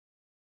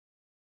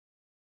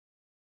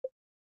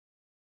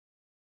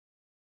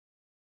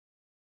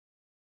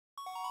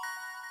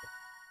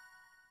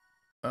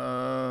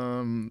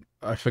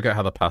 I forget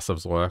how the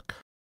passives work.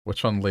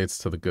 Which one leads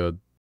to the good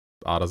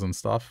artisan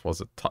stuff? Was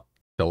it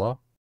Tiller?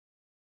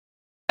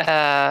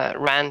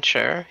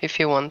 Rancher, if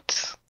you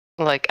want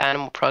like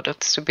animal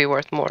products to be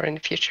worth more in the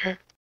future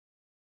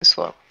as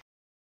well.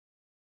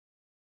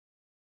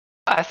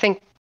 I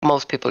think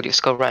most people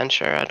just go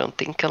rancher. I don't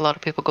think a lot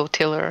of people go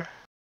tiller.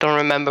 Don't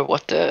remember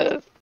what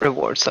the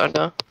rewards are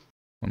though.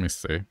 Let me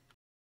see.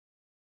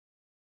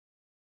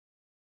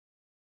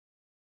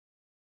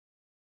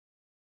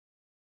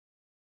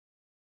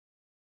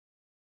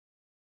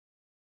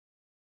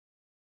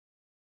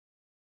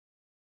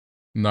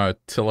 No,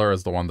 tiller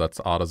is the one that's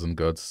artisan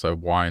goods, so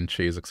wine,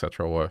 cheese,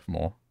 etc. are worth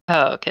more.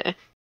 Oh, okay.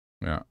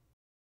 Yeah.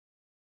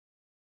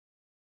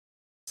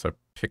 So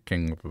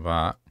picking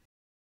that.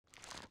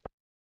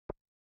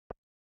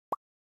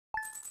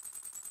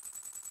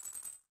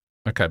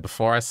 Okay,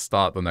 before I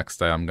start the next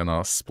day, I'm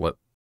gonna split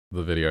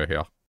the video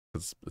here,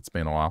 because it's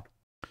been a while.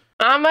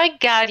 Oh my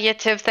god,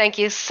 YouTube, thank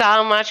you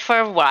so much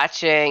for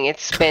watching.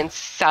 It's been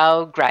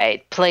so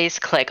great. Please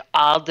click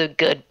all the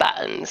good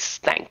buttons.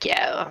 Thank you.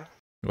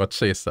 What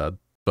she said.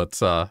 But,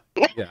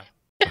 yeah.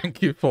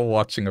 Thank you for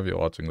watching if you're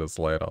watching this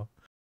later.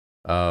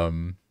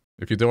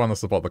 If you do want to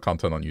support the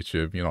content on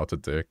YouTube, you know what to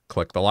do.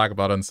 Click the like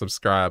button,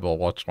 subscribe, or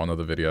watch one of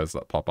the videos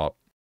that pop up.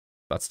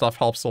 That stuff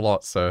helps a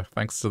lot, so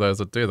thanks to those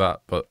that do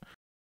that, but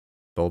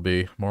there'll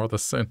be more of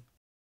this soon.